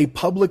in a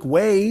public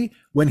way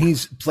when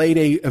he's played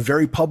a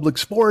very public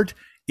sport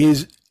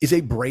is a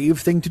brave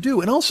thing to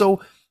do. And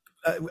also,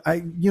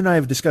 you and I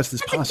have discussed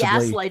this. That's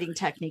possibly a gaslighting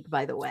technique,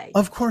 by the way.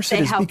 Of course, it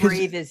is. How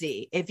brave is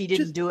he if he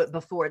didn't do it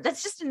before?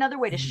 That's just another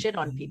way to shit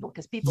on people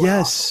because people.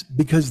 Yes,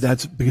 because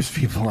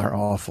people are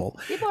awful,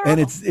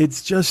 and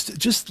it's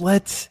just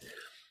let.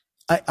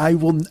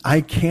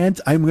 I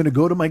can't. I'm going to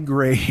go to my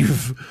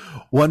grave,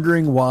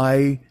 wondering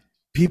why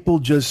people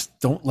just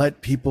don't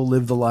let people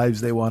live the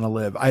lives they want to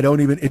live.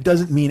 It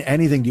doesn't mean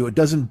anything to you. It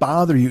doesn't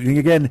bother you. And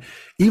again,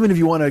 even if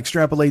you want to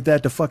extrapolate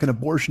that to fucking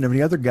abortion or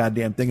any other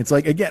goddamn thing, it's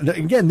like, again,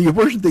 the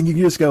abortion thing, you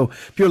can just go,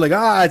 people are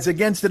like, it's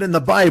against it in the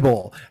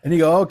Bible. And you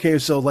go, okay,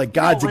 so like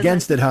God's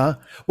against it, huh?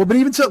 Well, but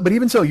even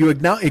so, you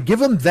give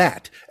them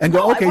that and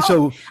go, okay,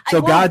 so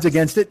God's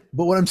against it.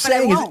 But what I'm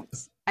saying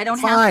is, I don't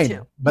have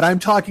to. But I'm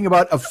talking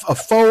about a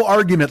faux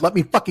argument. Let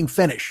me fucking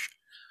finish.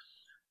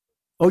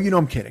 Oh,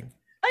 I'm kidding.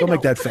 Don't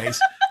make that face.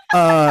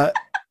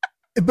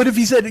 But if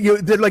he said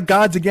they're like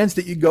God's against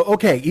it, you go,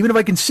 okay, even if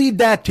I concede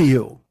that to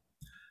you,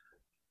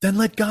 then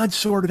let God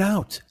sort it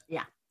out.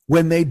 Yeah.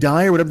 When they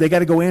die or whatever, they got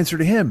to go answer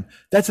to him.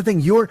 That's the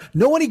thing.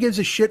 Nobody gives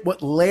a shit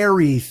what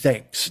Larry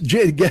thinks.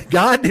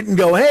 God didn't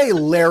go, "Hey,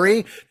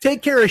 Larry,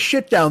 take care of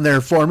shit down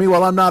there for me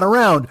while I'm not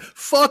around."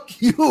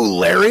 Fuck you,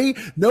 Larry.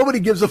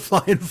 Nobody gives a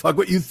flying fuck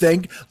what you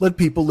think. Let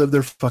people live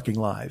their fucking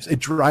lives. It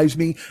drives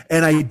me,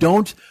 and I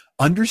don't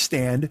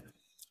understand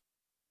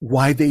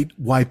why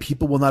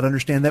people will not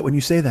understand that when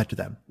you say that to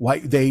them.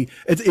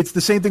 It's the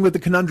same thing with the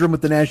conundrum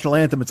with the national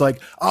anthem. It's like,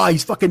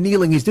 he's fucking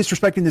kneeling, he's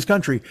disrespecting this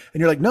country.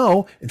 And you're like,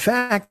 no, in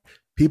fact,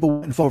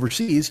 people went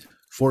overseas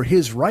for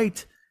his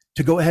right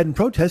to go ahead and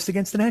protest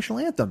against the national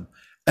anthem.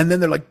 And then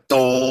they're like,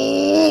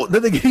 oh,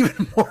 then they get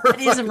even more.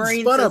 He's a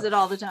Marine, says it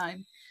all the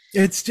time.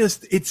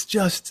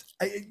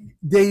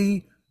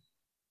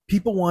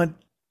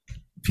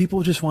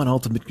 People just want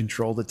ultimate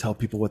control to tell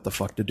people what the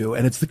fuck to do.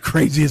 And it's the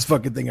craziest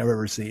fucking thing I've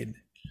ever seen.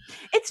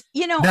 It's,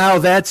 Now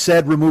that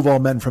said, remove all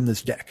men from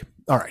this deck.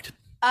 All right.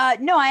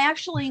 No, I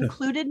actually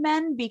included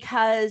men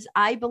because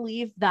I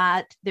believe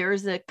that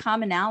there's a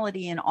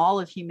commonality in all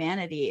of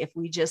humanity if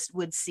we just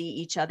would see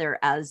each other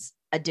as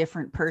a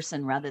different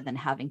person rather than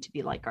having to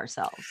be like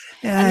ourselves.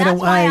 Yeah, and that's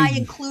why I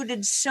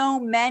included so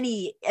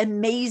many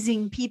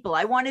amazing people.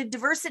 I wanted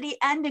diversity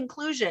and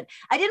inclusion.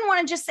 I didn't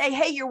want to just say,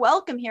 "Hey, you're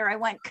welcome here." I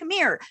went, "Come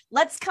here,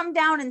 let's come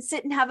down and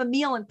sit and have a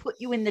meal and put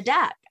you in the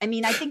deck." I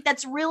mean, I think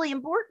that's really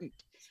important.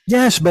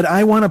 Yes, but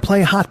I want to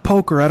play hot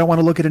poker. I don't want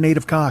to look at a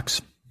native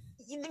cocks.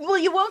 well,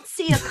 you won't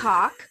see a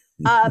cock.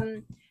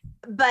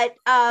 But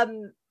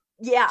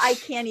yeah, I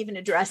can't even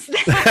address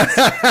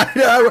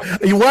that.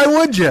 Why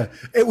would you?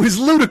 It was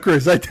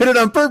ludicrous. I did it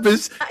on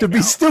purpose to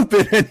be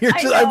stupid. And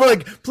I'm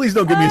like, please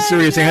don't give me a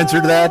serious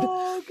answer to that.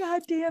 Oh,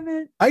 God damn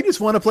it. I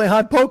just want to play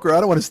hot poker. I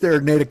don't want to stare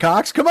at Nada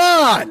Cox. Come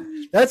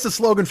on. That's the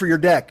slogan for your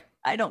deck.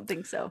 I don't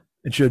think so.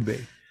 It should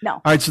be. No.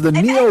 All right. So the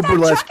And neo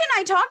burlesque. Chuck and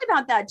I talked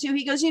about that too.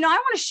 He goes, I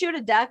want to shoot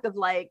a deck of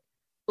like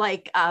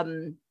real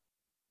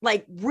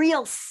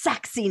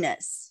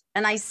sexiness.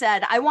 And I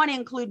said, I want to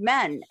include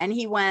men. And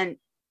he went,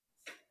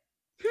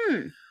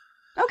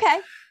 okay.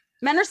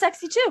 Men are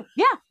sexy too.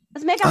 Yeah.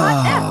 Let's make a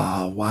hot deck.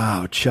 Oh,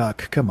 wow.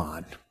 Chuck, come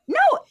on. No,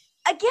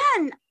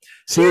 again.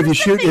 See,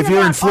 if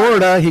you're in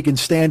Florida, he can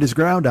stand his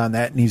ground on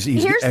that, and he's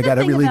got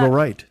every legal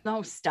right.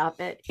 No, stop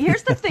it.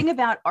 Here's the thing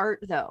about art,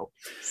 though.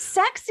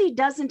 Sexy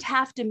doesn't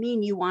have to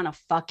mean you want to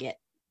fuck it.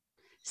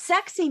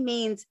 Sexy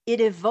means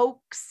it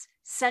evokes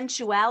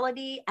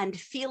sensuality and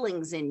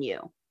feelings in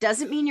you.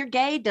 Doesn't mean you're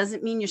gay,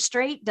 doesn't mean you're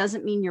straight,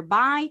 doesn't mean you're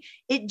bi.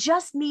 It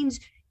just means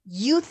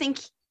you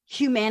think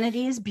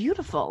humanity is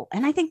beautiful.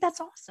 And I think that's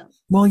awesome.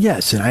 Well,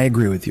 yes, and I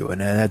agree with you, and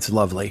that's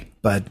lovely.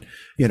 But,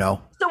 So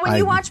when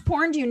you watch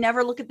porn, do you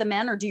never look at the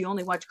men, or do you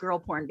only watch girl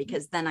porn?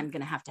 Because then I'm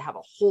going to have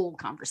a whole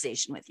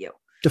conversation with you.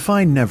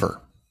 Define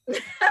never.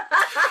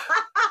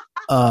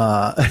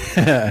 Porn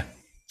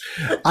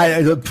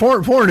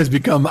has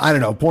become, I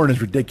don't know, porn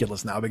is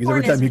ridiculous now, because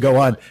every time you go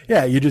on,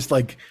 you just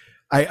like,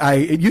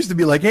 it used to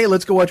be like, hey,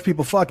 let's go watch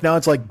people fuck. Now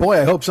it's like, boy,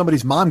 I hope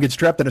somebody's mom gets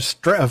trapped in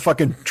a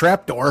fucking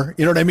trap door.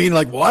 You know what I mean?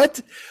 Like, what?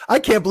 I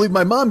can't believe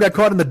my mom got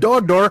caught in the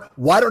dog door.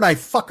 Why don't I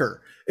fuck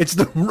her? It's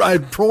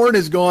porn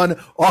has gone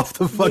off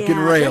the fucking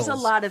rails. There's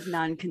a lot of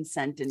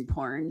non-consent in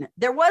porn.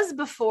 There was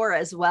before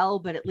as well,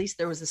 but at least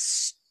there was a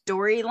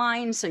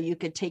storyline, so you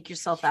could take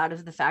yourself out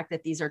of the fact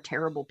that these are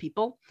terrible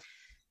people,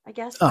 I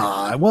guess.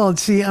 Well,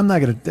 see,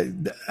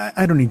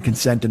 I don't need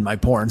consent in my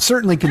porn.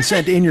 Certainly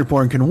consent in your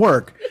porn can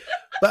work.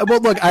 But,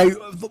 well, look,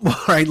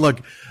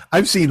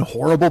 I've seen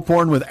horrible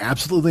porn with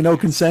absolutely no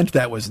consent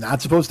that was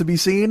not supposed to be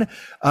seen.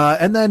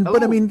 But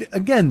I mean,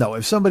 again, though,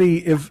 if some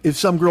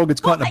girl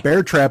gets caught in a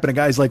bear trap and a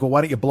guy's like, well, why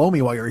don't you blow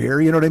me while you're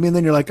here? You know what I mean?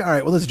 Then you're like, all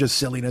right, well, this is just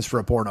silliness for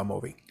a porno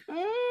movie.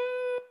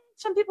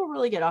 Some people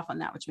really get off on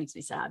that, which makes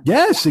me sad.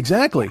 Yes,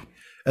 exactly.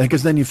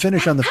 Because then you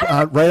finish on the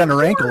right on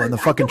her ankle in the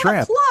fucking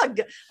trap. Plug.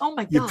 Oh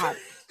my God.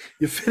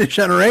 You finish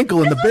on her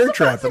ankle in the bear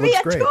trap. It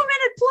looks great.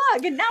 2-minute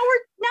plug, and now we're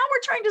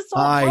trying to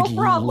solve real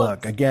problems.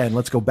 Look again.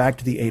 Let's go back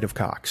to the 8 of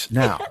cocks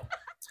now.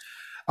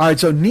 All right,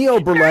 so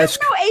neo burlesque.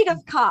 There's no 8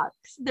 of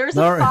cocks. There's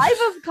a 5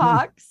 of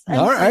cocks, and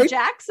some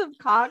jacks of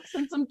cocks,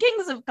 and some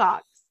kings of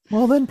cocks.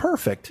 Well, then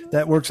perfect.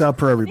 That works out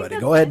for everybody.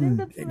 Go ahead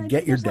and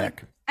get your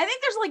deck. I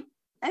think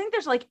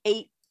there's like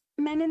 8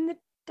 men in the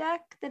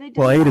deck that I did.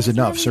 Well, 8 is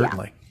enough,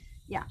 certainly.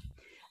 Yeah.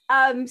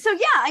 So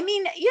yeah, I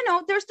mean,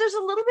 there's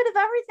a little bit of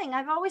everything.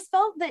 I've always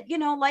felt that,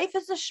 life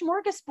is a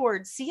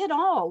smorgasbord. See it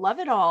all, love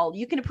it all.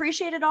 You can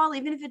appreciate it all,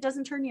 even if it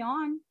doesn't turn you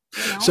on.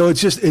 So it's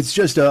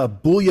just a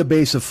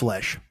bouillabaisse of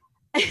flesh.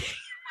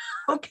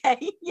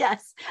 Okay.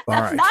 Yes.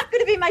 That's not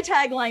going to be my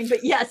tagline,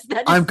 but yes,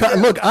 that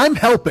is look, I'm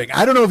helping.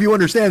 I don't know if you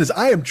understand this.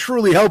 I am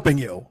truly helping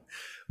you.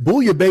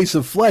 Bouillabaisse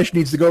of flesh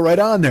needs to go right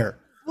on there.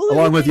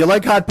 Along with you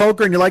like hot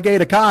poker and you like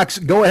 8 of cocks,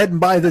 go ahead and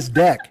buy this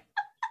deck.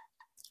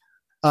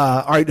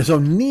 All right, so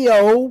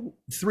Neo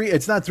 3.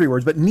 It's not 3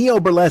 words, but Neo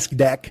Burlesque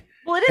deck.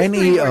 Well, it is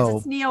 3 words.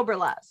 It's Neo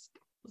Burlesque,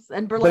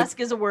 and burlesque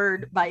is a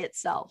word by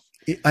itself.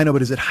 I know,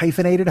 but is it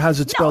hyphenated? How's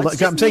it spelled?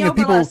 No, I'm saying if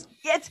people.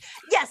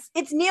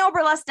 It's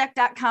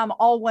neoburlesque.com,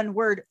 all one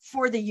word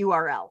for the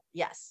URL.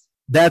 Yes.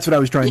 That's what I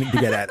was trying to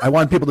get at. I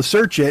want people to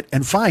search it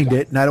and find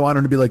it, and I don't want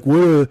them to be like,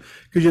 whoa,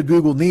 because you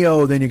Google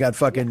Neo, then you got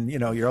fucking,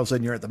 you're all of a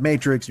sudden you're at the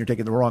Matrix and you're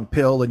taking the wrong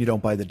pill and you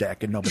don't buy the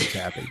deck and nobody's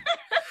happy.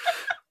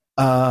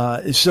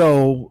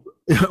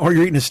 Or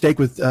you're eating a steak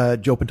with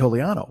Joe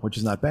Pantoliano, which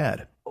is not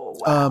bad. Oh,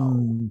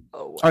 wow.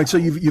 All right, so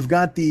you've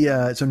got the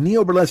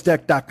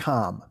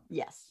neoburlesque.com.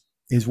 Yes.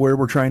 Is where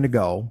we're trying to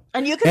go.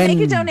 And you can make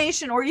a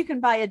donation or you can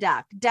buy a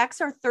deck.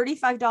 Decks are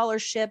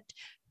 $35 shipped.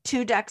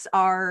 2 decks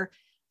are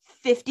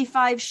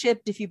 $55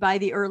 shipped if you buy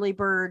the early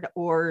bird,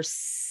 or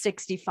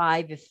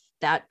 $65 if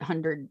that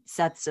 100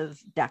 sets of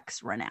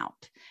decks run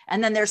out.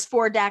 And then there's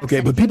 4 decks. Okay,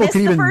 and but people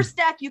can the first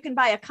deck, you can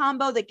buy a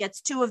combo that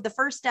gets 2 of the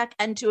first deck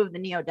and 2 of the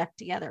Neo deck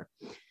together.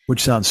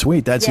 Which sounds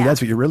sweet. That's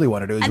what you really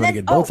want to do, is want to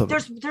get both of them.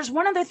 There's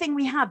one other thing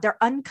we have. They're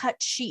uncut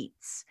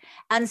sheets.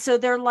 And so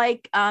they're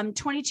like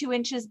 22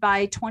 inches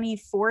by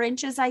 24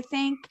 inches, I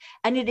think.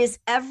 And it is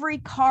every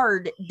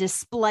card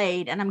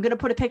displayed. And I'm going to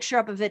put a picture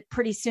up of it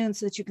pretty soon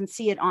so that you can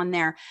see it on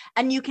there.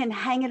 And you can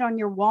hang it on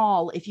your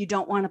wall. If you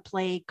don't want to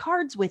play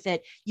cards with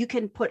it, you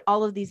can put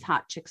all of these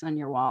hot chicks on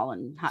your wall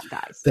and hot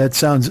guys. That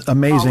sounds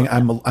amazing.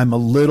 I'm a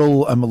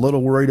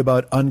little worried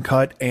about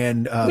uncut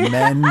and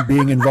men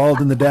being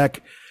involved in the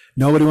deck.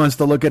 Nobody wants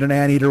to look at an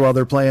anteater while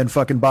they're playing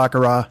fucking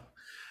baccarat.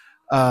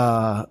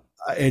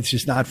 It's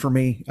just not for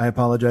me. I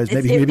apologize.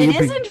 Maybe it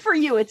isn't for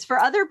you. It's for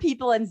other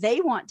people, and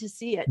they want to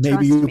see it.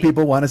 Maybe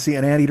people want to see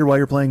an anteater while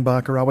you're playing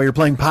baccarat, while you're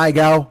playing Pai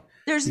Gow.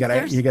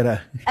 There's You got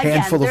a again,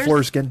 handful of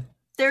foreskin.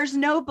 there's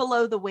no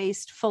below the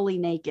waist fully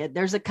naked.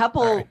 There's a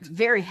couple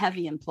very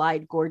heavy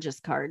implied gorgeous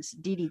cards.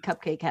 Dee Dee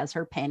Cupcake has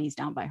her panties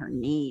down by her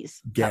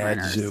knees. covering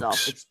herself.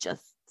 Gadzooks. It's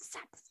just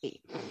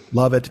sexy.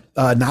 Love it.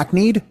 Knock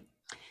kneed.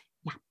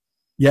 Yeah.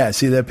 Yeah.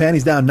 See the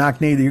panties down,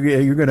 knock kneed.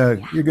 You're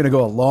gonna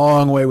go a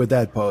long way with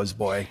that pose,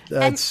 boy.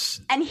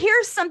 That's And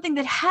here's something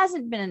that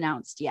hasn't been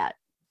announced yet.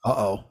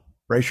 uh-oh.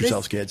 Brace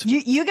yourselves, kids.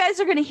 You guys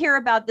are going to hear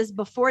about this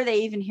before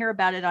they even hear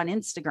about it on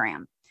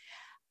Instagram.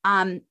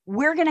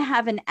 We're going to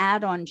have an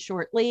add-on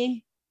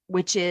shortly,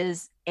 which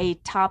is a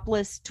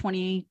topless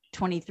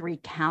 2023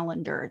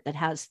 calendar that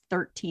has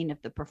 13 of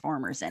the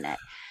performers in it.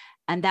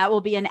 And that will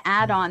be an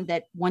add-on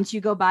that once you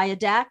go buy a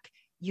deck,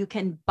 you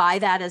can buy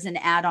that as an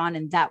add-on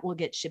and that will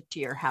get shipped to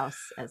your house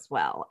as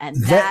well. And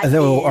all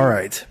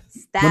right.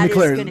 That is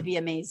going to be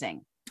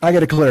amazing. I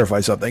got to clarify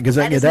something because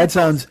that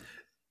sounds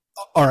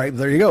all right.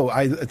 There you go.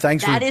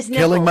 Thanks for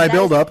killing my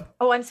build-up.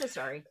 Oh, I'm so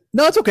sorry.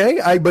 No, it's okay.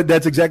 But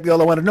that's exactly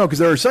all I want to know because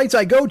there are sites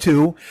I go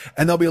to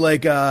and they'll be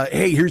like,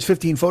 "Hey, here's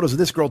 15 photos of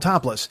this girl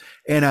topless,"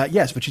 and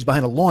yes, but she's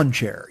behind a lawn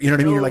chair. You know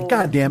what I mean? You're like,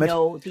 "God damn it!"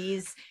 No,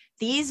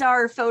 these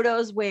are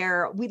photos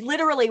where we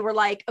literally were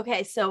like,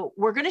 okay, so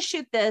we're going to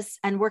shoot this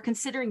and we're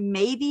considering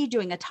maybe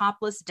doing a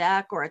topless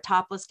deck or a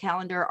topless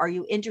calendar. Are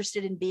you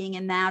interested in being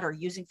in that or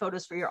using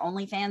photos for your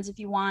OnlyFans if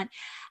you want?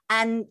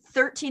 And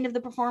 13 of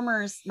the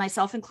performers,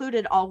 myself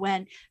included, all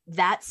went,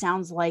 that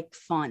sounds like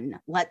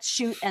fun. Let's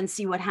shoot and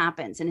see what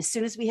happens. And as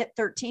soon as we hit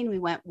 13, we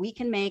went, we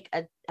can make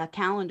a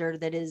calendar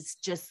that is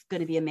just going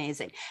to be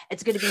amazing.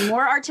 It's going to be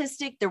more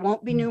artistic. There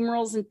won't be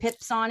numerals and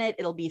pips on it.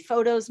 It'll be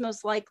photos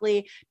most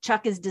likely.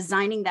 Chuck is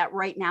designing that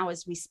right now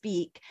as we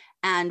speak.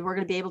 And we're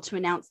going to be able to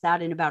announce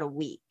that in about a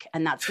week.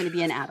 And that's going to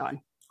be an add-on.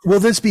 Will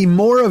this be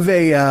more of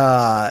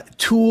a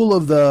tool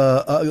of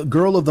the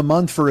girl of the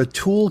month for a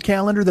tool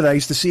calendar that I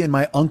used to see in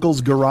my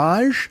uncle's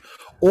garage?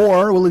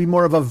 Or will it be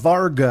more of a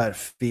Varga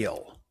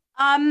feel?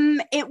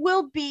 It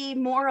will be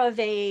more of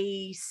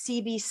a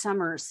CB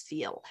Summers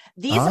feel.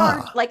 These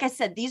are, like I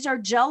said, these are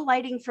gel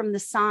lighting from the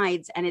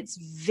sides, and it's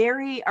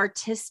very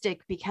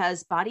artistic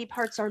because body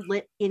parts are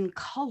lit in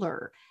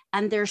color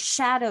and there's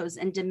shadows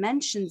and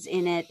dimensions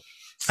in it.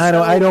 So,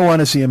 I don't want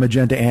to see a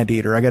magenta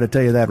anteater. I got to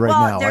tell you that right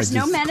now. There's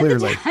no men in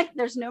the deck.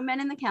 There's no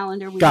men in the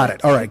calendar. Got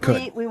it. All right,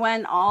 good. We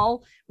went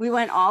all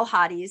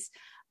hotties.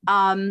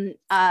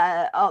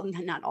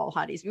 Not all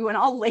hotties. We went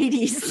all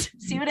ladies.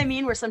 See what I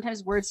mean? Where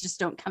sometimes words just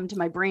don't come to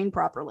my brain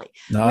properly.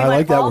 No, I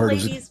like that word.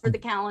 Ladies for the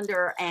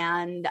calendar,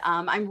 and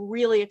I'm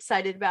really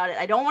excited about it.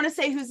 I don't want to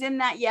say who's in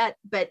that yet,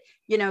 but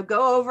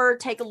go over,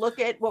 take a look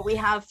at what we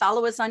have.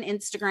 Follow us on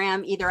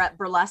Instagram, either at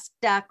Burlesque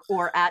Deck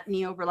or at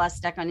Neo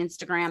Burlesque Deck on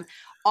Instagram.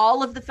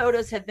 All of the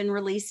photos have been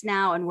released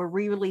now, and we're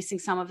re-releasing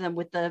some of them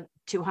with the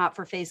Too Hot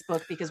for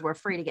Facebook because we're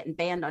afraid of getting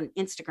banned on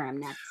Instagram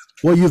next.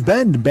 Well, you've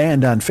been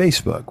banned on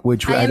Facebook,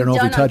 which I don't know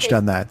if we touched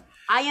on that.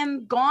 I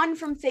am gone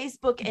from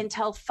Facebook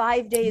until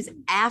 5 days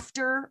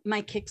after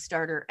my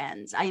Kickstarter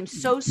ends. I am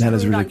so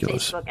screwed on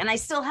Facebook, and I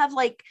still have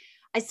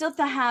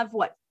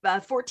what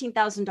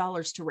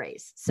 $14,000 to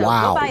raise. So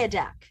go buy a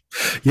deck.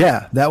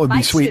 Yeah, that would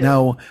be sweet.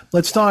 Now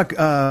let's talk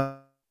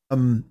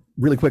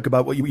really quick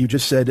about what you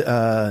just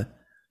said.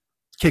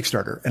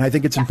 Kickstarter. And I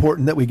think it's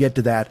important that we get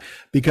to that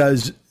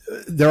because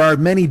there are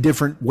many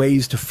different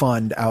ways to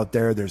fund out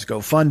there. There's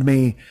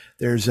GoFundMe.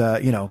 There's,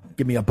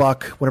 give me a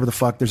buck, whatever the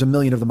fuck. There's a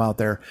million of them out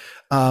there.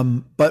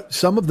 But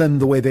some of them,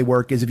 the way they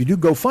work is if you do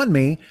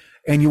GoFundMe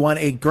and you want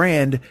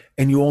 $8,000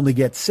 and you only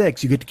get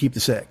 6, you get to keep the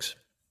 6.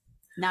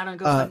 Not on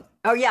GoFundMe.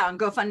 On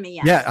GoFundMe.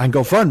 Yes. Yeah, on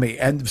GoFundMe.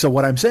 And so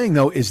what I'm saying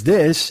though, is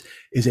this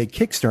is a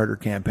Kickstarter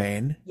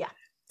campaign. Yeah.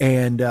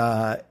 And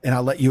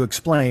I'll let you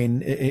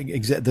explain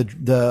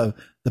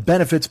the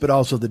benefits, but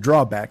also the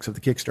drawbacks of the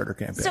Kickstarter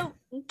campaign. So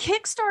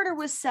Kickstarter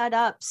was set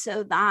up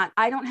so that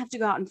I don't have to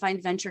go out and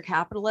find venture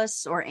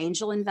capitalists or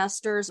angel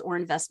investors or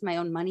invest my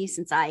own money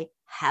since I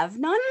have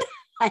none.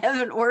 I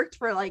haven't worked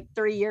for like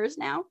 3 years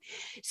now.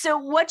 So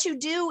what you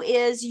do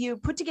is you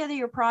put together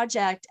your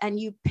project and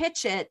you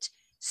pitch it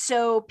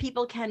so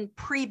people can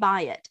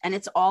pre-buy it, and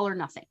it's all or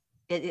nothing.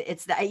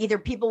 It's either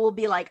people will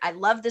be like, I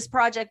love this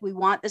project. We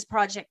want this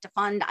project to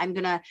fund. I'm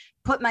going to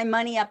put my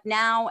money up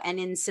now. And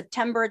in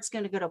September, it's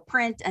going to go to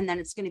print and then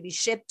it's going to be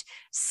shipped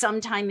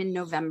sometime in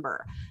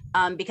November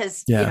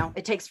because,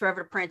 it takes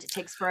forever to print. It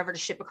takes forever to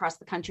ship across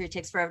the country. It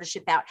takes forever to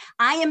ship out.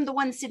 I am the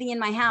one sitting in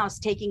my house,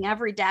 taking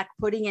every deck,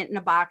 putting it in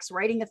a box,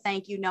 writing a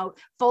thank you note,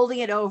 folding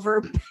it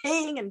over,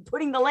 paying and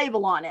putting the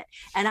label on it.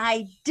 And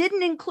I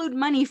didn't include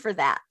money for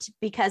that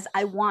because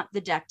I want the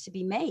deck to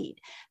be made,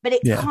 but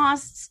it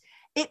costs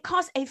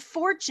a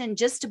fortune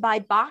just to buy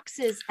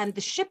boxes and the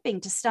shipping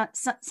to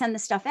send the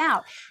stuff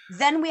out.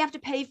 Then we have to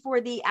pay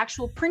for the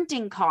actual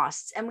printing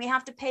costs, and we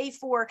have to pay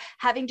for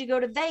having to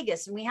go to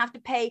Vegas, and we have to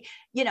pay,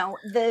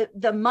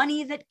 the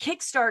money that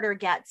Kickstarter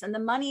gets, and the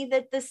money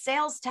that the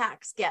sales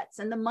tax gets,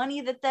 and the money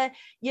that the,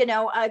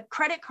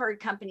 credit card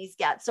companies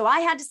get. So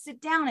I had to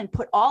sit down and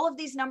put all of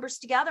these numbers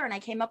together, and I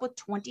came up with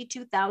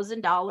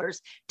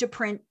 $22,000 to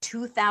print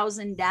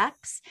 2,000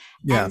 decks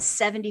and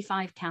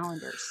 75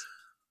 calendars.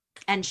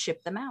 and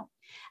ship them out.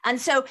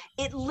 And so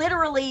it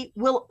literally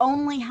will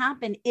only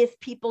happen if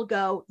people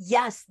go,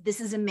 yes, this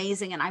is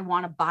amazing, and I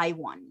want to buy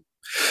one.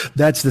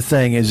 That's the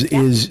thing is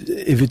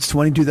if it's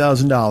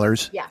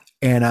 $22,000 Yeah.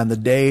 and on the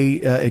day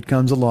it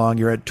comes along,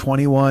 you're at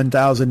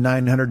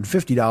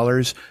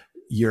 $21,950,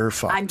 you're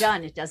fucked. I'm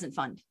done. It doesn't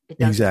fund. It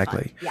doesn't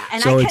Exactly. fund. Yeah.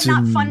 And So I it's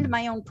cannot in- fund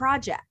my own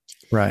project.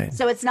 Right.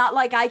 So it's not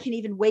like I can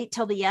even wait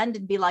till the end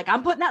and be like,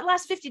 I'm putting that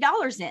last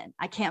 $50 in.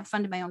 I can't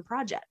fund my own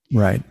project.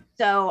 Right.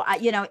 So,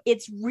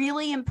 it's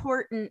really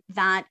important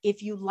that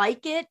if you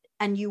like it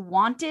and you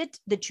want it,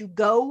 that you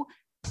go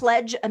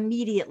pledge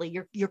immediately.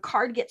 Your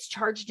card gets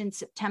charged in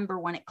September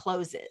when it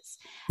closes.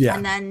 Yeah.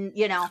 And then,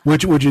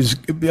 Which is,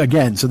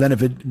 again, so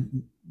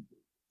then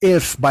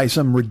if by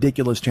some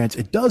ridiculous chance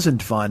it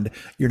doesn't fund,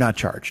 you're not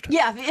charged.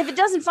 yeah, if it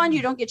doesn't fund,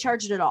 you don't get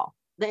charged at all.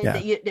 Yeah.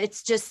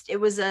 It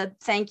was a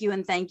thank you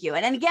and thank you.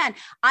 And again,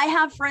 I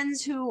have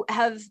friends who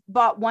have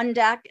bought one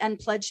deck and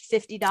pledged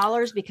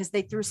 $50 because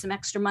they threw some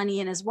extra money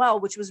in as well,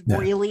 which was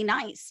really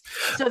nice.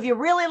 So if you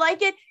really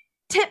like it,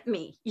 tip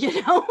me, Yeah.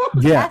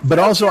 That's But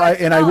also,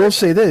 okay. I will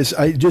say this,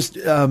 I just,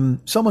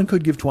 someone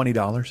could give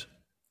 $20.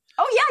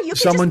 Oh yeah, you can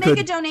Someone just make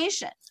could- a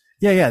donation.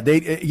 Yeah. They,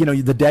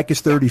 the deck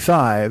is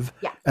 35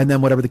 Yeah. and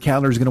then whatever the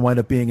calendar is going to wind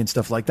up being and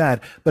stuff like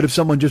that. But if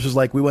someone just was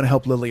like, we want to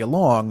help Lily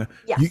along,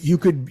 Yes. you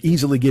could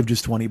easily give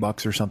just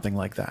 $20 or something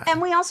like that.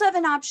 And we also have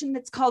an option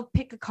that's called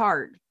pick a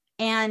card.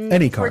 And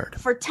Any card.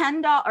 for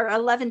 $10 or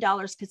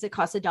 $11, because it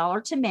costs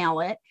 $1 to mail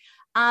it.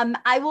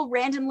 I will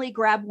randomly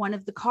grab one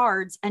of the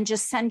cards and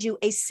just send you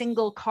a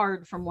single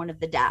card from one of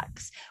the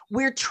decks.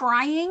 We're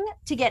trying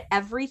to get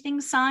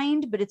everything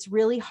signed, but it's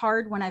really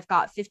hard when I've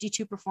got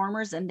 52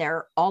 performers and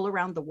they're all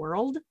around the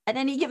world at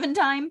any given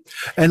time.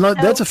 And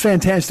that's a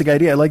fantastic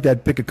idea. I like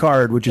that pick a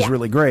card, which is Yeah.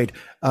 really great.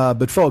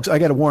 But folks, I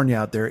got to warn you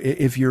out there.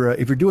 If you're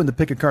doing the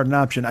pick a card an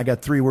option, I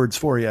got 3 words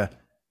for you.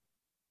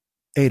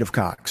 8 of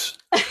cocks.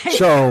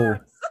 So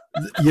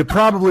you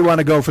probably want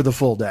to go for the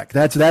full deck.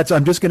 That's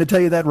I'm just going to tell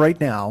you that right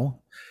now.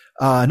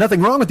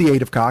 Nothing wrong with the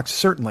 8 of cocks,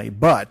 certainly.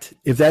 But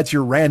if that's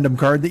your random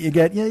card that you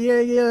get,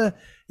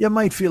 you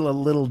might feel a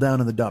little down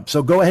in the dump.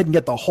 So go ahead and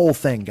get the whole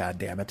thing, God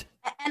damn it.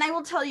 And I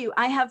will tell you,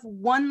 I have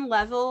one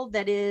level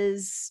that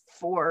is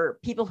for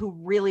people who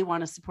really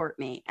want to support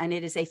me. And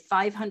it is a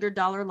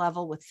 $500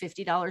 level with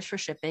 $50 for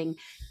shipping.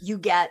 You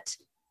get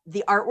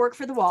the artwork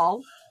for the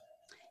wall.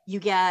 You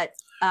get,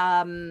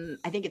 I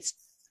think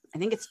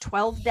it's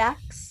 12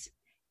 decks.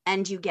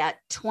 And you get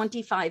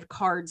 25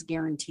 cards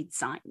guaranteed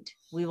signed.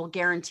 We will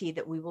guarantee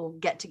that we will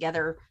get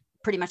together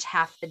pretty much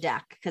half the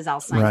deck because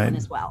I'll sign one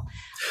as well.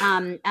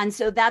 And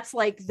so that's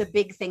like the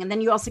big thing. And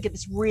then you also get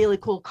this really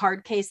cool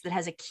card case that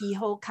has a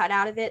keyhole cut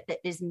out of it that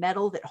is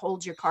metal that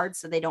holds your cards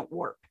so they don't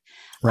warp.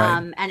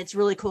 Right. And it's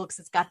really cool because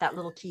it's got that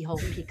little keyhole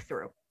peek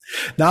through.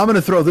 Now I'm going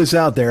to throw this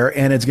out there,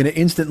 and it's going to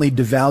instantly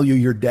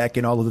devalue your deck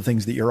and all of the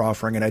things that you're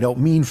offering. And I don't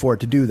mean for it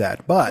to do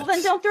that, but Well,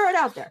 then don't throw it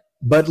out there.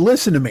 But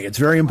listen to me; it's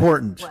very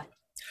important. What?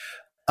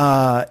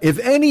 If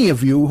any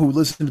of you who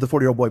listen to the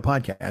 40-Year-Old Boy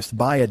podcast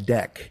buy a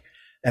deck,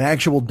 an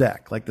actual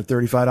deck, like the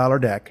 $35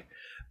 deck,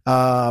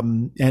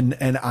 and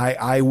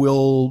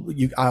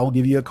I'll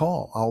give you a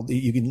call.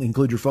 You can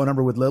include your phone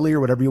number with Lily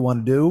or whatever you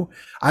want to do.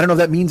 I don't know if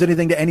that means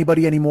anything to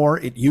anybody anymore.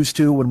 It used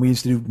to when we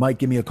used to do Mike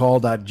give me a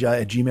call at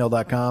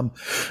gmail.com.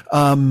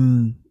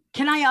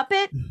 Can I up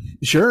it?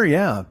 Sure.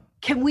 Yeah.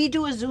 Can we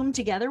do a Zoom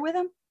together with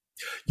him?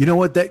 You know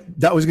what?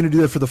 That was going to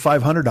do that for the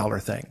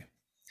 $500 thing.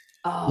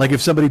 Oh, Like if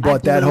somebody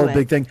bought that blew whole it.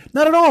 big thing,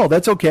 not at all.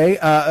 That's okay.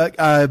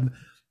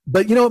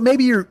 But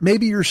maybe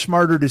you're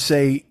smarter to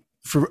say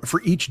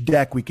for each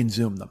deck we can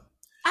Zoom them.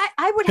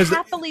 I would 'Cause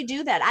happily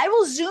do that. I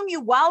will Zoom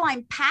you while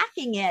I'm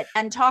packing it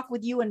and talk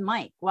with you and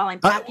Mike while I'm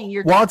packing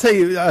your. Well, I'll tell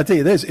you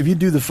this: if you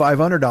do the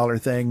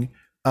 $500 thing,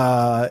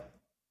 all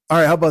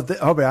right. How about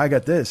this? Okay, I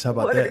got this. How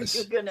about What this? are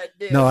you gonna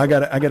do? No, I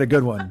got a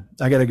good one.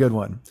 I got a good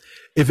one.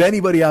 If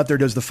anybody out there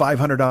does the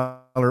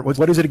 $500,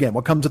 what is it again?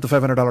 What comes with the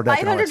 $500 deck?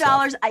 and all that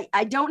stuff? $500.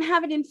 I don't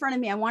have it in front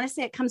of me. I want to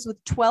say it comes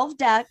with 12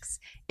 decks.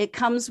 It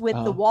comes with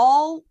the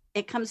wall.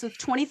 It comes with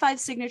 25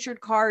 signatured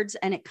cards,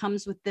 and it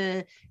comes with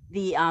the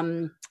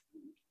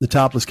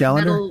topless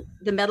calendar.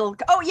 metal.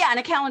 Oh yeah, and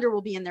a calendar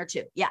will be in there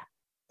too. Yeah.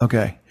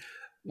 Okay.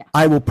 Yeah.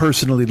 I will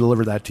personally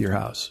deliver that to your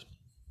house.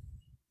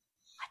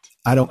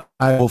 I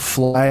will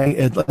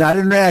fly, not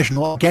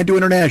international. Can't do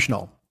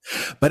international,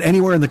 but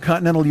anywhere in the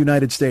continental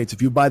United States.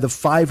 If you buy the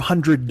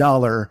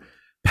 $500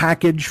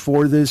 package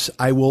for this,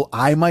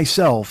 I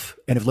myself,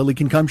 and if Lily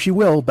can come, she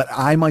will, but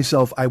I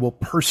myself, I will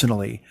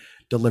personally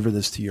deliver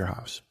this to your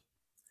house.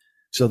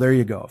 So there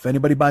you go. If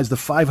anybody buys the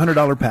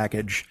 $500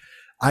 package,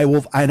 I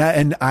will,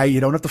 you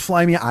don't have to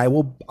fly me. I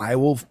will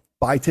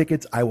buy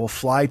tickets. I will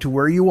fly to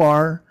where you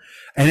are.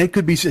 And it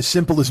could be as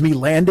simple as me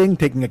landing,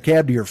 taking a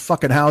cab to your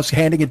fucking house,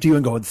 handing it to you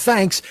and going,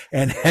 thanks,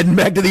 and heading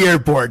back to the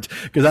airport.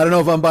 Cause I don't know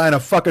if I'm buying a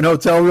fucking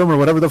hotel room or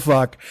whatever the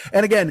fuck.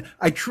 And again,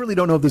 I truly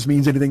don't know if this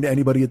means anything to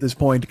anybody at this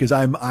point because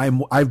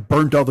I've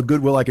burnt all the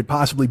goodwill I could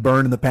possibly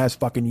burn in the past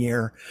fucking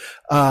year.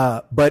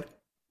 But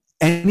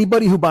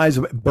anybody who buys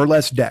a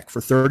burlesque deck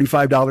for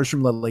 $35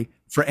 from Lily,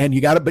 and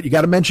you got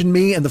to mention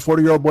me and the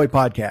 40-Year-Old Boy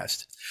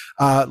podcast.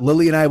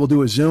 Lily and I will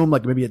do a Zoom,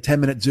 like maybe a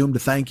 10-minute Zoom to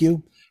thank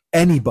you.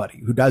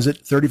 Anybody who does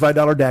it,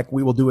 $35 deck,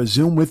 we will do a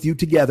Zoom with you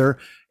together,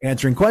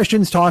 answering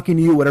questions, talking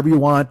to you, whatever you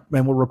want,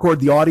 and we'll record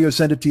the audio,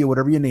 send it to you,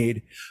 whatever you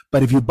need.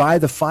 But if you buy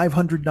the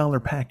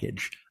 $500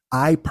 package,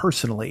 I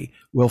personally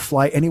will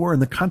fly anywhere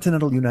in the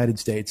continental United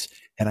States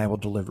and I will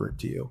deliver it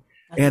to you.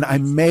 And I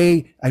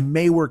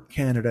may work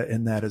Canada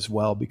in that as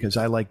well, because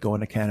I like going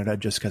to Canada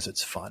just because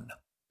it's fun.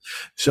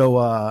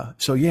 So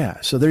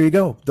there you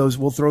go.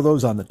 We'll throw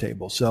those on the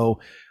table. So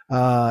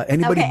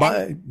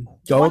anybody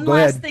go one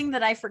last ahead. thing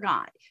that I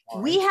forgot.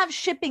 We have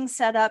shipping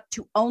set up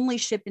to only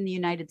ship in the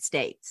United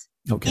States.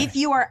 Okay. If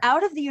you are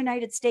out of the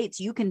United States,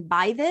 you can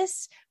buy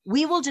this.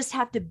 We will just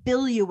have to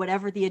bill you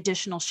whatever the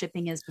additional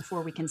shipping is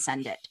before we can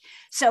send it.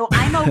 So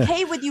I'm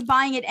okay with you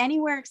buying it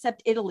anywhere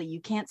except Italy. You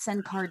can't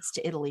send cards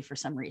to Italy for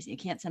some reason. You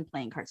can't send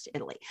playing cards to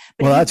Italy.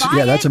 But well,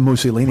 that's a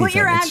Mussolini Put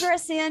thing. your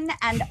address in,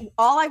 and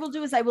all I will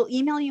do is I will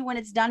email you when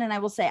it's done, and I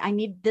will say, I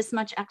need this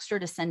much extra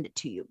to send it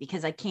to you,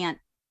 because I can't,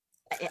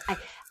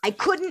 I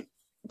couldn't.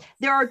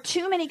 There are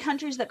too many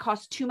countries that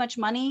cost too much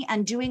money,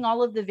 and doing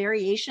all of the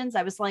variations,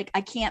 I was like,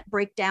 I can't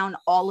break down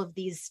all of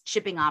these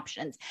shipping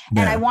options.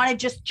 And I want to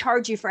just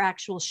charge you for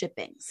actual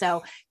shipping.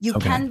 So you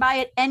can buy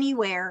it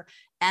anywhere.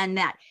 And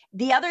that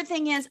the other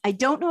thing is, I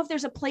don't know if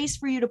there's a place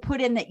for you to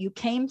put in that you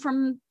came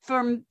from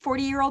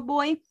 40-Year-Old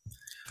Boy.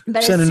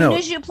 But as soon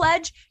as you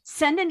pledge,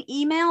 send an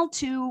email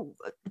to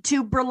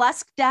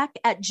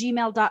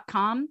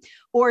burlesquedeck@gmail.com,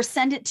 or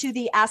send it to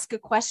the Ask a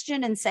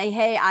Question and say,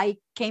 hey, I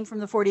came from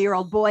the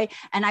 40-Year-Old Boy,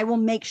 and I will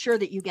make sure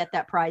that you get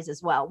that prize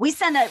as well. We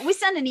send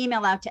an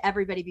email out to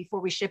everybody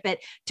before we ship it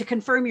to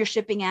confirm your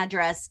shipping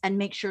address and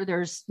make sure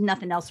there's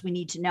nothing else we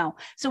need to know.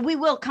 So we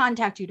will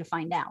contact you to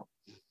find out.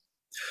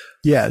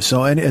 Yeah.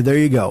 So and there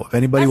you go. If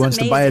anybody wants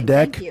to buy a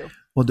deck, Thank you.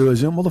 We'll do a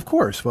Zoom. Well, of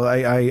course. Well,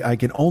 I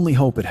can only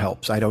hope it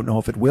helps. I don't know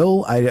if it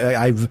will.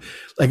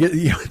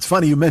 It's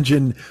funny you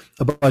mentioned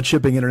about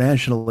shipping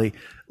internationally.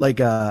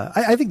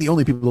 I think the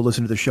only people who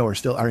listen to the show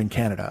are in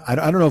Canada. I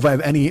don't know if I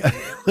have any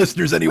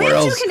listeners anywhere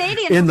else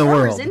in the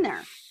world. In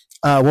there.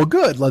 Well,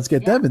 good. Let's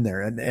get them in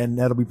there, and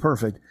that'll be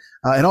perfect.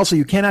 And also,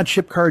 you cannot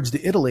ship cards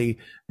to Italy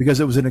because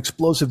it was an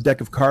explosive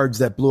deck of cards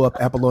that blew up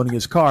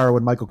Apollonia's car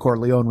when Michael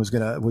Corleone was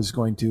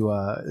going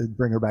to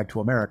bring her back to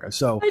America.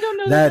 So I don't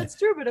know that's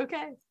true, but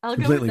okay, I'll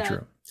go with that. Completely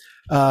true.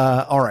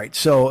 All right.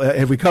 So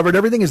have we covered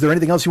everything? Is there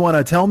anything else you want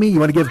to tell me?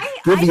 You want to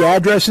give the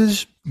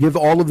addresses? Give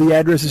all of the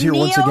addresses here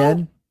once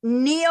again.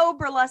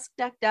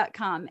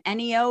 neoburlesquedeck.com.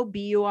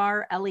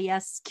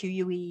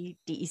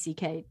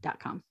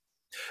 neoburlesquedeck.com.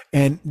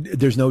 And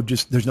there's no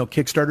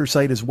Kickstarter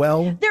site as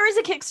well. There is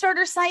a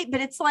Kickstarter site,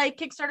 but it's like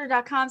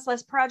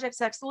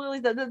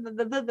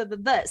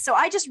kickstarter.com/projectx. So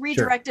I just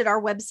redirected our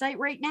website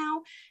right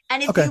now.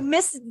 And if you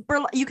miss,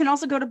 you can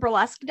also go to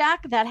Burlesque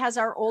Deck. That has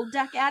our old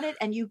deck at it,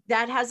 and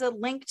that has a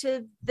link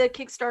to the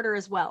Kickstarter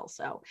as well.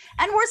 So,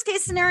 and worst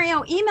case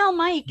scenario, email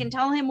Mike and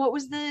tell him what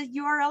was the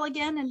URL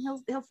again, and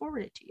he'll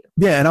forward it to you.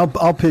 Yeah, and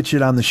I'll pitch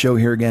it on the show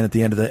here again at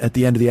the end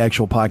of the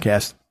actual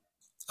podcast.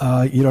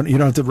 You don't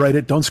have to write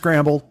it. Don't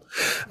scramble.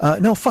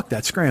 No, fuck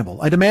that. Scramble.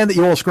 I demand that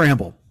you all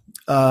scramble.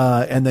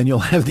 And then you'll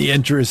have the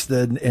interest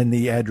and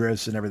the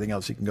address and everything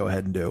else you can go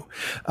ahead and do.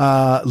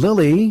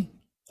 Lily,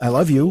 I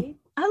love you.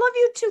 I love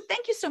you too.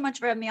 Thank you so much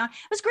for having me on.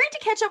 It was great to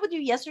catch up with you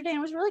yesterday, and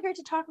it was really great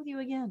to talk with you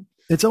again.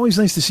 It's always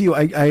nice to see you.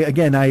 I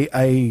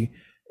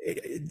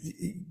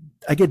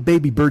get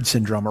baby bird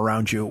syndrome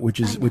around you, which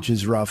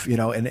is rough,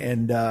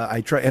 and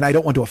I try, and I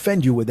don't want to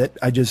offend you with it.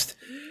 I just,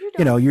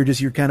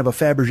 you're kind of a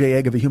Fabergé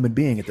egg of a human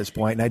being at this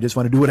point, and I just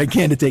want to do what I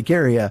can to take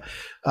care of you.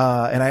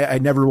 And I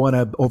never want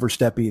to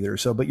overstep either.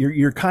 So, but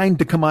you're kind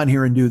to come on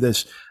here and do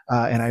this.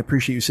 And I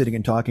appreciate you sitting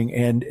and talking,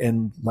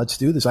 and let's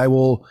do this.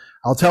 I'll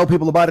tell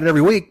people about it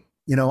every week.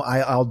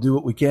 I'll do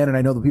what we can. And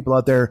I know the people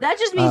out there. That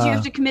just means you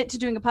have to commit to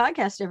doing a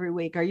podcast every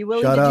week. Are you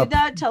willing to do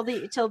that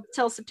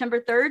till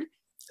September 3rd?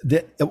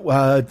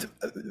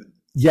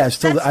 Yes.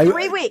 That's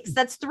 3 weeks.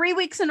 That's 3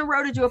 weeks in a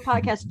row to do a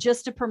podcast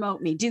just to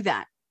promote me. Do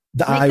that.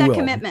 Make that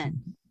commitment.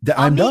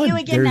 I'll meet you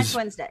again next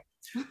Wednesday.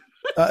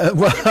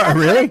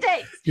 Really?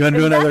 You want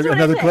to do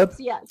another clip?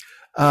 Yes.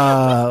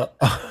 All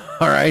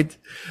right.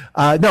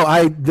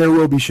 No, there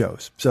will be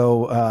shows.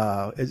 So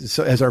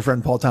as our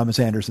friend Paul Thomas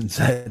Anderson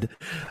said.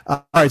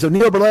 All right. So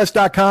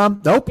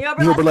neoburlesque.com. Nope.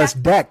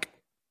 Neoburlesque Deck.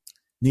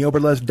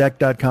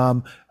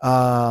 Neoburlesquedeck.com.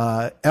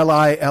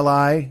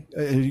 LILI.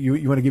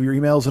 You want to give your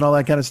emails and all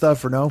that kind of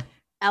stuff, or no?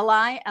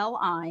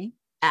 LILI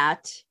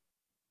at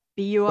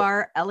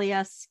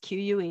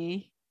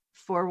BURLESQUE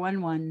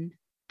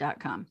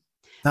 411.com.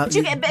 But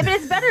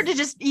it's better to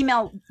just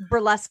email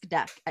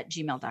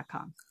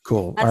burlesquedeck@gmail.com.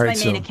 Cool. That's my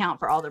main account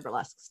for all the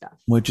burlesque stuff.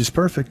 Which is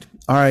perfect.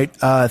 All right.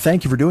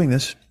 Thank you for doing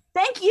this.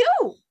 Thank you.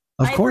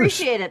 Of course. I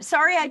appreciate it.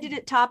 Sorry I did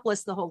it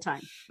topless the whole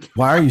time.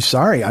 Why are you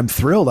sorry? I'm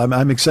thrilled.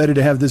 I'm excited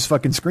to have this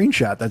fucking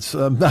screenshot.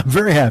 I'm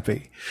very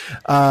happy.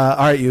 All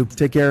right, you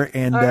take care,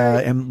 and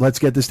and let's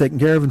get this taken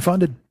care of and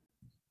funded.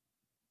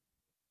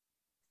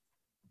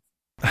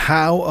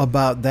 How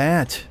about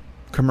that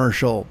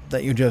commercial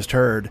that you just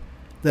heard?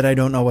 that I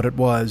don't know what it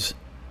was.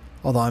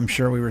 Although I'm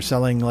sure we were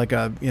selling like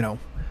a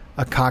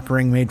cock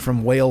ring made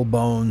from whale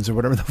bones or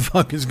whatever the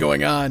fuck is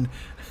going on.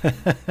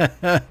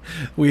 I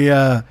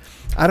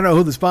don't know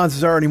who the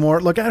sponsors are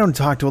anymore. Look, I don't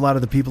talk to a lot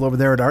of the people over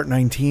there at Art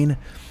 19.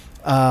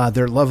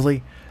 They're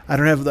lovely. I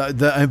don't have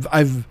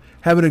I've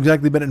haven't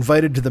exactly been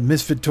invited to the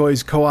Misfit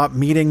Toys co-op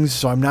meetings,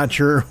 so I'm not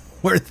sure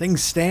where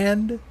things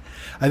stand.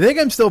 I think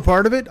I'm still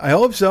part of it. I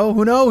hope so.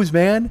 Who knows,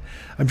 man?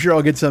 I'm sure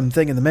I'll get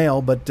something in the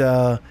mail, but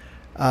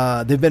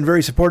they've been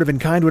very supportive and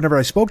kind whenever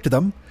I spoke to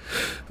them.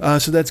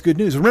 So that's good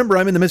news. Remember,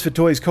 I'm in the Misfit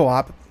Toys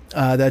co-op.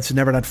 That's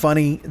Never Not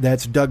Funny.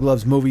 That's Doug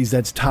Loves Movies.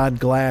 That's Todd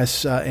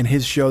Glass and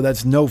his show.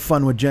 That's No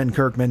Fun with Jen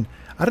Kirkman.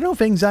 I don't know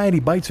if Anxiety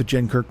Bites with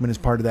Jen Kirkman is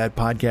part of that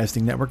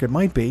podcasting network. It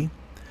might be.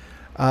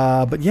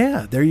 But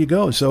yeah, there you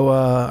go. So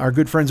our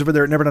good friends over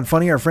there at Never Not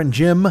Funny, our friend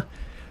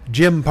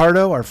Jim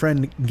Pardo, our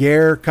friend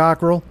Gare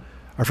Cockrell,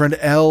 our friend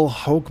L.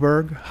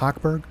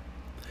 Hochberg,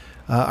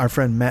 our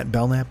friend Matt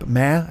Belknap,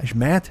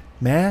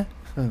 Matt,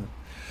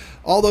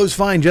 all those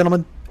fine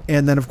gentlemen.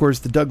 And then, of course,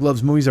 the Doug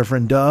Loves Movies, our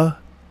friend Duh,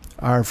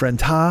 our friend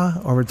Ta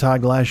over at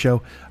Todd Glass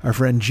Show, our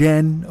friend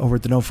Jen over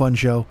at the No Fun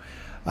Show.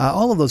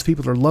 All of those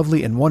people are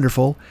lovely and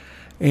wonderful.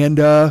 And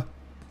go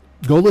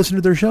listen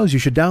to their shows. You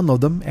should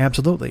download them.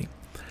 Absolutely.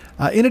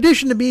 In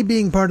addition to me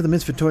being part of the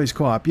Misfit Toys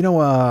Co-op,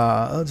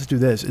 let's do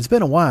this. It's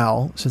been a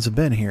while since I've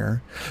been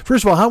here.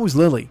 First of all, how was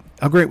Lily?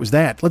 How great was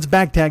that? Let's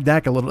backtag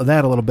that a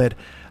little bit.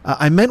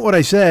 I meant what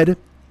I said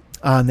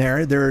on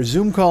there. There are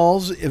Zoom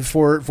calls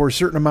for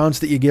certain amounts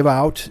that you give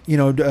out,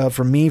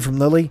 from me, from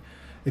Lily.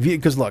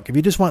 Because look, if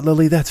you just want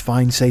Lily, that's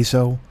fine. Say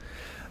so.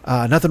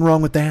 Nothing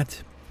wrong with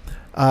that.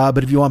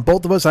 But if you want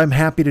both of us, I'm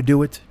happy to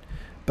do it.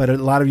 But a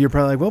lot of you are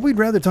probably like, well, we'd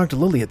rather talk to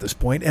Lily at this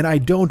point, and I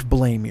don't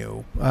blame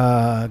you.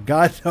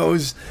 God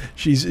knows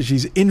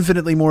she's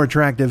infinitely more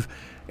attractive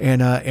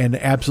and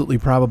absolutely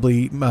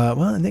probably,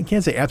 well, I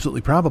can't say absolutely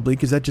probably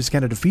because that just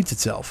kind of defeats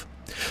itself.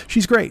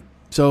 She's great.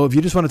 So if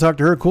you just want to talk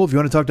to her, cool. If you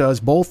want to talk to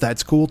us both,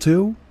 that's cool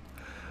too.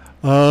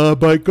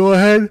 But go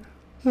ahead.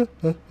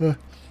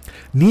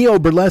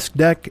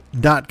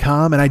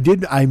 NeoBurlesqueDeck.com,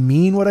 and I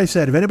mean what I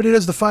said. If anybody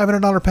does the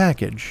 $500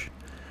 package,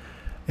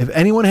 if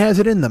anyone has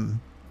it in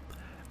them,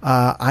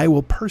 I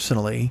will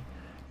personally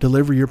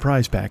deliver your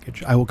prize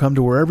package. I will come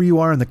to wherever you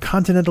are in the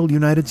continental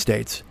United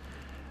States.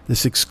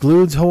 This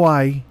excludes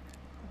Hawaii.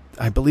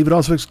 I believe it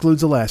also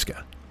excludes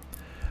Alaska.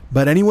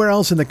 But anywhere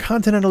else in the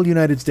continental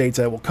United States,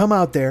 I will come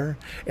out there.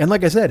 And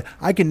like I said,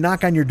 I can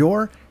knock on your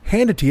door,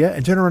 hand it to you,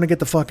 and turn around and get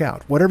the fuck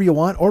out. Whatever you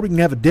want. Or we can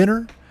have a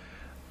dinner.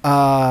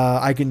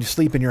 I can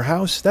sleep in your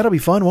house. That'll be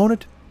fun, won't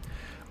it?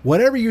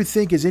 Whatever you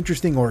think is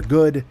interesting or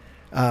good,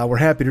 we're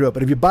happy to do it.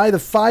 But if you buy the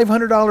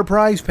 $500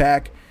 prize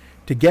pack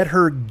to get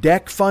her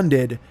deck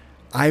funded,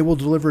 I will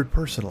deliver it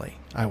personally.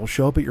 I will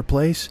show up at your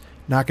place,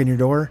 knock on your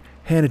door,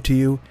 hand it to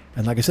you,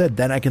 and like I said,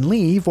 then I can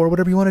leave or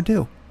whatever you want to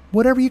do.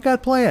 Whatever you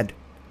got planned. You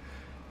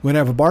want to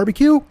have a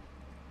barbecue?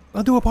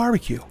 I'll do a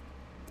barbecue.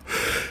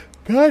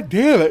 God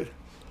damn it.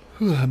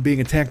 I'm being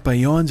attacked by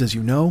yawns, as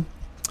you know.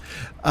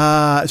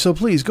 So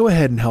please go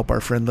ahead and help our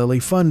friend Lily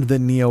fund the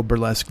Neo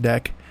Burlesque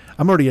deck.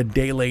 I'm already a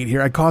day late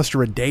here. I cost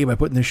her a day by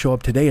putting this show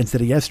up today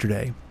instead of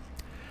yesterday.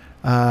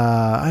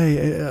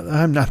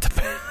 I'm not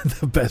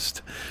the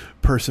best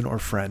person or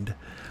friend.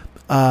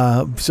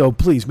 So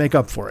please make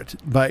up for it.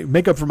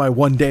 Make up for my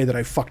one day that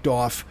I fucked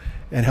off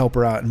and help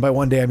her out. And by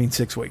one day, I mean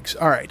 6 weeks.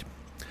 All right.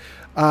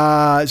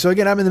 So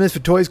again, I'm in the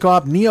Misfit Toys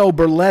Co-op,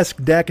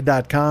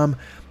 NeoBurlesqueDeck.com.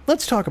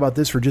 Let's talk about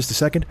this for just a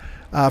second.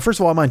 First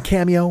of all, I'm on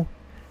Cameo.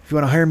 If you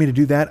want to hire me to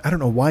do that, I don't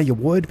know why you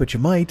would, but you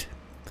might.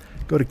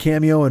 Go to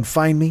Cameo and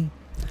find me.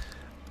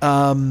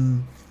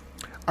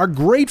 Our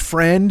great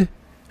friend,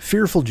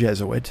 Fearful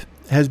Jesuit,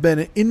 has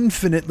been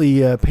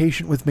infinitely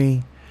patient with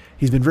me.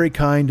 He's been very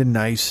kind and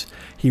nice.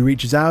 He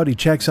reaches out, he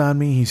checks on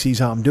me, he sees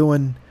how I'm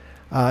doing.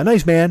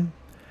 Nice man.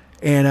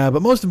 And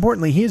but most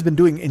importantly, he has been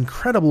doing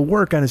incredible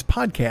work on his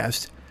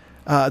podcast,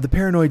 the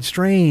Paranoid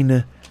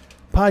Strain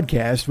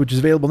podcast, which is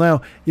available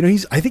now.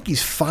 I think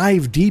he's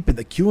 5 deep in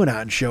the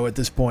QAnon show at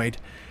this point.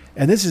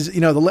 And this is,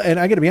 and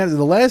I got to be honest,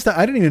 the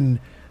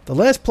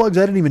last plugs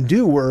I didn't even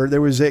do were,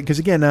 there was, because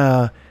again,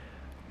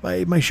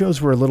 my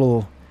shows were a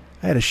little,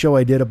 I had a show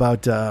I did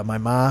about my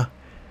ma,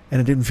 and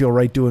it didn't feel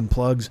right doing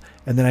plugs.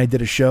 And then I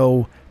did a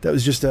show that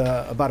was just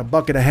about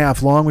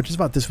 $1.50 long, which is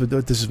about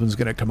what this one's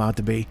going to come out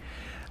to be.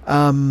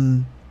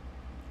 But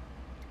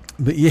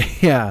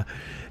yeah,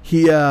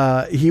 he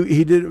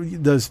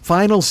did the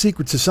final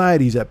Secret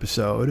Societies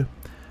episode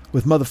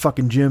with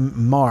motherfucking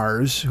Jim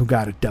Mars, who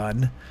got it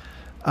done.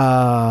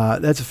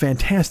 That's a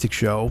fantastic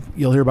show.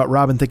 You'll hear about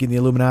Robin thinking the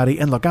Illuminati.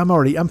 And look,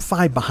 I'm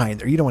 5 behind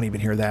there. You don't want to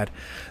even hear that.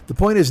 The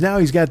point is now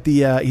he's got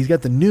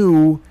the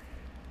new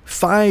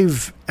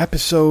 5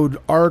 episode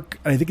arc.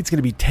 I think it's going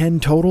to be 10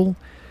 total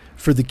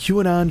for the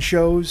QAnon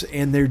shows.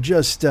 And they're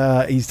just,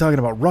 he's talking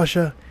about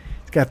Russia.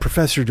 He's got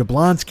Professor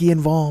Jablonski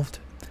involved.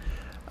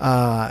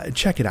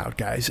 Check it out,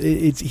 guys.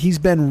 He's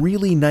been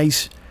really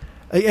nice.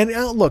 And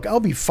look, I'll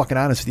be fucking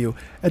honest with you.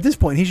 At this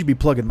point, he should be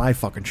plugging my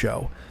fucking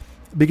show.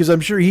 because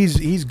I'm sure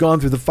he's gone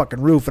through the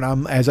fucking roof, and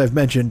I'm, as I've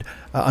mentioned,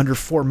 under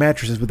 4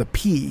 mattresses with a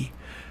P.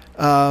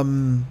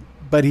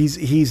 But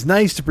he's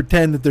nice to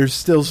pretend that there's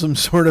still some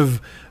sort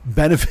of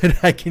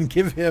benefit I can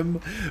give him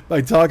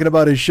by talking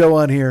about his show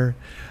on here.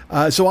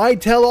 So I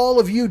tell all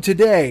of you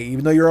today,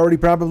 even though you're already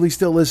probably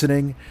still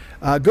listening,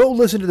 go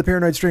listen to the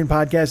Paranoid Strain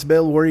podcast,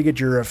 available where you get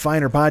your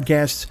finer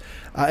podcasts,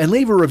 and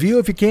leave a review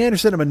if you can, or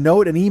send him a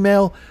note, an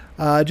email,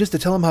 just to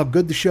tell him how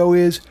good the show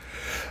is.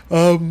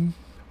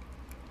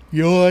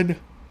 Yawn.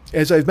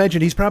 As I've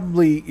mentioned,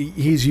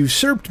 he's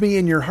usurped me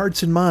in your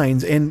hearts and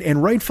minds,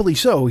 and rightfully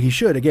so. He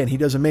should. Again, he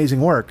does amazing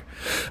work.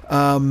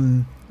 But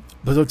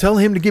so tell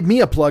him to give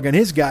me a plug on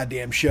his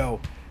goddamn show.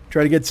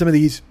 Try to get some of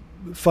these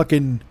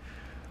fucking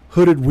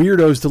hooded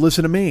weirdos to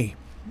listen to me.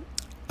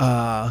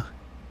 Hooded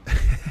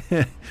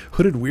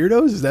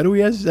weirdos? Is that who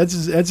he has? That's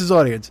his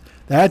audience.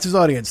 That's his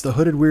audience, the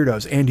hooded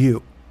weirdos, and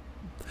you.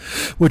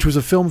 Which was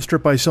a film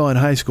strip I saw in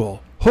high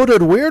school.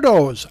 Hooded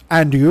weirdos,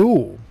 and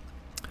you.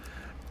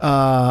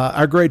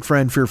 Our great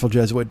friend Fearful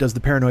Jesuit does the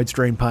Paranoid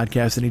Strain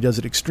podcast, and he does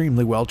it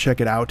extremely well.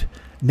 Check it out.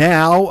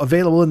 Now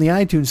available in the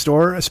iTunes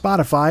Store,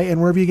 Spotify, and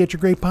wherever you get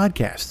your great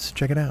podcasts.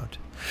 Check it out.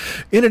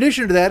 In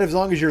addition to that, as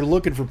long as you're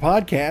looking for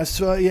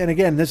podcasts, and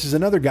again, this is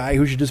another guy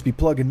who should just be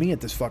plugging me at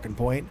this fucking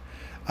point.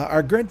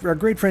 Our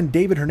great friend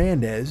David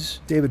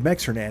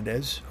Mex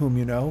Hernandez, whom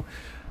you know,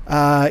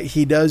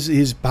 he does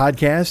his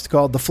podcast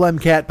called the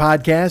Phlegmcat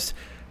Podcast,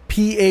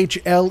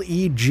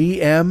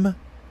 PHLEGM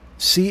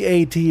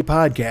CAT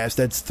podcast.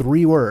 That's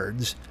 3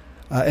 words.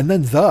 And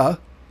then do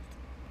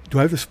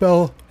I have to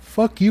spell,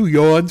 fuck you,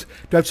 yawns.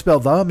 Do I have to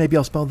spell the? Maybe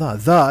I'll spell the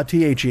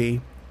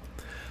THE,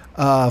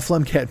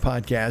 Phlegmcat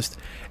podcast.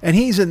 And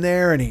he's in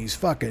there and he's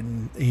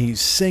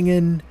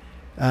singing,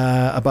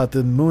 about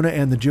the Muna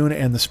and the Juna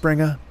and the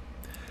Springa.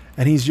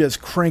 And he's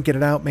just cranking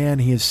it out, man.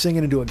 He is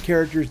singing and doing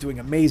characters, doing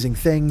amazing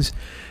things,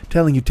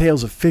 telling you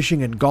tales of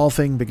fishing and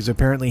golfing, because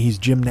apparently he's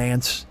Jim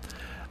Nance.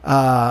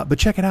 But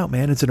check it out,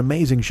 man. It's an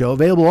amazing show.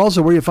 Available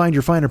also where you find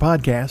your finer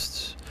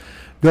podcasts.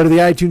 Go to the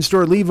iTunes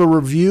Store, leave a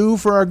review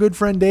for our good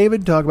friend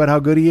David. Talk about how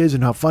good he is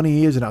and how funny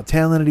he is and how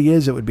talented he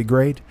is. It would be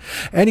great.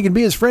 And you can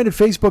be his friend at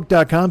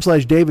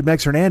Facebook.com/David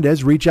Mex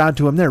Hernandez. Reach out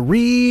to him there.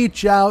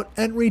 Reach out.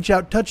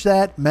 Touch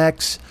that,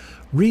 Mex.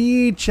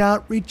 Reach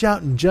out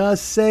and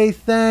just say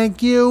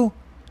thank you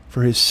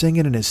for his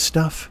singing and his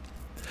stuff.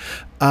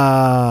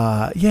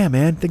 Yeah,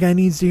 man. The guy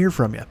needs to hear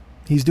from you.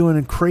 He's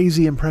doing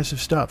crazy, impressive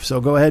stuff.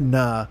 So go ahead and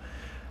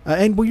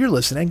while you're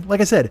listening,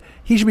 like I said,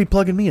 he should be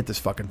plugging me at this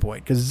fucking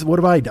point, because what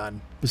have I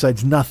done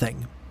besides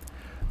nothing?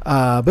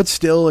 But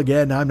still,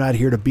 again, I'm not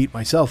here to beat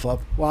myself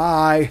up.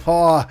 Why?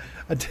 Oh,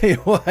 I tell you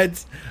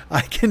what,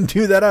 I can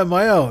do that on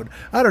my own.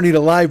 I don't need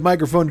a live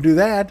microphone to do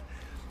that.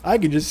 I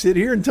can just sit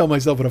here and tell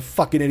myself what a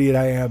fucking idiot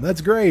I am.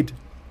 That's great.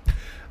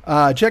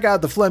 Check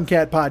out the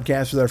Phlegmcat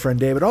podcast with our friend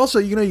David. Also,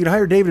 you can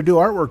hire David to do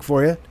artwork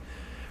for you.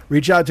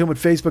 Reach out to him at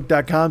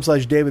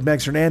Facebook.com/David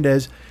Mex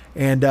Hernandez,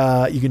 and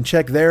you can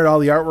check there at all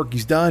the artwork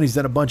he's done. He's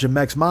done a bunch of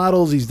Mex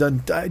models. He's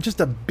done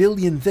just a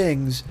billion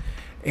things.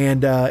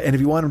 And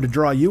if you want him to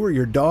draw you or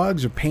your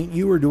dogs or paint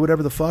you or do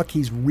whatever the fuck,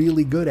 he's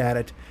really good at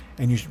it.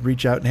 And you should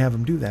reach out and have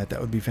him do that.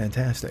 That would be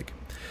fantastic.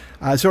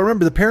 So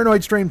remember, the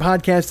Paranoid Strain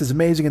podcast is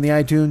amazing in the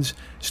iTunes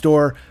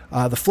Store.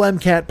 The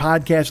Phlegmcat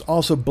podcast,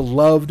 also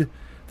beloved.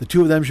 The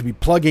two of them should be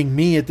plugging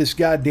me at this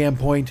goddamn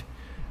point.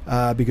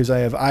 Because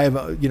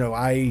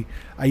I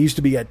used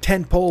to be a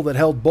tent pole that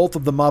held both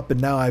of them up, and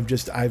now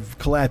I've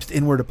collapsed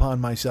inward upon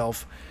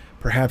myself.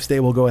 Perhaps they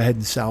will go ahead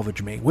and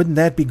salvage me. Wouldn't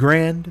that be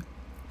grand?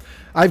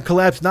 I've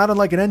collapsed not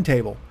unlike an end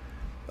table.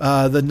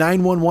 The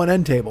 911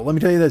 end table. Let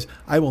me tell you this.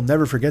 I will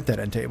never forget that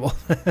end table.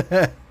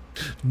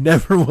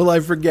 Never will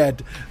I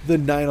forget the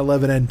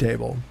 9/11 end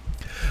table.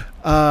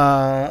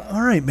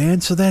 All right,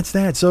 man. So that's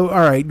that. So,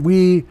 all right.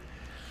 Will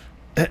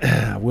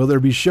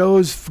there be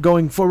shows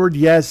going forward?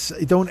 Yes.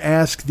 Don't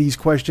ask these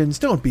questions.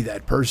 Don't be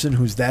that person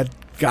who's that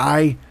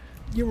guy.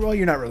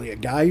 You're not really a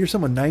guy. You're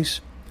someone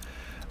nice.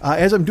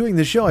 As I'm doing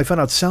this show, I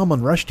found out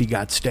Salman Rushdie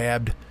got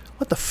stabbed.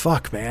 What the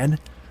fuck, man?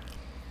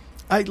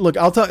 I'll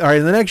talk. All right,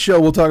 in the next show,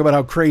 we'll talk about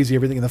how crazy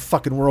everything in the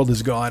fucking world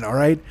has gone. All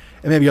right,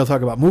 and maybe I'll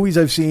talk about movies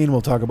I've seen.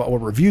 We'll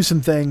review some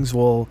things.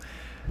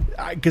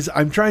 Because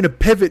I'm trying to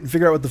pivot and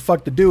figure out what the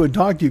fuck to do and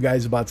talk to you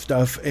guys about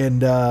stuff.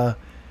 And you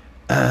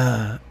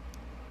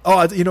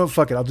know what?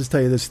 Fuck it. I'll just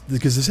tell you this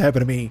because this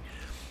happened to me.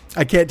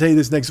 I can't tell you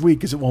this next week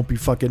because it won't be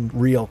fucking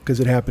real because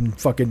it happened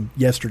fucking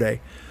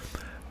yesterday.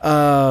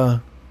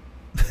 I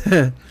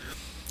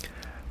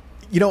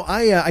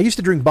used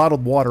to drink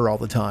bottled water all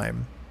the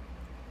time.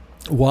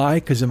 Why?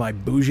 Because am I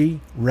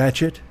bougie,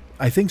 ratchet?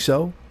 I think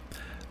so.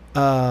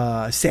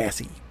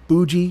 Sassy,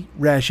 bougie,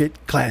 ratchet,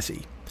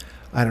 classy.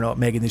 I don't know what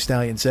Megan Thee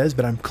Stallion says,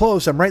 but I'm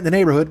close. I'm right in the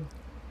neighborhood.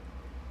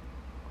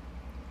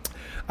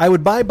 I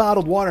would buy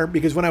bottled water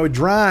because when I would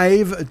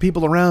drive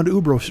people around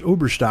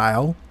Uber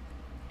style,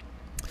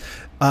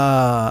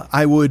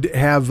 I would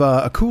have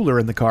a cooler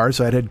in the car,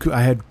 so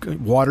I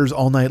had waters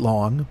all night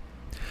long.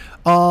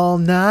 All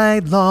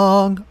night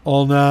long,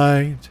 all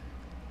night.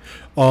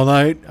 All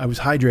night. I was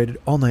hydrated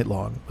all night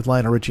long with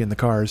Lionel Richie in the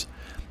cars.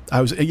 I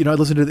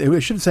listened to, I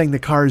should have sang The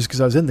Cars because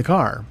I was in the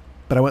car,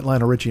 but I went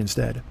Lionel Richie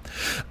instead.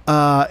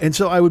 And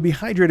so I would be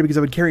hydrated because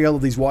I would carry all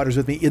of these waters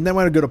with me. And then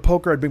when I'd go to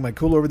poker, I'd bring my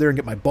cooler over there and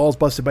get my balls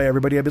busted by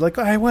everybody. I'd be like,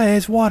 hey, wait,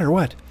 it's water,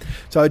 what?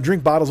 So I'd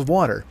drink bottles of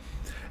water.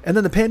 And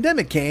then the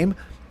pandemic came,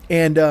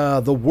 and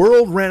the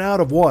world ran out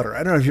of water.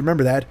 I don't know if you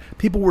remember that.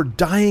 People were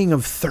dying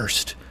of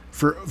thirst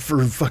for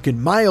fucking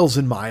miles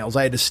and miles.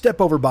 I had to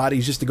step over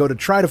bodies just to go to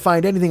try to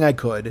find anything I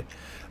could.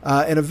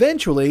 And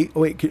eventually,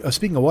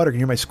 speaking of water, can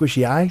you hear my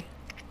squishy eye?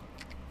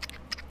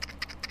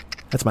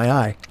 That's my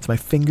eye. It's my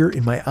finger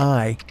in my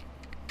eye.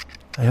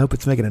 I hope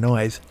it's making a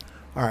noise.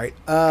 All right.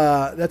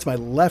 That's my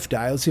left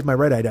eye. Let's see if my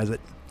right eye does it.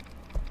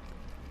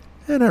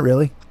 Not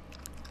really.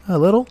 A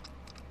little.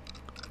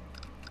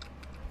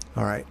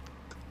 All right.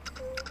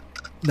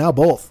 Now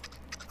both.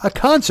 A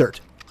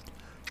concert.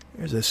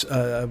 There's this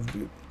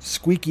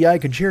squeaky eye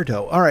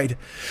concerto. All right.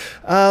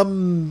 I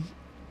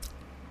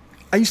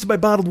used to buy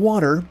bottled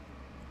water.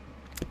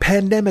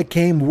 Pandemic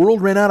came.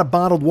 World ran out of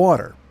bottled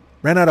water.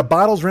 Ran out of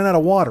bottles, ran out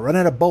of water, ran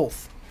out of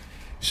both.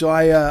 So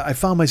I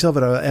found myself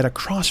at a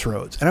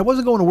crossroads. And I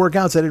wasn't going to work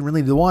out, so I didn't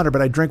really need the water,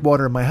 but I drank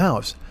water in my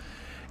house.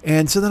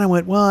 And so then I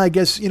went, well, I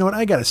guess, you know what,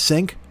 I got a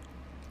sink.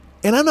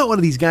 And I'm not one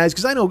of these guys,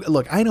 because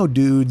I know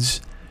dudes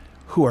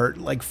who are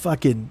like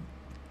fucking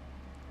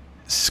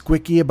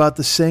squicky about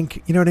the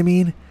sink. You know what I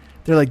mean?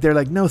 They're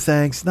like, no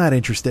thanks, not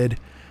interested.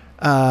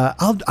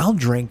 I'll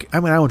drink.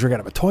 I mean, I won't drink out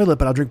of a toilet,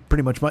 but I'll drink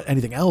pretty much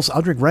anything else.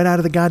 I'll drink right out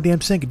of the goddamn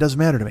sink. It doesn't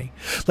matter to me.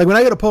 Like when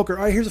I go to poker,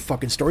 all right, here's a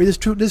fucking story. This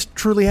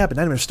truly happened.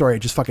 Not even a story,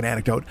 just fucking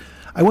anecdote.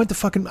 I went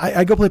to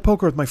I go play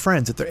poker with my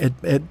friends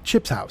at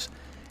Chip's house,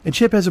 and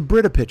Chip has a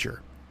Brita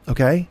pitcher,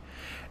 okay?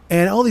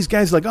 And all these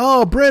guys are like,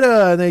 oh,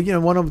 Brita, and they,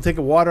 one of them take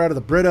a water out of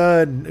the Brita,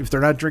 and if they're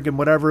not drinking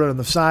whatever on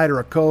the side, or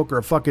a Coke, or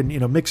a fucking,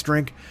 mixed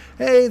drink,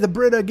 hey, the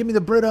Brita, give me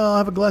the Brita, I'll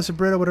have a glass of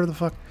Brita, whatever the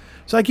fuck.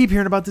 So I keep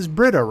hearing about this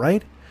Brita,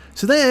 right?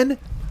 So then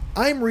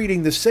I'm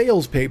reading the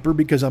sales paper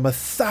because I'm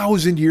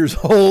 1,000 years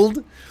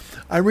old.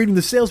 I'm reading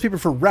the sales paper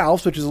for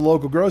Ralph's, which is a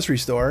local grocery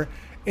store.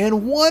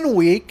 And 1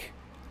 week,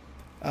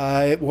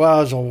 it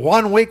was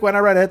 1 week when I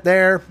read it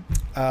there,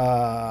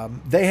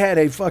 they had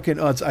a fucking,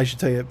 I should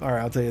tell you, all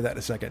right, I'll tell you that in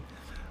a second.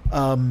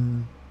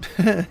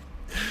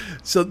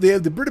 So they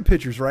have the Brita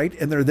pitchers, right?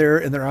 And they're there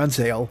and they're on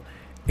sale.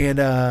 And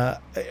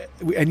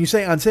you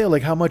say on sale,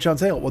 like how much on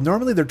sale? Well,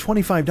 normally they're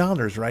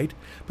 $25, right?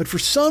 But for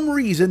some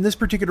reason, this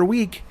particular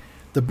week,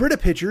 the Brita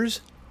pitchers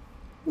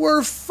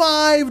were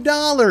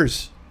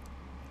 $5.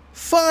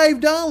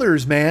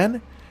 $5,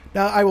 man.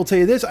 Now, I will tell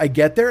you this. I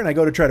get there and I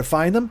go to try to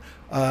find them.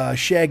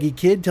 Shaggy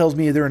kid tells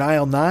me they're in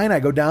aisle 9. I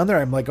go down there.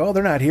 I'm like, oh,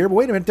 they're not here. But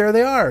wait a minute. There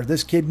they are.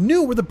 This kid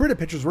knew where the Brita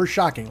pitchers were,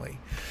 shockingly.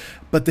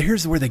 But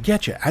here's where they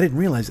get you. I didn't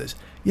realize this.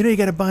 You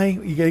got to buy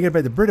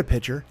the Brita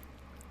pitcher.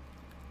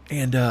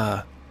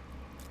 And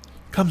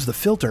comes the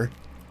filter.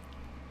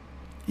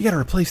 You got to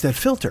replace that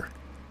filter.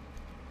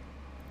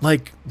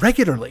 Like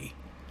regularly.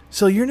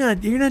 So you're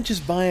not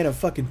just buying a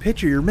fucking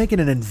pitcher, you're making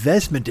an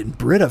investment in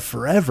Brita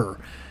forever,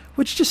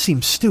 which just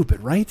seems stupid,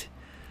 right?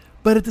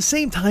 But at the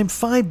same time,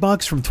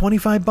 $5 from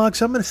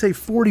 $25, I'm going to say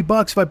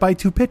 $40 if I buy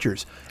 2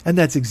 pitchers. And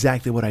that's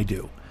exactly what I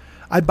do.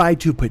 I buy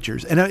 2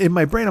 pitchers. And in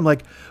my brain, I'm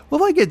like,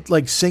 well, if I get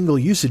like single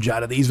usage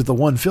out of these with the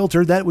one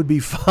filter, that would be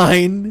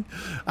fine.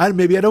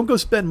 Maybe I don't go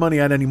spend money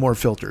on any more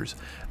filters.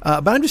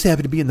 But I'm just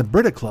happy to be in the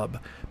Brita Club.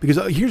 Because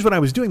here's what I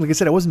was doing. Like I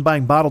said, I wasn't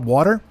buying bottled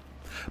water.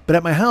 But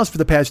at my house for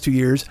the past 2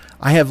 years,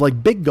 I have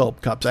like big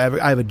gulp cups. I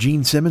have a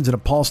Gene Simmons and a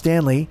Paul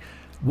Stanley,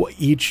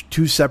 each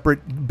 2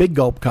 separate big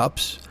gulp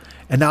cups.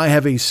 And now I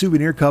have a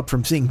souvenir cup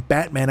from seeing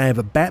Batman. I have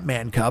a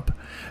Batman cup.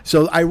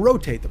 So I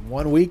rotate them.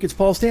 1 week it's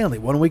Paul Stanley.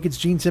 1 week it's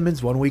Gene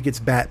Simmons. 1 week it's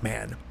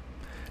Batman.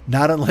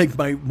 Not unlike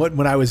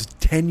when I was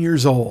 10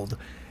 years old.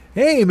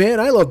 Hey, man,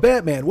 I love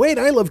Batman. Wait,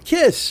 I love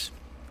Kiss.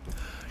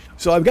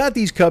 So I've got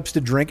these cups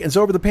to drink. And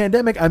so over the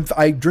pandemic,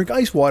 I drink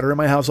ice water in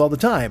my house all the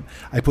time.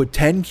 I put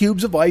 10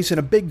 cubes of ice in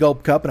a big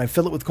gulp cup, and I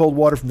fill it with cold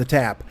water from the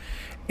tap.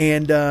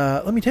 And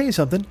let me tell you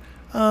something.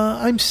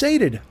 I'm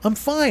sated. I'm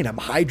fine. I'm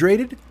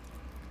hydrated.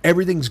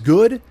 Everything's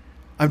good.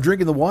 I'm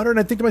drinking the water, and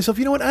I think to myself,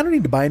 you know what? I don't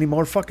need to buy any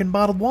more fucking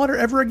bottled water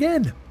ever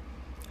again.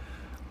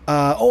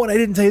 And I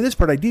didn't tell you this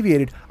part. I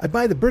deviated. I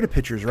buy the Brita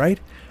pitchers,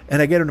 right?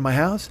 And I get into my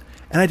house,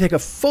 and I take a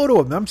photo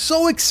of them. I'm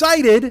so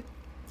excited.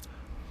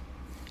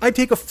 I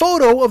take a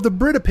photo of the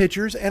Brita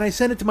pitchers, and I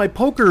send it to my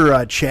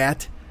poker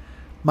chat,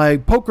 my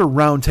poker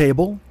round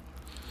table.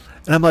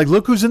 And I'm like,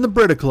 look who's in the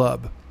Brita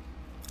Club.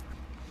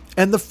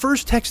 And the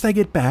first text I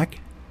get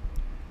back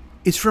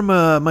is from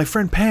my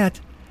friend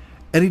Pat.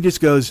 And he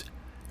just goes,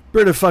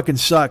 Brita fucking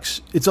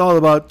sucks. It's all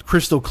about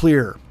Crystal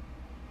Clear.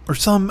 Or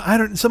some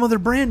other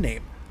brand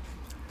name.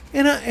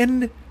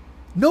 And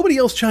nobody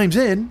else chimes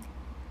in.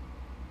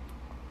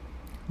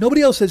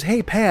 Nobody else says,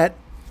 hey, Pat,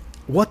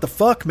 what the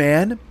fuck,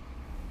 man?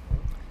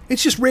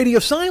 It's just radio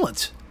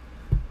silence.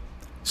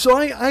 So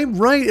I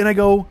write and I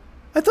go,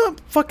 I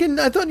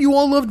thought you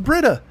all loved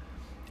Brita.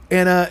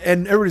 And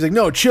everybody's like,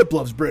 no, Chip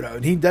loves Brita.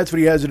 And that's what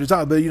he has at his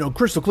top. But,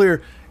 Crystal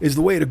Clear is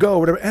the way to go,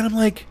 whatever. And I'm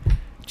like,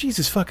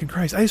 Jesus fucking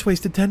Christ, I just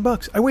wasted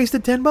 $10. I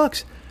wasted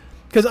 $10.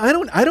 Because I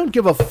don't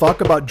give a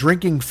fuck about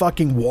drinking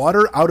fucking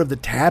water out of the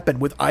tap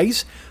and with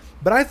ice.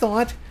 But I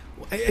thought,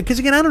 because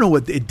again, I don't know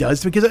what it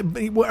does. Because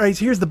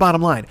here's the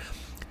bottom line.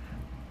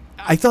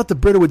 I thought the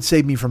Brita would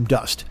save me from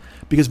dust.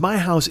 Because my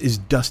house is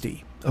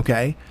dusty,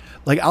 okay?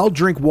 Like, I'll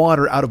drink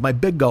water out of my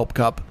Big Gulp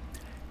cup,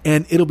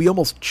 and it'll be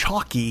almost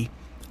chalky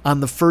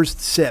on the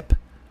first sip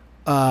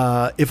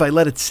if I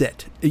let it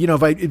sit.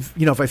 If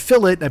I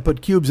fill it and I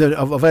put cubes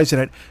of ice in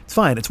it, it's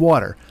fine, it's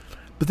water.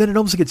 But then it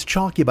almost gets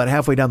chalky about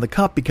halfway down the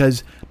cup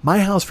because my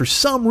house, for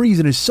some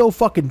reason, is so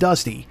fucking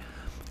dusty.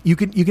 You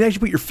can actually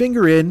put your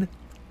finger in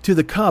to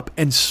the cup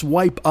and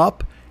swipe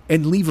up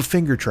and leave a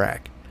finger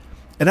track.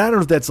 And I don't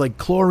know if that's like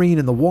chlorine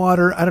in the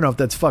water. I don't know if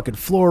that's fucking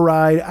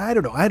fluoride. I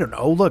don't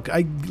know. Look,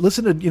 I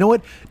listen to, you know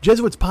what?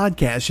 Jesuits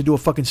Podcast should do a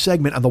fucking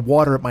segment on the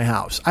water at my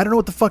house. I don't know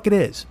what the fuck it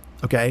is.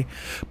 Okay.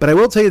 But I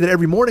will tell you that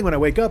every morning when I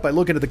wake up, I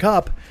look into the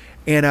cup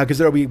and, cause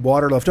there'll be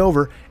water left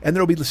over and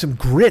there'll be some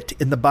grit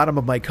in the bottom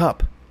of my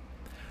cup.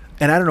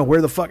 And I don't know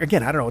where the fuck,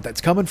 again, I don't know what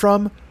that's coming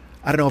from.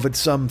 I don't know if it's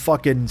some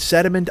fucking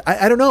sediment.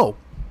 I don't know.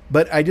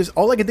 But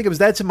all I can think of is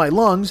that's in my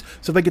lungs.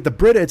 So if I get the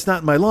Brita, it's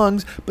not in my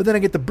lungs. But then I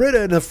get the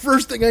Brita, and the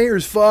first thing I hear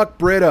is fuck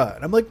Brita.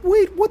 And I'm like,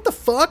 wait, what the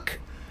fuck?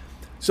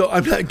 So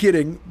I'm not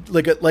kidding.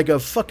 Like a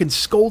fucking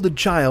scolded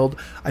child,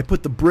 I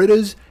put the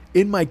Britas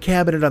in my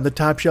cabinet on the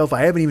top shelf.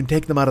 I haven't even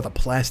taken them out of the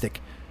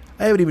plastic.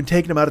 I haven't even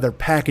taken them out of their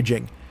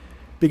packaging.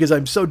 Because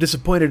I'm so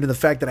disappointed in the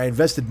fact that I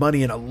invested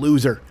money in a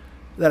loser.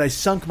 That I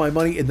sunk my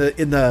money in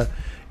the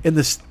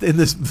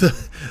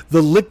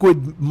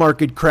liquid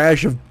market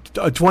crash of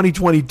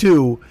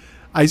 2022.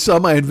 I saw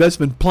my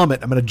investment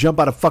plummet. I'm going to jump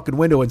out a fucking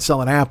window and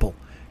sell an apple.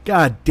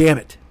 God damn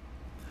it.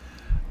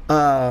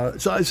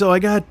 So I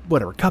got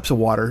whatever cups of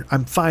water.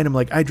 I'm fine. I'm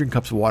like, I drink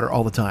cups of water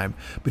all the time.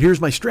 But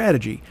here's my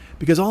strategy,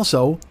 because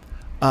also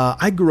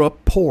I grew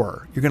up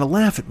poor. You're going to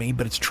laugh at me,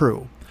 but it's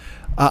true.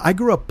 I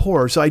grew up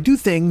poor, so I do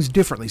things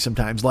differently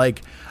sometimes.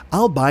 Like,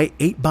 I'll buy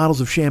 8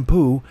 bottles of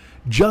shampoo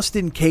just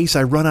in case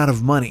I run out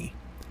of money.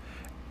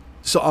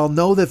 So I'll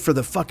know that for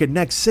the fucking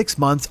next 6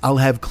 months, I'll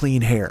have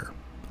clean hair.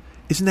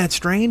 Isn't that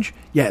strange?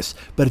 Yes,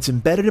 but it's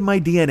embedded in my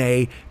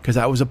DNA because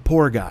I was a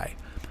poor guy.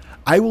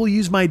 I will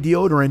use my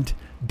deodorant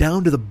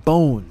down to the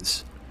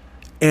bones.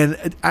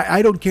 And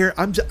I don't care.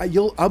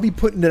 I'll be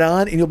putting it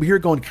on and you'll be here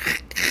going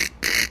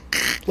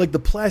like the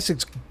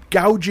plastic's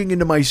gouging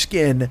into my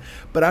skin,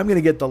 but I'm going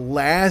to get the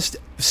last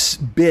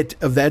bit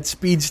of that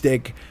speed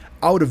stick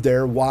out of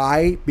there.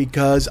 Why?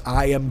 Because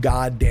I am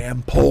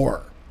goddamn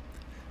poor.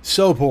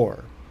 So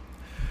poor.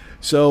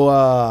 So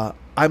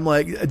I'm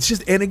like, it's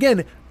just, and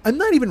again, I'm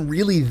not even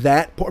really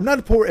that poor. I'm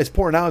not as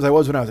poor now as I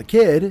was when I was a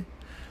kid,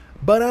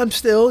 but I'm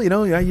still,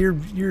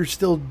 you're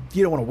still,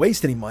 you don't want to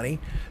waste any money.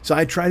 So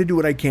I try to do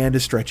what I can to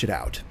stretch it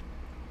out.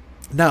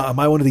 Now, am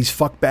I one of these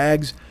fuck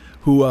bags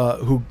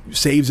who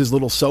saves his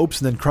little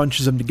soaps and then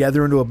crunches them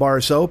together into a bar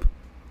of soap?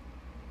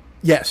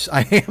 Yes,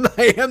 I am.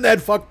 I am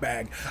that fuck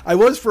bag. I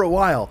was for a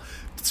while.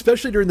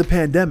 Especially during the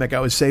pandemic, I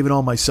was saving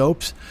all my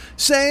soaps.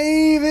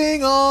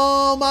 Saving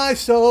all my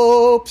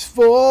soaps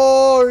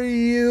for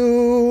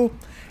you.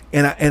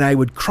 And I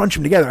would crunch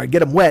them together. I'd get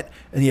them wet,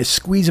 and you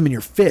squeeze them in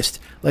your fist.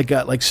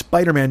 Like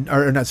Spider-Man,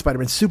 or not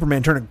Spider-Man,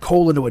 Superman turning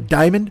coal into a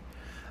diamond.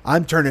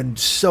 I'm turning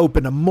soap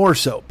into more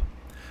soap.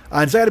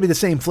 It's got to be the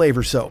same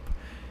flavor soap.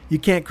 You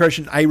can't crush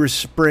an Irish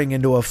Spring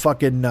into a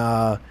fucking...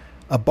 a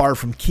bar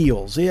from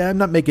Kiehl's. Yeah, I'm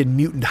not making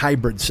mutant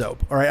hybrid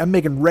soap. All right, I'm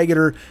making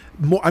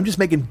I'm just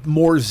making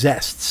more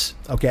zests.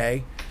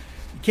 Okay,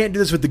 you can't do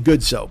this with the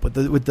good soap.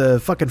 With the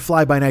fucking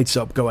fly by night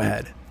soap. Go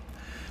ahead.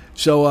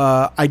 So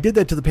I did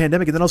that to the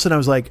pandemic, and then all of a sudden I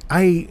was like,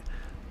 I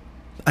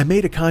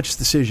made a conscious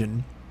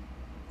decision.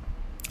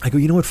 I go,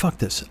 you know what? Fuck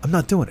this. I'm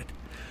not doing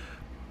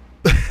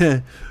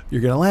it.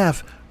 You're gonna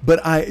laugh, but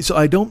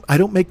I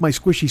don't make my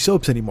squishy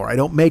soaps anymore. I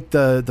don't make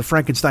the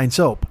Frankenstein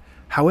soap.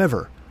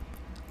 However,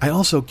 I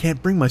also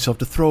can't bring myself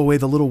to throw away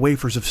the little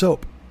wafers of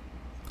soap.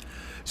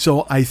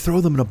 So I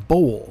throw them in a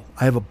bowl.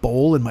 I have a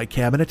bowl in my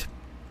cabinet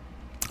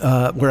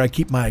where I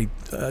keep my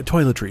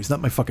toiletries, not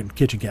my fucking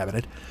kitchen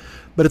cabinet.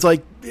 But it's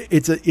like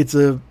it's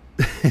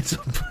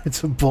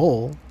a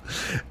bowl,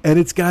 and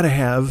it's got to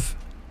have,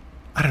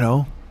 I don't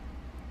know,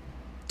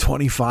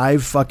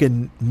 25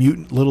 fucking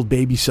mutant little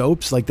baby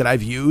soaps like that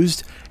I've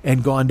used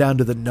and gone down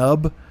to the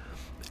nub.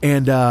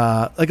 And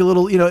like a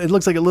little, it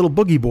looks like a little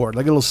boogie board,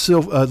 like a little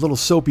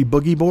soapy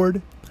boogie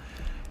board.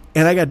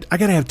 And I got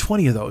to have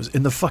 20 of those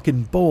in the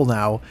fucking bowl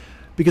now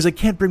because I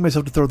can't bring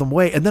myself to throw them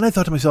away. And then I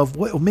thought to myself,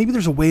 well, maybe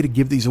there's a way to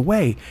give these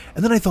away.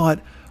 And then I thought,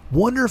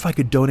 wonder if I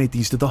could donate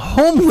these to the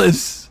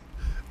homeless.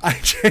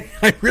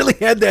 I really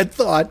had that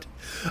thought.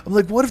 I'm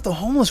like, what if the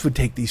homeless would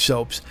take these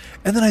soaps?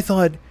 And then I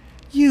thought,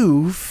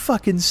 you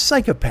fucking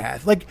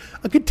psychopath. Like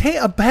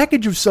a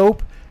package of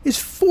soap is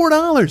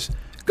 $4.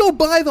 Go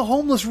buy the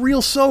homeless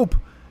real soap.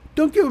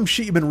 Don't give them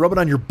shit you've been rubbing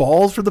on your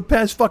balls for the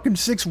past fucking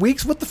 6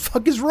 weeks. What the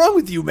fuck is wrong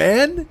with you,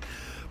 man?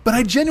 But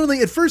I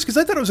genuinely, at first, because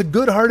I thought it was a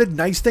good-hearted,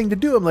 nice thing to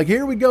do. I'm like,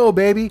 here we go,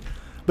 baby.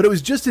 But it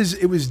was just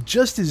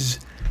as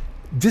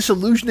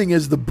disillusioning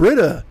as the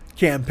Brita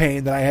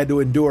campaign that I had to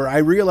endure, I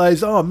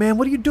realized, oh man,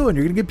 what are you doing?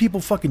 You're going to give people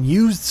fucking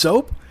used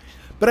soap?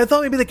 But I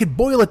thought maybe they could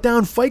boil it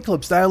down Fight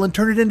Club style and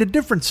turn it into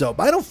different soap.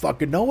 I don't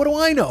fucking know. What do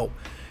I know?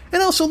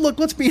 And also, look,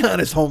 let's be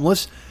honest,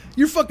 homeless.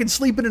 You're fucking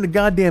sleeping in a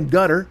goddamn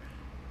gutter.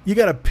 You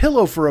got a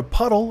pillow for a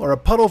puddle or a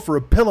puddle for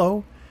a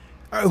pillow.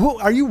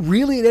 Are you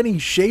really in any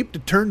shape to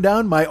turn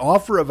down my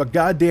offer of a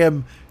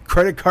goddamn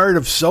credit card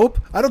of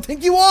soap? I don't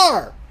think you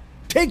are.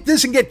 Take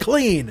this and get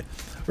clean.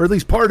 Or at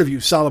least part of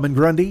you, Solomon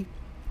Grundy.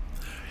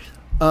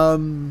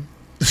 But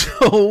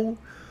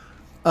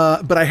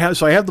I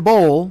have the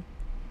bowl.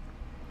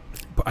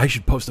 I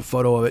should post a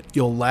photo of it.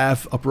 You'll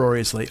laugh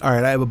uproariously. All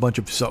right, I have a bunch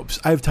of soaps.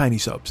 I have tiny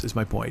soaps, is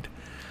my point.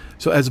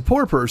 So as a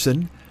poor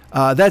person,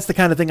 that's the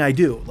kind of thing I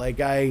do. Like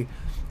I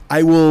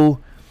will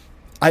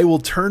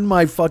turn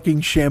my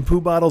fucking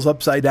shampoo bottles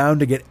upside down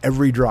to get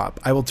every drop.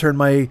 I will turn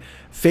my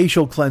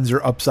facial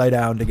cleanser upside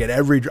down to get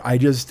every drop.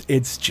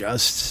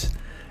 It's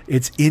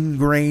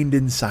ingrained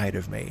inside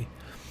of me.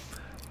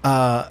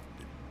 So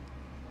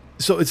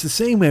it's the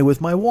same way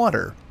with my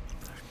water.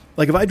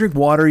 Like if I drink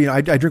water,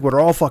 I drink water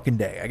all fucking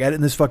day. I got it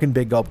in this fucking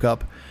big gulp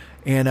cup.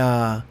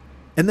 And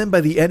then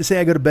by the end, say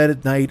I go to bed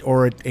at night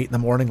or at 8 in the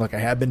morning, like I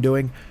have been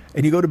doing,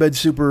 and you go to bed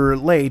super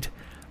late,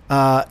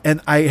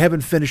 and I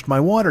haven't finished my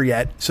water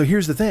yet. So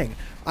here's the thing.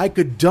 I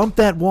could dump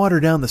that water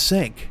down the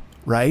sink,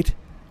 right?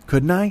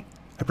 Couldn't I?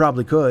 I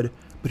probably could.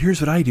 But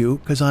here's what I do,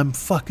 because I'm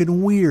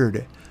fucking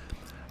weird.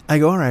 I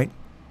go, all right,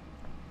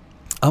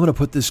 I'm going to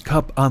put this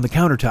cup on the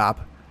countertop.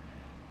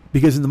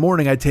 Because in the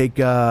morning I take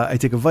a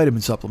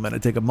vitamin supplement, I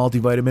take a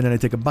multivitamin, and I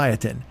take a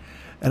biotin.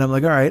 And I'm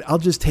like, all right, I'll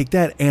just take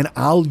that and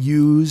I'll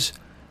use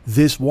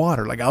this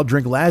water. Like I'll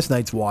drink last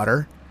night's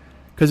water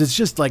because it's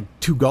just like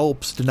 2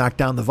 gulps to knock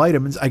down the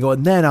vitamins. I go,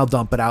 and then I'll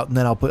dump it out and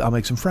then I'll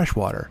make some fresh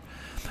water.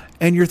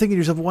 And you're thinking to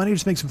yourself, why don't you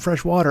just make some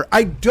fresh water?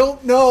 I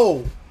don't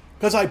know.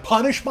 Because I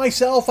punish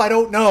myself? I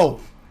don't know.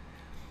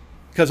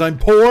 Because I'm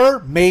poor?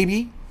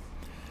 Maybe.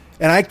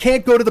 And I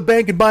can't go to the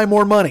bank and buy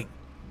more money.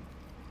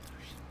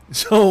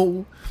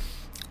 So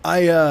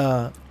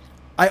I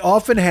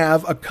often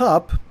have a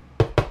cup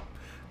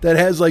that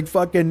has like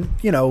fucking,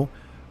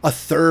 a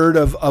third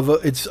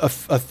it's a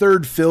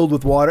third filled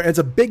with water. It's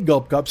a big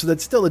gulp cup, so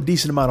that's still a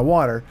decent amount of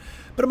water,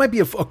 but it might be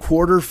a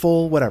quarter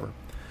full, whatever.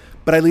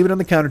 But I leave it on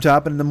the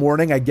countertop, and in the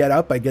morning I get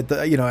up, I get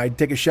I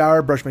take a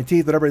shower, brush my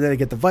teeth, whatever, then I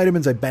get the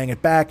vitamins, I bang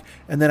it back,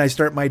 and then I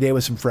start my day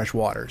with some fresh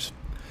waters.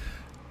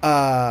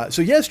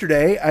 So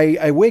yesterday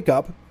I wake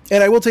up,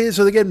 and I will tell you,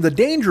 so again, the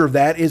danger of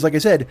that is, like I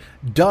said,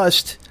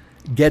 dust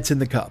gets in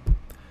the cup.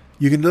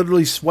 You can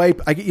literally swipe.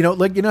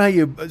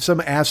 How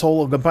some asshole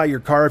will go by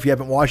your car if you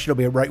haven't washed it. It'll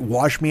be right,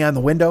 wash me on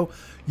the window.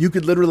 You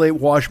could literally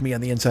wash me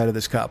on the inside of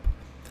this cup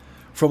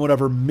from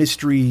whatever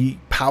mystery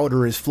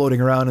powder is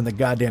floating around in the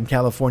goddamn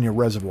California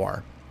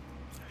reservoir.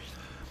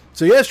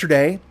 So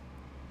yesterday,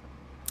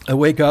 I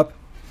wake up,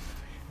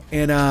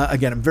 and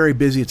again, I'm very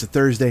busy. It's a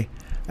Thursday.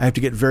 I have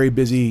to get very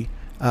busy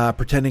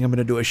pretending I'm going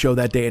to do a show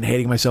that day and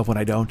hating myself when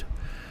I don't.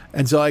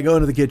 And so I go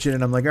into the kitchen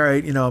and I'm like, all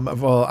right, I'm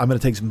going to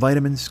take some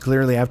vitamins,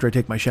 clearly, after I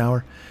take my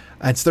shower.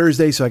 It's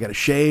Thursday, so I got to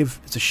shave.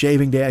 It's a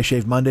shaving day. I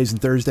shave Mondays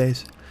and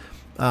Thursdays.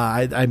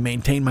 I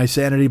maintain my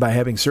sanity by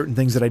having certain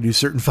things that I do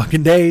certain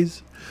fucking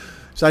days.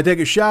 So I take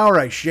a shower,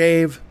 I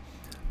shave.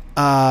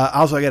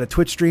 Also, I got a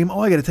Twitch stream. Oh,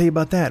 I got to tell you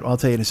about that. Well, I'll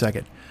tell you in a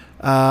second.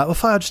 Well,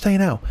 fine, I'll just tell you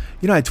now.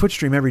 I Twitch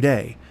stream every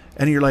day.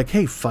 And you're like,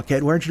 hey,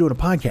 fuckhead, why aren't you doing a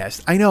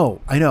podcast? I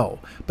know.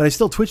 But I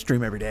still Twitch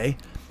stream every day.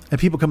 And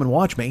people come and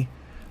watch me.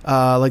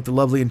 Like the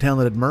lovely and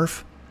talented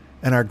Murph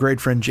and our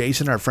great friend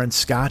Jason, our friend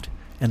Scott,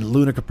 and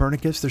Luna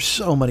Copernicus. There's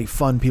so many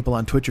fun people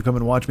on Twitch who come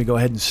and watch me go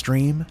ahead and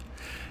stream.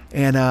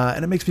 And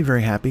it makes me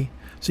very happy.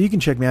 So you can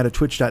check me out at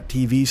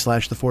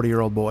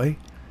twitch.tv/the40year-old-boy.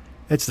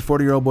 It's the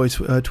 40-year-old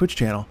boy's Twitch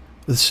channel.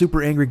 The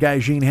super angry guy,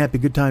 Gene, happy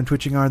good time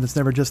twitching hour that's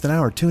never just an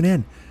hour. Tune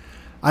in.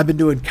 I've been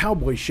doing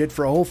cowboy shit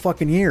for a whole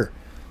fucking year.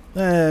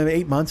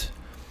 8 months.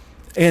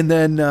 And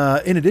then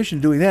in addition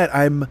to doing that,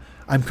 I'm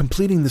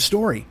completing the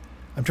story.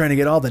 I'm trying to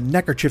get all the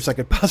neckerchiefs I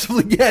could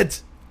possibly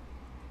get.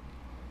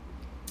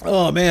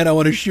 Oh, man, I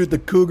want to shoot the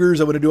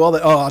cougars. I want to do all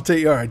that. Oh, I'll tell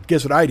you. All right,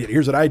 guess what I did?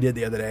 Here's what I did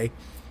the other day.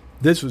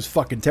 This was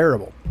fucking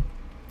terrible.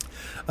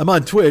 I'm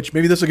on Twitch.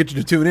 Maybe this will get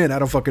you to tune in. I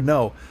don't fucking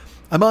know.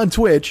 I'm on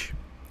Twitch.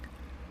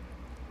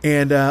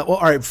 And, all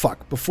right,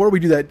 fuck. Before we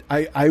do that,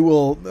 I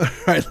will. All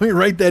right, let me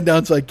write that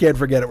down so I can't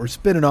forget it. We're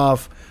spinning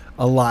off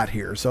a lot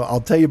here. So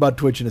I'll tell you about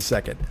Twitch in a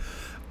second.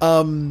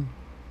 So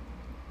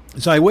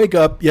I wake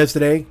up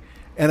yesterday.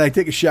 And I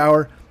take a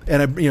shower,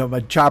 and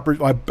my chopper.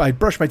 I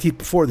brush my teeth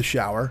before the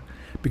shower,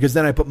 because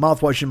then I put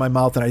mouthwash in my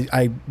mouth, and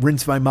I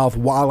rinse my mouth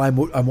while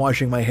I'm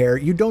washing my hair.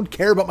 You don't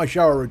care about my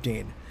shower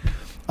routine,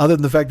 other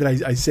than the fact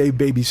that I save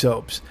baby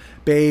soaps.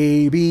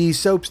 Baby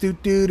soaps, do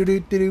do do do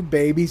do.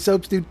 Baby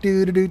soaps, do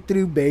do do do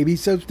do. Baby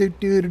soaps, do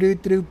do do do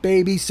do.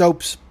 Baby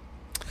soaps.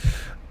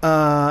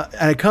 And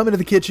I come into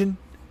the kitchen,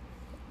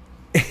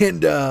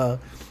 and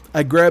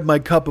I grab my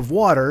cup of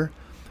water.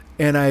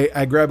 And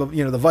I grab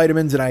the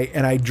vitamins and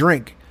I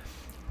drink,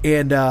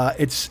 and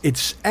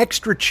it's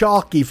extra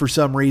chalky for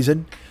some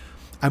reason.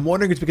 I'm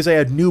wondering it's because I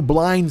had new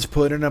blinds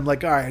put in. I'm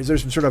like, all right, is there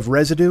some sort of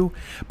residue?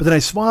 But then I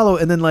swallow,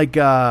 and then like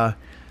I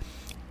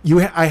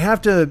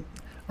have to.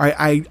 All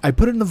right, I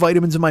put in the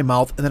vitamins in my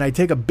mouth, and then I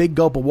take a big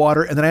gulp of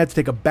water, and then I have to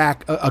take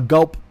a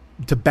gulp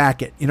to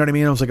back it. You know what I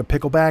mean? It was like a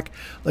pickleback.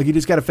 Like you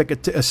just got to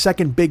take a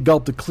second big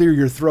gulp to clear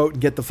your throat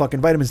and get the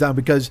fucking vitamins down,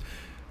 because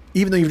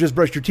even though you've just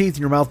brushed your teeth and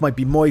your mouth might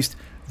be moist,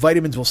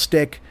 vitamins will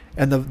stick,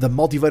 and the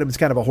multivitamin is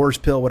kind of a horse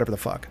pill, whatever the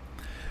fuck.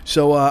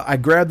 So I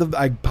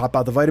pop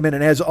out the vitamin,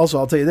 and I'll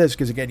tell you this,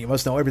 because again, you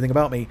must know everything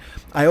about me.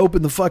 I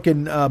open the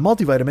fucking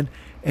multivitamin,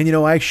 and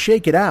I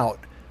shake it out,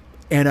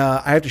 and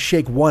I have to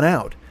shake one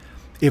out.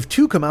 If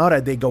two come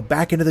out, they go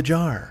back into the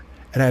jar,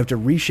 and I have to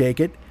reshake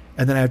it,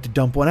 and then I have to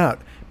dump one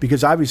out,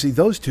 because obviously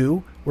those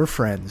two were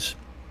friends.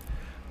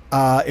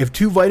 If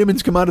two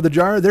vitamins come out of the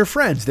jar, they're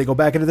friends. They go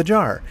back into the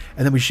jar,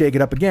 and then we shake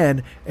it up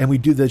again, and we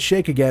do the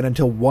shake again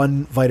until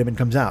one vitamin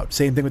comes out.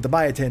 Same thing with the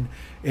biotin.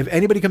 If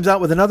anybody comes out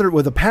with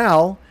a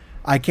pal,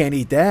 I can't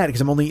eat that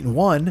because I'm only eating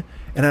one,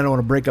 and I don't want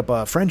to break up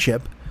a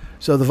friendship.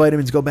 So the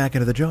vitamins go back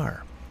into the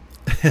jar.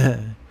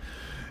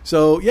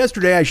 So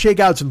yesterday I shake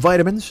out some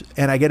vitamins,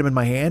 and I get them in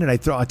my hand, and I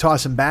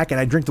toss them back, and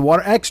I drink the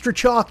water extra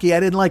chalky. I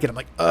didn't like it. I'm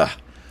like, ugh.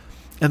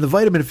 And the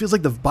vitamin, it feels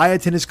like the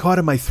biotin is caught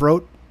in my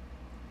throat.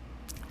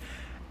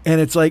 And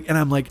it's like, and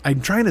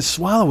I'm trying to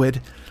swallow it,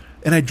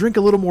 and I drink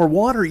a little more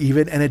water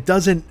even, and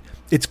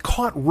it's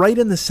caught right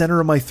in the center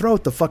of my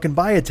throat, the fucking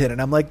biotin.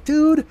 And I'm like,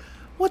 dude,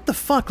 what the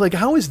fuck? Like,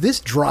 how is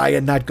this dry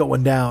and not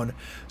going down?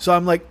 So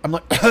I'm like, and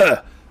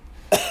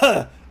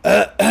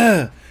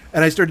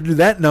I start to do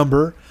that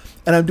number,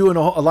 and I'm doing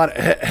a lot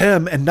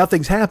of and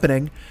nothing's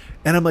happening.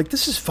 And I'm like,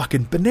 this is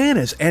fucking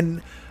bananas.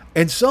 And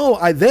so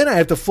I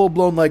have to full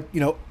blown, like,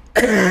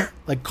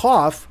 like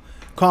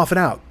coughing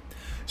out.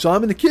 So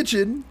I'm in the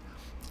kitchen,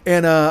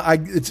 and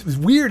it's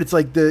weird. It's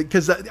like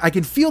because I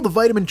can feel the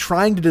vitamin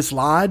trying to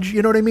dislodge,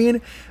 you know what I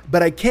mean?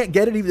 But I can't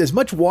get it. Even as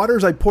much water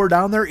as I pour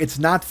down there, it's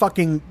not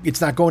going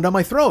down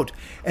my throat.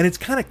 And it's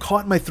kind of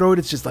caught in my throat.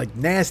 It's just like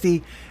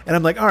nasty. And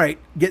I'm like, all right,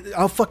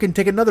 I'll fucking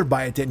take another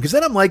biotin. Because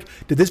then I'm like,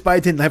 did this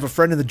biotin have a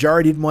friend in the jar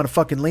I didn't want to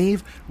fucking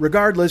leave?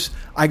 Regardless,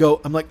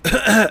 I'm like,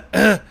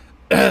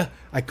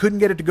 I couldn't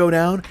get it to go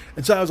down.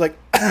 And so I was like,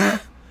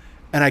 and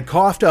I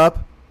coughed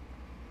up,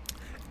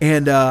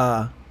 and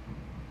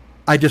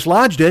I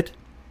dislodged it,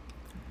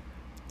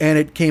 and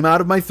it came out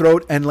of my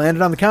throat and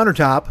landed on the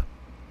countertop.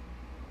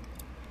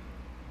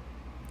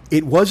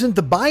 It wasn't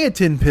the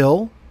biotin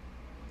pill,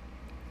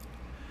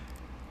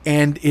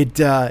 and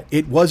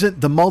it wasn't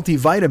the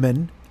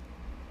multivitamin.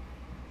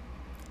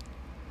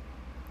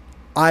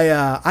 I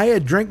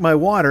had drank my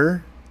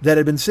water that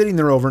had been sitting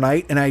there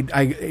overnight, and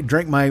I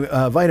drank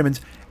my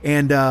vitamins,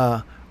 and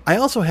I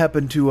also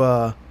happened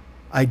to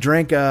I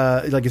drank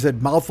like I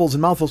said, mouthfuls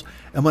and mouthfuls,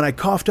 and when I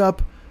coughed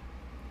up,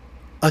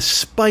 a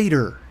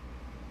spider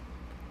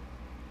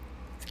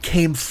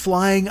came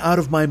flying out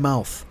of my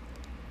mouth.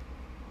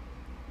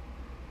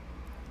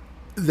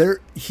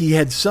 He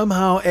had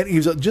somehow, and he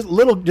was just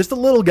a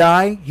little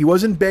guy. He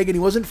wasn't big, and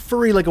he wasn't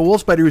furry like a wolf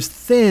spider. He was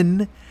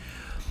thin.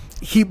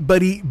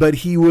 But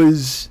he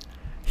was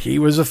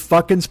a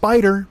fucking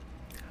spider.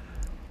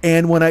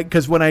 And when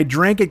I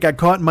drank it, got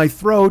caught in my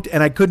throat,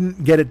 and I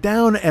couldn't get it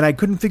down, and I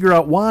couldn't figure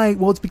out why.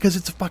 Well, it's because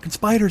it's a fucking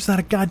spider. It's not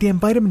a goddamn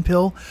vitamin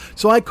pill.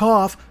 So I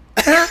cough.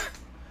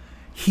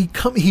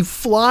 He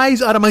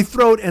flies out of my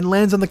throat and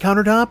lands on the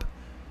countertop.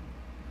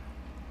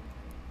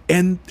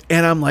 And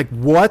I'm like,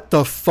 what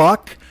the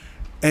fuck?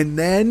 And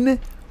then,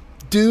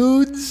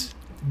 dudes,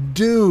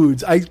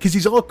 because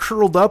he's all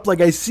curled up.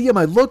 Like, I see him,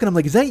 I look, and I'm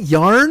like, is that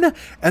yarn?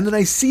 And then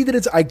I see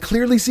that I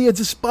clearly see it's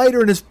a spider,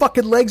 and his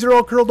fucking legs are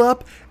all curled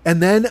up.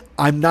 And then,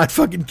 I'm not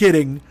fucking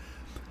kidding,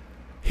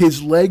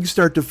 his legs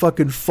start to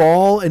fucking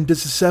fall and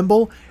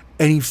disassemble,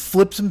 and he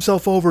flips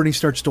himself over and he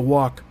starts to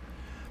walk.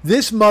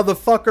 This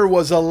motherfucker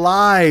was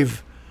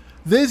alive.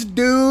 This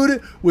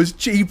dude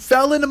he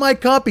fell into my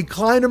cup, he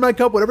climbed in my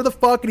cup, whatever the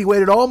fuck, and he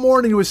waited all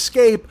morning to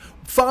escape,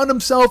 found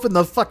himself in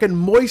the fucking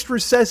moist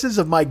recesses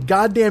of my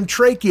goddamn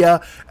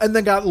trachea, and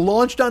then got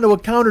launched onto a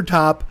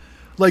countertop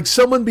like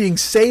someone being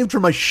saved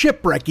from a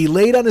shipwreck. He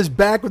laid on his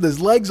back with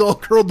his legs all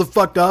curled the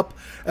fuck up,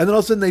 and then all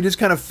of a sudden they just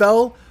kind of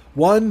fell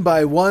one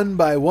by one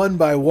by one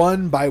by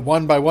one by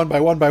one by one by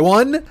one by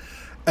one,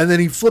 and then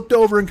he flipped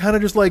over and kind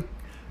of just like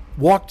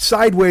walked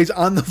sideways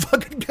on the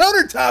fucking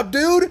countertop,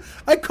 dude.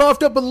 I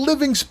coughed up a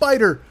living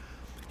spider.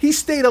 He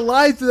stayed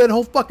alive through that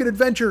whole fucking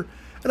adventure.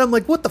 And I'm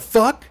like, what the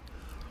fuck?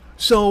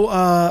 So,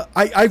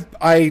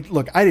 I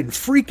look, I didn't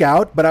freak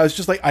out, but I was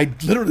just like, I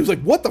literally was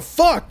like, what the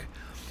fuck?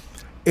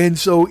 And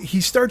so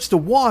he starts to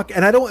walk,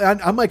 and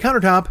on my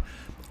countertop,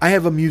 I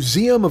have a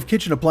museum of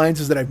kitchen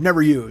appliances that I've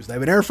never used. I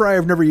have an air fryer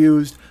I've never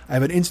used. I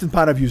have an Instant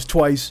Pot I've used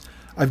twice.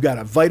 I've got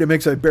a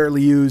Vitamix I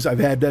barely use. I've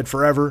had that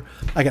forever.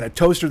 I got a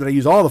toaster that I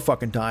use all the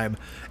fucking time.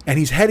 And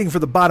he's heading for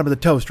the bottom of the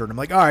toaster. And I'm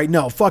like, all right,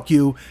 no, fuck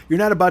you. You're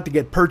not about to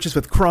get purchased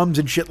with crumbs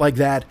and shit like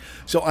that.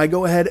 So I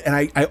go ahead and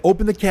I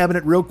open the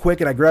cabinet real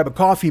quick, and I grab a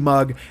coffee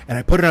mug and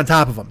I put it on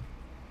top of him.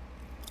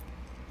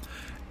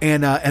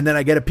 And then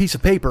I get a piece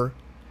of paper,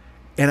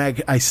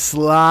 and I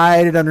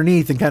slide it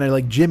underneath and kind of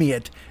like jimmy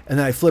it, and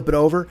then I flip it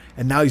over,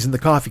 and now he's in the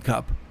coffee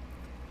cup.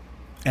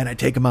 And I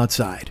take him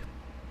outside.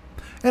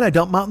 And I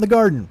dump him out in the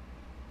garden.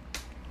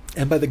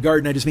 And by the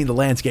garden, I just mean the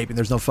landscaping.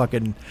 There's no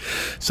fucking,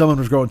 someone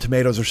was growing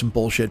tomatoes or some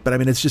bullshit. But I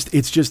mean, it's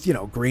just, you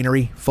know,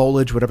 greenery,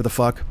 foliage, whatever the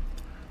fuck.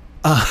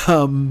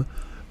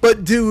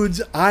 But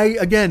dudes,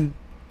 I'm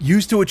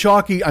used to a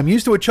chalky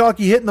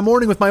hit in the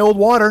morning with my old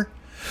water.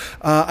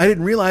 I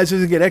didn't realize I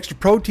was going to get extra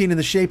protein in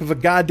the shape of a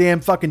goddamn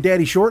fucking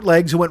daddy short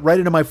legs who went right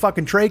into my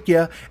fucking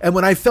trachea. And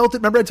when I felt it,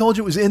 remember I told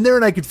you it was in there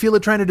and I could feel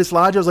it trying to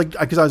dislodge? I was like,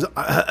 because I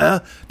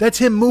was, that's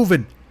him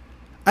moving.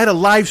 I had a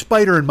live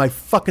spider in my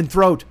fucking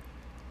throat.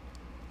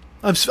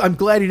 I'm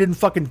glad he didn't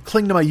fucking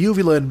cling to my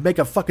uvula and make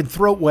a fucking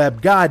throat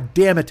web. God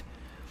damn it.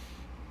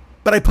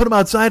 But I put him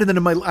outside, and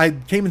then I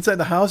came inside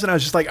the house, and I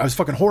was just like, I was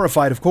fucking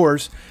horrified, of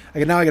course.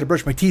 Now I got to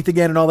brush my teeth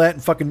again and all that,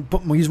 and fucking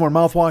use more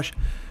mouthwash.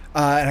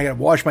 And I got to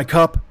wash my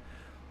cup.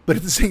 But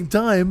at the same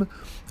time,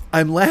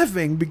 I'm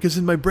laughing because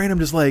in my brain, I'm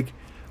just like,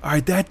 all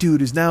right, that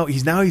dude he's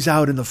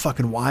out in the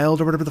fucking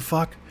wild or whatever the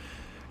fuck.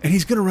 And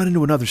he's going to run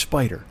into another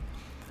spider.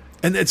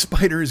 And that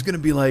spider is going to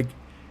be like,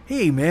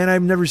 hey, man,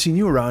 I've never seen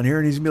you around here.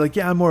 And he's going to be like,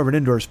 yeah, I'm more of an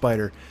indoor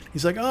spider.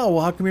 He's like, oh,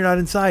 well, how come you're not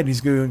inside? And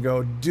he's going to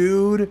go,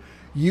 dude,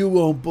 you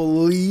won't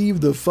believe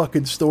the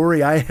fucking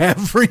story I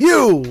have for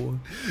you.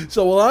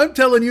 So while I'm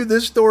telling you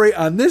this story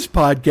on this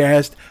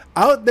podcast,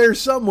 out there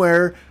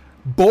somewhere,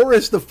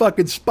 Boris the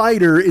fucking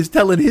spider is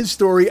telling his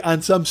story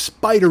on some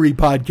spidery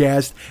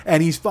podcast,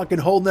 and he's fucking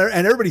holding there,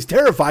 and everybody's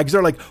terrified because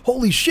they're like,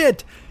 holy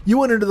shit, you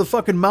went into the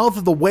fucking mouth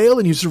of the whale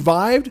and you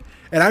survived?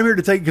 And I'm here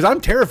to tell you, because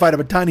I'm terrified of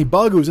a tiny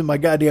bug who's in my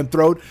goddamn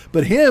throat,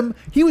 but he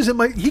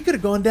could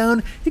have gone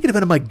down, he could have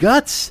been in my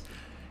guts.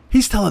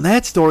 He's telling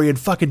that story and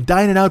fucking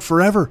dining out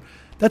forever.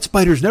 That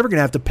spider's never going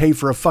to have to pay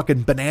for a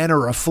fucking banana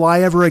or a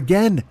fly ever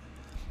again.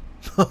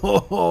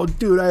 Oh,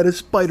 dude, I had a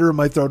spider in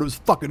my throat. It was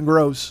fucking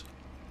gross.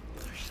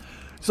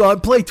 So I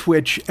play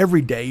Twitch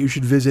every day. You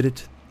should visit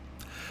it.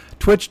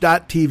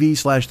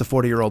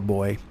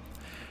 Twitch.tv/the40year-old-boy.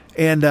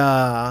 And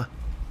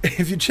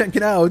if you check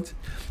it out,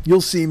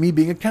 you'll see me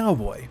being a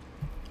cowboy.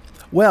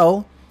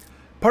 Well,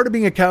 part of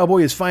being a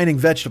cowboy is finding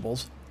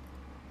vegetables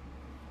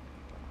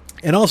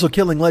and also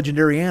killing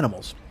legendary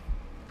animals.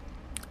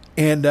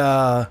 And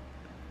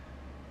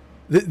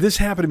this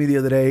happened to me the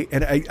other day,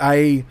 and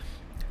I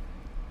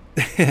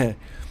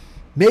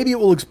maybe it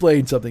will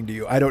explain something to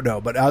you. I don't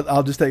know, but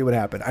I'll just tell you what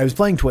happened. I was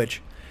playing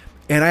Twitch,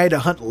 and I had to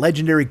hunt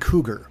legendary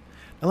cougar.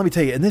 Now, let me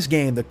tell you, in this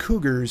game, the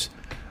cougars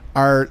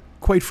are,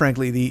 quite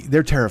frankly,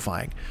 they're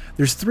terrifying.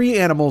 There's 3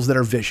 animals that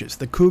are vicious: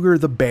 the cougar,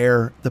 the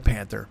bear, the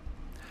panther.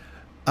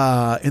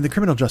 In the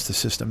criminal justice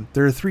system,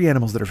 there are 3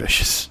 animals that are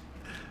vicious.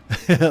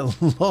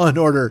 Law and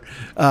Order,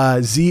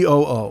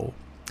 ZOO.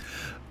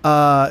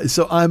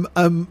 So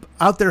I'm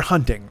out there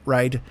hunting,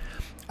 right?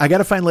 I got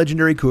to find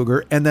legendary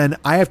cougar, and then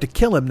I have to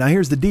kill him. Now,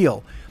 here's the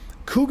deal.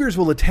 Cougars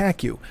will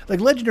attack you. Like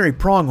legendary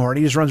pronghorn,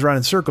 he just runs around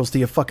in circles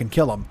till you fucking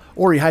kill him.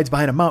 Or he hides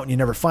behind a mountain, you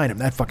never find him.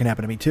 That fucking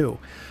happened to me too.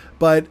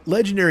 But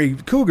legendary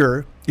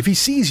cougar, if he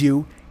sees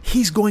you,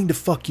 he's going to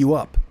fuck you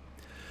up.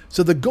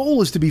 So the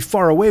goal is to be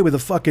far away with a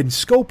fucking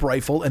scope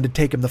rifle and to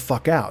take him the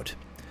fuck out.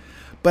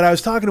 But I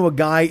was talking to a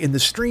guy in the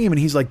stream, and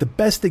he's like, the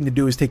best thing to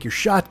do is take your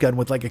shotgun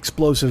with like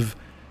explosive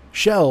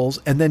shells,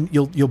 and then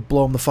you'll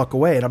blow him the fuck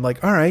away. And I'm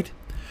like, all right.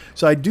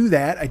 So I do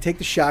that. I take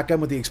the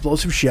shotgun with the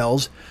explosive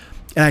shells,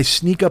 and I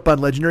sneak up on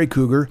legendary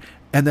cougar,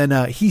 and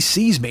then he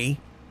sees me.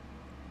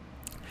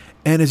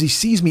 And as he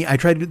sees me,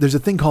 there's a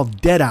thing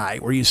called Deadeye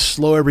where you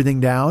slow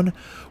everything down.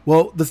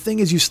 Well, the thing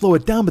is you slow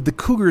it down, but the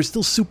cougar is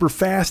still super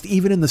fast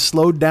even in the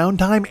slowed down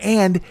time,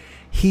 and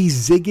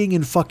he's zigging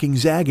and fucking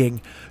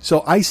zagging.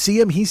 So I see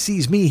him, he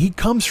sees me, he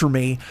comes for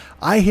me.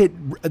 I hit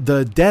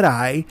the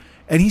Deadeye,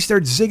 and he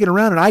starts zigging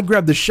around, and I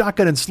grab the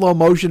shotgun in slow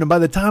motion, and by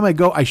the time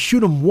I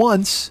shoot him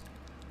once,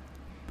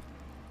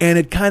 and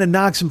it kind of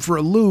knocks him for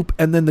a loop,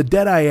 and then the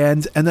Deadeye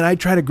ends, and then I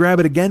try to grab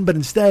it again, but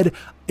instead,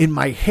 in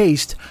my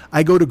haste,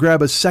 I go to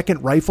grab a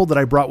second rifle that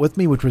I brought with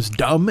me, which was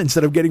dumb.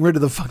 Instead of getting rid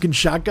of the fucking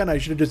shotgun, I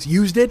should have just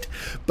used it.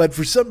 But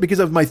because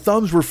of my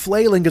thumbs were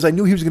flailing because I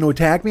knew he was going to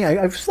attack me,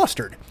 I was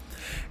flustered.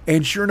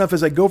 And sure enough,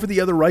 as I go for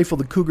the other rifle,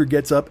 the cougar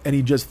gets up, and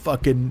he just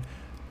fucking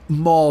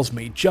mauls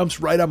me, jumps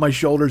right on my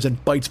shoulders,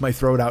 and bites my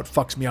throat out,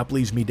 fucks me up,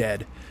 leaves me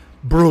dead.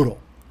 Brutal.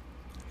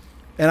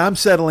 And I'm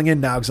settling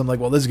in now because I'm like,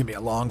 well, this is going to be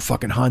a long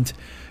fucking hunt.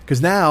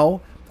 Because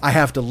now I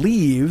have to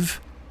leave.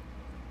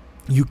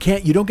 You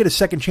don't get a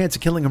second chance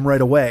of killing him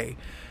right away.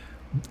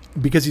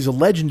 Because he's a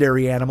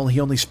legendary animal, he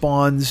only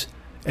spawns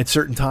at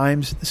certain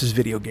times. This is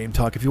video game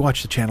talk. If you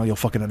watch the channel, you'll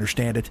fucking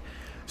understand it.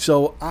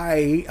 So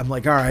I'm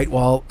like, all right,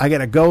 well, I got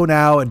to go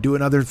now and do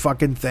another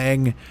fucking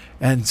thing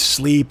and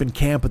sleep and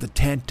camp with a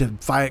tent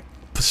to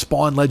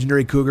spawn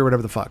legendary cougar,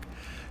 whatever the fuck.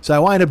 So I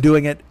wind up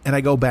doing it, and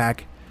I go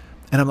back,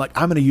 and I'm like,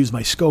 I'm going to use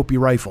my scopey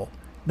rifle.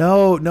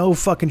 No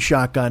fucking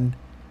shotgun.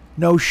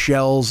 No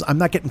shells. I'm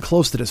not getting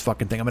close to this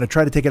fucking thing. I'm going to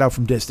try to take it out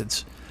from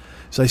distance.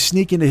 So I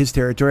sneak into his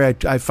territory.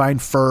 I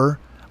find fur.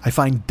 I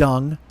find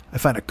dung. I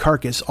find a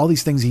carcass. All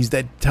these things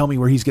that tell me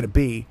where he's going to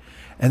be.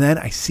 And then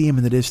I see him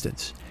in the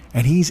distance.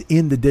 and he's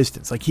in the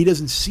distance. Like, he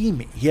doesn't see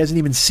me. He hasn't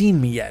even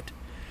seen me yet.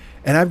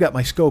 And I've got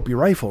my Scopie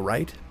rifle,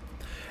 right?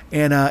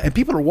 And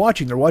people are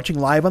watching. They're watching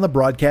live on the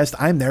broadcast.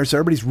 I'm there, so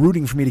everybody's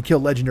rooting for me to kill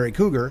Legendary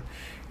Cougar.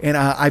 And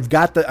I've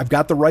got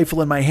the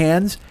rifle in my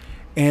hands,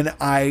 and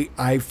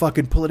I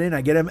fucking pull it in.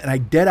 I get him, and I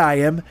dead eye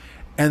him,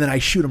 and then I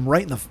shoot him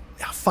right in the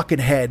fucking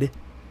head.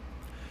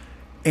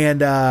 And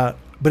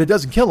but it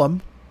doesn't kill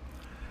him.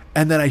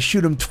 And then I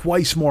shoot him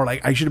twice more.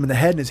 Like, I shoot him in the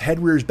head, and his head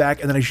rears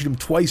back, and then I shoot him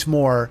twice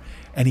more,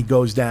 and he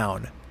goes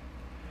down.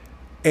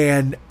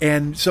 And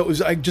so it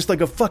was just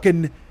like a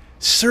fucking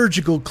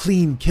surgical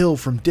clean kill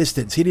from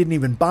distance. He didn't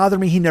even bother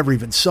me. He never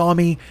even saw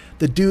me.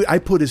 The dude, I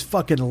put his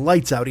fucking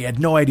lights out. He had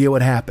no idea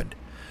what happened.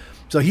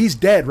 So he's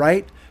dead,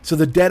 right? So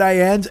the dead eye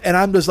ends, and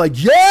I'm just like,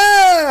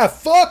 yeah,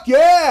 fuck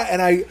yeah.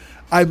 And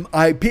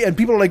and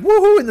people are like,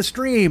 woohoo, in the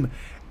stream.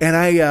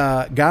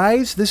 And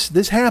guys,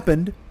 this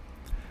happened.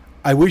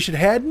 I wish it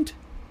hadn't,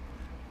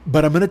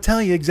 but I'm going to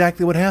tell you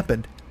exactly what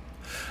happened.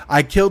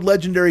 I killed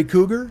Legendary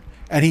Cougar,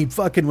 and he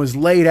fucking was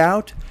laid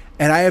out,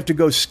 and I have to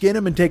go skin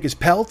him and take his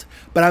pelt,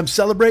 but I'm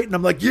celebrating.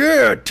 I'm like,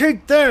 yeah,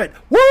 take that.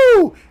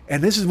 Woo!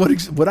 And this is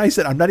what I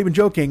said. I'm not even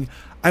joking.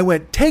 I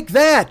went, take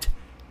that.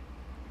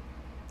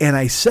 And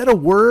I said a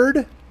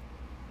word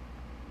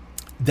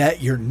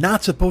that you're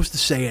not supposed to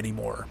say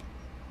anymore.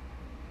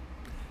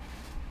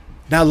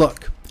 Now,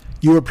 look,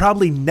 you were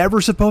probably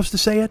never supposed to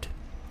say it.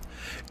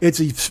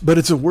 But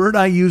it's a word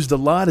I used a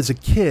lot as a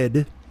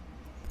kid.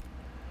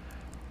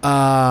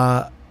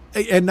 And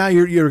now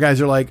your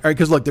guys are like, all right,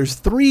 because look, there's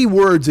 3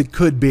 words it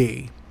could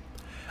be.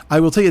 I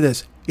will tell you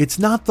this. It's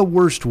not the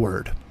worst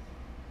word.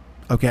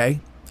 Okay?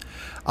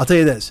 I'll tell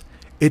you this.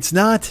 It's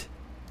not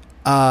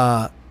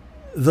the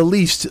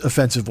least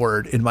offensive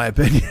word, in my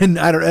opinion.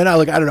 I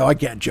don't know. I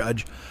can't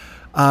judge.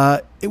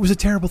 It was a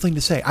terrible thing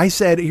to say.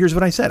 Here's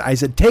what I said. I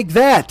said, take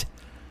that,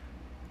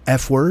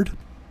 F word.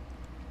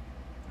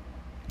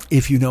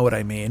 If you know what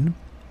I mean.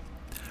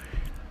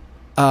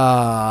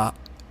 And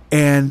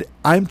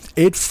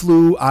it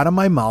flew out of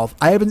my mouth.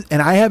 I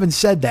haven't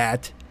said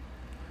that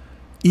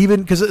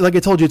even because, like I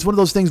told you, it's one of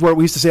those things where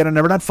we used to say it on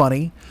Never Not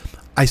Funny.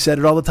 I said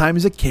it all the time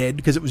as a kid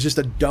because it was just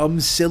a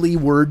dumb, silly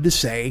word to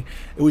say.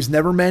 It was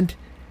never meant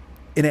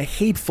in a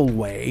hateful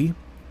way,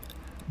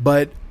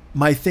 but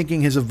my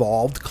thinking has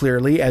evolved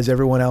clearly as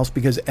everyone else,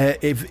 because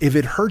if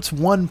it hurts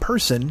one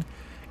person,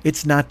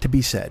 it's not to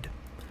be said.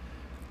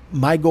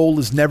 My goal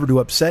is never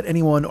to upset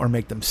anyone or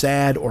make them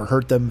sad or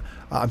hurt them.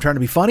 I'm trying to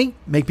be funny,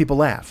 make people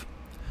laugh.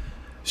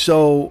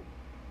 So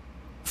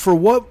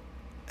what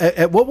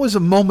was a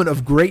moment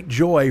of great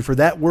joy for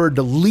that word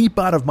to leap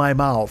out of my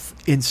mouth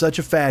in such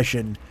a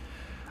fashion,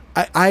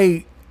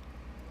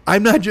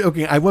 I'm not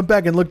joking. I went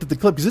back and looked at the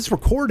clip because it's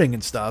recording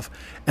and stuff.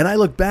 And I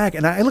looked back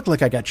and I looked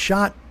like I got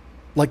shot,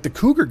 like the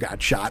cougar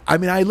got shot. I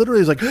mean, I literally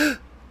was like,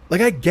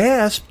 like I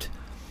gasped.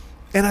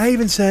 And I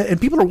even said,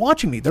 and people are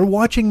watching me. They're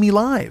watching me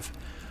live.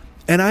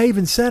 And I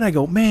even said, I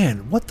go,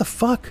 man, what the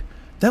fuck?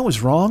 That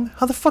was wrong.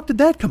 How the fuck did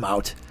that come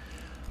out?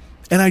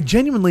 And I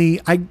genuinely,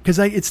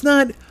 it's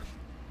not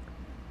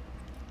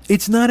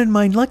in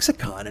my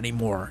lexicon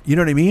anymore. You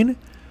know what I mean?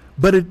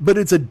 But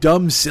it's a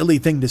dumb, silly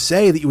thing to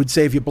say that you would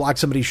say if you blocked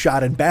somebody's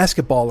shot in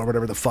basketball or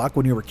whatever the fuck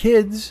when you were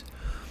kids.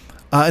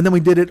 And then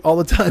we did it all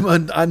the time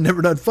on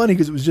Never Not Funny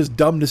because it was just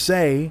dumb to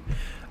say.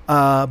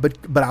 But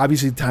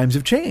obviously times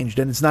have changed,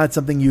 and it's not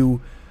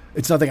something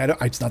it's nothing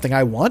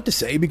I want to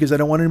say because I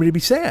don't want anybody to be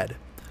sad.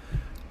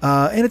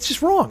 And it's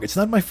just wrong. It's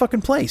not my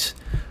fucking place.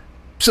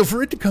 So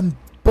for it to come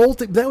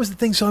bolting, that was the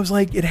thing. So I was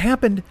like, it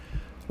happened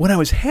when I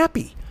was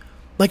happy.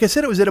 Like I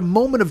said, it was at a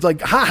moment of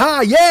like, ha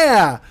ha,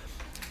 yeah.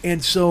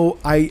 And so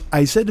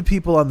I said to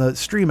people on the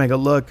stream, I go,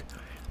 look,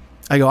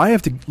 I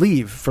have to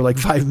leave for like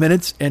 5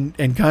 minutes and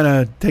kind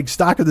of take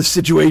stock of the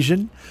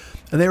situation.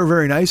 And they were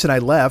very nice, and I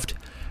left.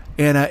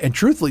 And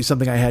truthfully,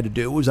 something I had to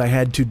do was I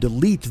had to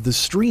delete the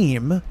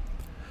stream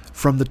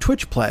from the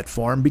Twitch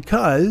platform,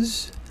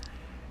 because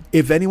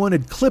if anyone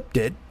had clipped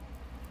it,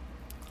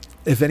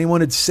 if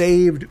anyone had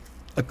saved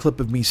a clip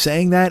of me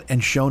saying that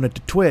and shown it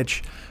to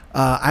Twitch,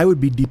 I would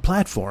be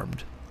deplatformed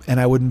and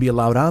I wouldn't be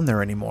allowed on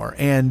there anymore.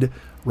 And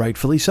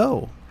rightfully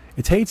so.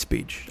 It's hate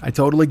speech. I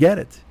totally get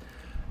it.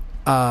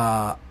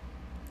 No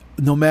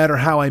matter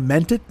how I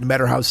meant it, no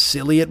matter how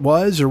silly it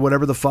was or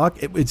whatever the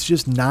fuck, it's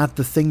just not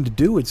the thing to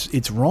do.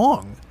 It's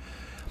wrong.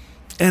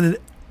 And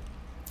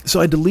so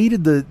I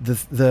deleted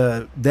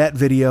that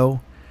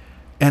video,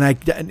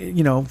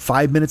 and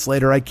 5 minutes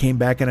later I came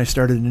back and I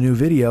started a new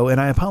video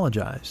and I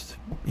apologized.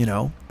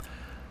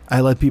 I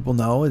let people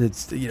know that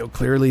it's,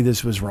 clearly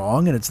this was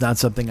wrong and it's not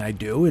something I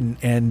do.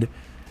 And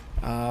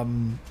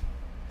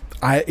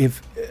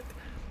if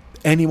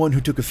anyone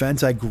who took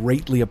offense, I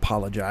greatly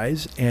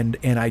apologize, and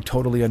I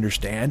totally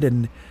understand,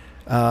 and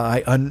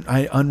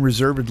I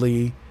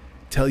unreservedly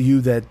tell you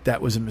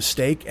that was a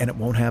mistake and it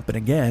won't happen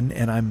again.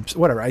 And I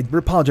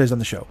apologize on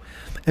the show,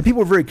 and people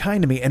were very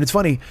kind to me. And it's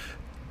funny,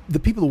 the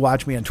people who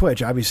watch me on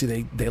Twitch,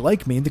 obviously they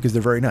like me because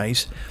they're very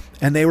nice,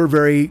 and they were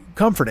very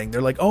comforting.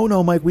 They're like, oh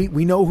no, Mike,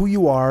 we know who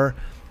you are.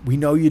 We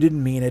know you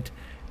didn't mean it.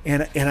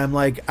 And I'm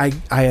like,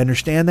 I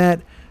understand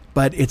that.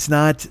 but it's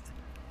not,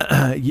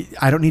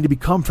 I don't need to be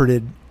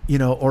comforted,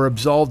 or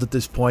absolved at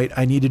this point.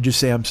 I need to just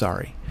say I'm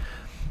sorry,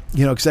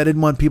 because I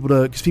didn't want people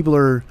to, because people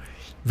are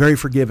very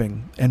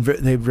forgiving and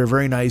they're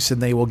very nice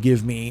and they will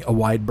give me a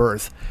wide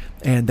berth,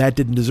 and that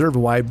didn't deserve a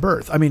wide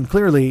berth. I mean,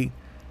 clearly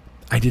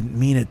I didn't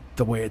mean it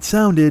the way it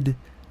sounded,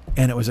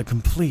 and it was a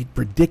complete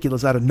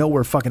ridiculous out of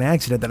nowhere fucking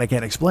accident that I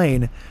can't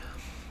explain.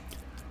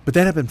 But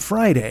that happened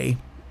Friday,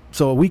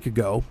 so a week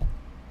ago,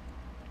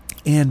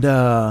 and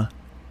I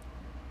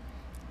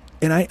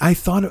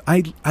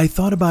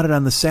thought about it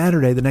on the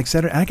Saturday, the next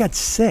Saturday, and I got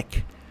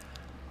sick.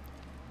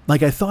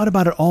 Like, I thought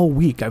about it all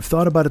week. I've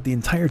thought about it the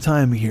entire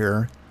time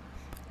here,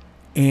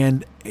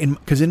 and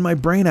because in my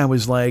brain I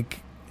was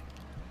like,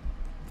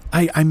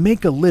 I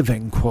make a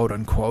living, quote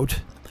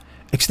unquote,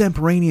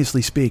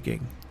 extemporaneously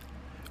speaking,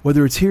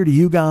 whether it's here to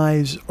you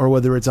guys or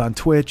whether it's on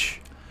Twitch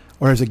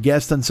or as a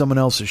guest on someone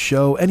else's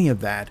show, any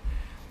of that.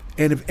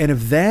 And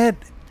if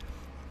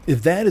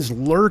that is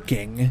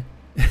lurking,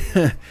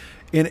 and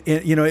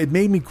it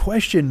made me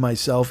question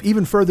myself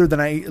even further than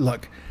I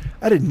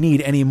didn't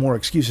need any more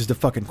excuses to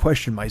fucking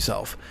question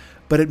myself,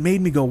 but it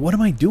made me go, what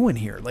am I doing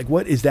here? Like,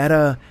 what is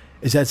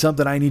that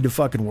something I need to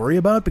fucking worry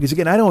about? Because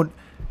again,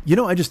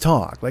 I just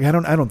talk. Like, I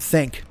don't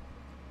think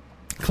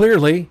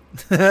clearly.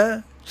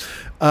 And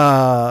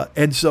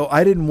so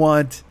I didn't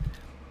want,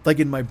 like,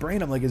 in my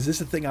brain, I'm like, is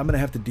this a thing I'm going to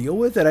have to deal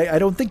with? And I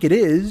don't think it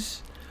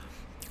is.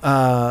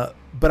 But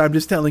I'm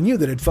just telling you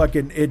that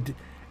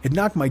it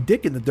knocked my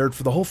dick in the dirt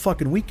for the whole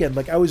fucking weekend.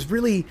 Like, I was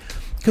really,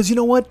 because you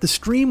know what? The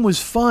stream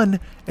was fun,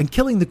 and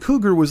killing the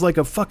cougar was like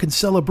a fucking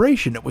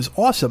celebration. It was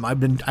awesome.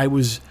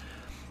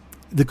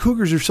 The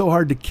cougars are so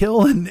hard to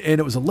kill, and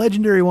it was a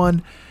legendary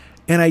one,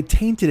 and I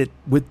tainted it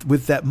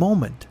with that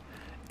moment.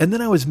 And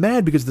then I was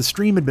mad because the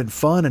stream had been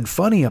fun and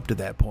funny up to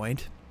that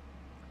point.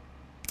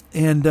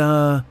 And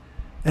now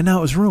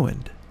it was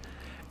ruined.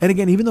 And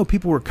again, even though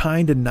people were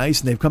kind and nice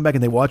and they've come back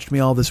and they watched me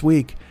all this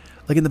week,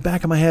 like, in the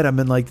back of my head, I've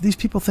been like, do these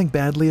people think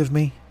badly of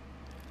me?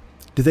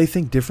 Do they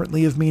think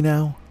differently of me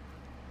now?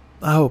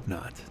 I hope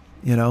not.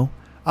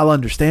 I'll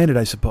understand it,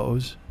 I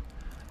suppose.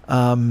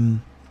 But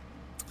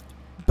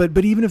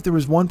even if there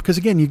was one, because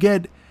again,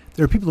 there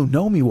are people who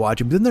know me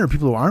watching, but then there are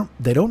people who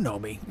they don't know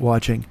me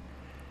watching.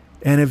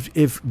 And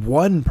if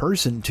one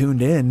person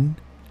tuned in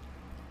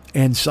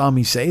and saw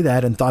me say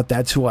that and thought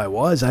that's who I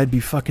was, I'd be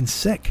fucking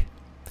sick.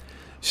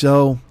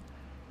 So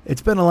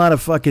it's been a lot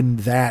of fucking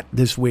that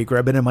this week, where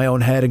I've been in my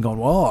own head and going,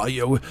 well,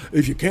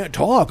 if you can't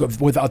talk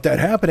without that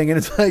happening. And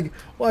it's like,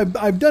 well,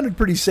 I've done it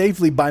pretty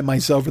safely by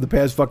myself for the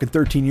past fucking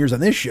 13 years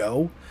on this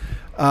show.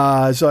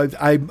 So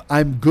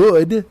I'm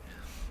good.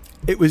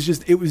 It was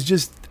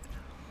just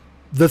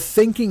the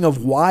thinking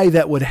of why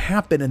that would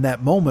happen in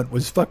that moment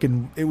was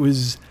fucking, I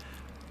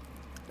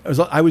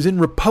was in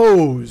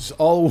repose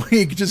all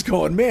week, just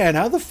going, man,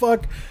 how the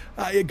fuck?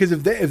 Because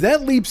if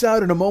that leaps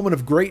out in a moment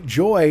of great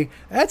joy,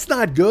 that's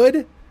not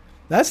good.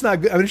 That's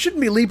not good. I mean, it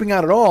shouldn't be leaping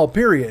out at all,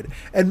 period.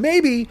 And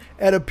maybe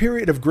at a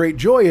period of great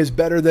joy is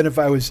better than if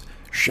I was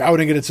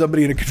shouting it at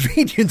somebody in a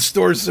convenience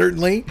store,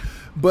 certainly.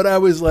 But I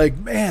was like,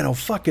 man, oh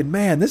fucking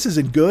man, this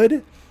isn't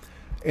good.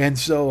 And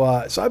so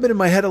I've been in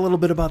my head a little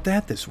bit about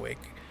that this week.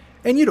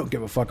 And you don't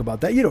give a fuck about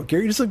that. You don't care.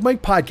 You just like,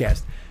 Mike,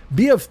 podcast.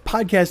 Be a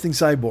podcasting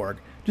cyborg.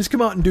 Just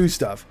come out and do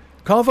stuff.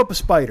 Cough up a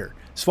spider.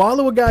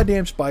 Swallow a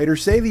goddamn spider.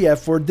 Say the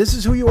F word. This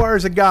is who you are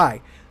as a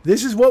guy.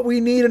 This is what we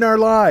need in our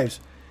lives.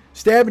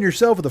 Stabbing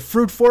yourself with a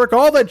fruit fork.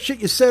 All that shit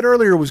you said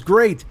earlier was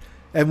great.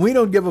 And we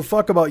don't give a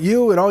fuck about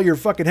you and all your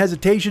fucking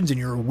hesitations and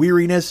your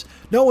weariness.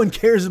 No one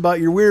cares about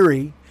your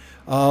weary.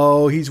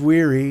 Oh, he's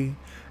weary.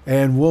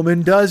 And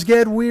woman does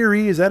get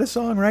weary. Is that a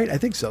song, right? I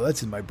think so.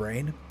 That's in my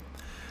brain.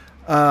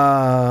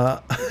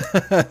 So,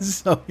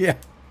 yeah.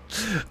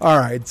 All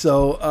right.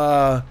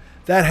 So,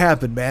 that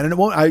happened, man, and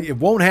it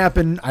won't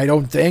happen. I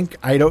don't think.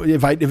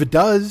 If it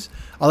does,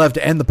 I'll have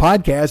to end the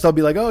podcast. I'll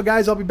be like, oh,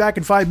 guys, I'll be back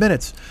in 5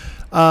 minutes.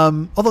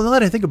 Although now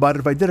that I think about it,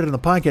 if I did it on the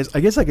podcast, I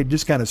guess I could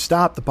just kind of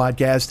stop the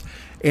podcast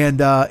and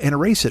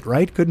erase it,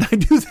 right? Couldn't I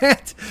do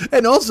that?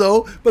 And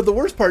also, but the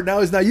worst part now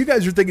is you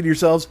guys are thinking to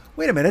yourselves,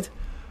 wait a minute.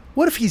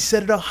 What if he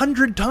said it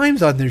 100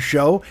 times on this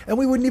show and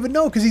we wouldn't even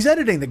know because he's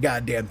editing the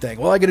goddamn thing?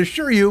 Well, I can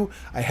assure you,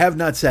 I have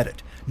not said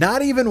it.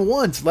 Not even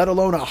once, let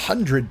alone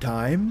 100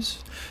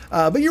 times.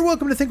 But you're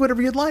welcome to think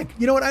whatever you'd like.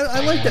 You know what?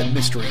 I like that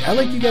mystery. I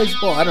like you guys.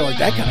 Well, I don't like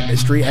that kind of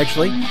mystery,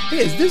 actually. Hey,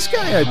 is this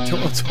guy a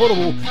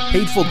total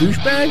hateful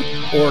douchebag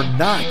or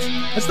not?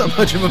 That's not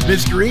much of a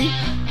mystery.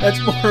 That's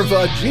more of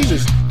a,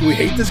 Jesus, do we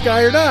hate this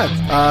guy or not?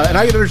 And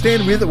I can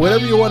understand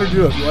whatever you want to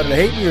do. If you wanted to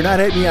hate me or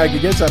not hate me, I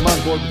guess I'm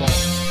on board with all.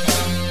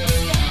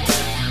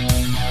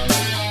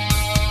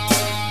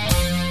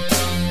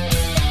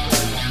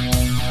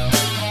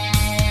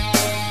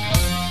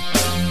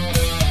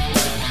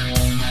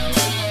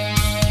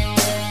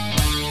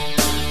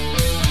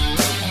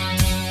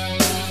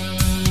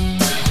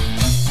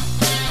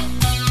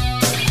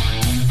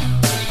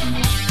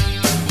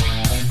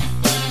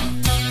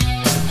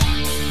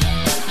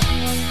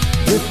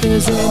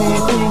 there's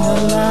anything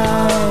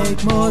I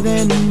like more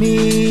than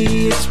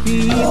me, it's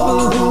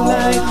people who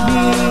like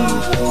me.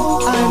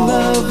 I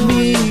love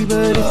me,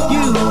 but if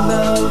you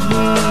love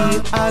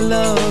me, I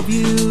love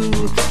you.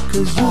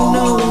 Cause you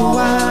know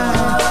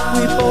why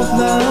we both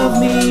love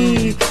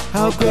me.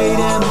 How great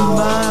am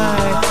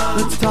I?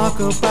 Let's talk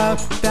about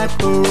that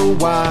for a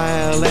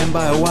while. And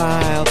by a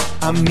while,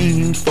 I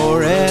mean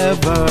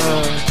forever.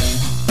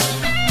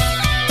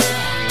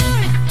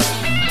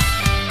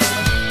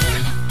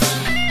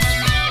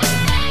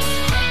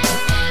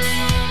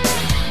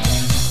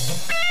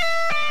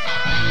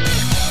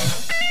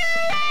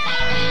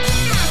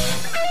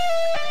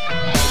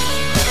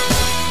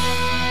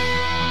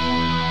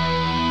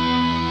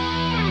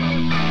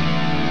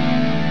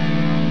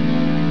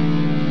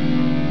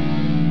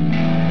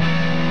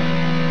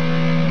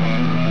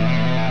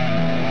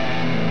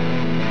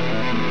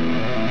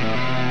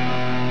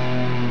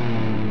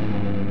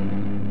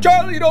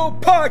 Charlie Doe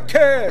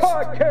Podcast.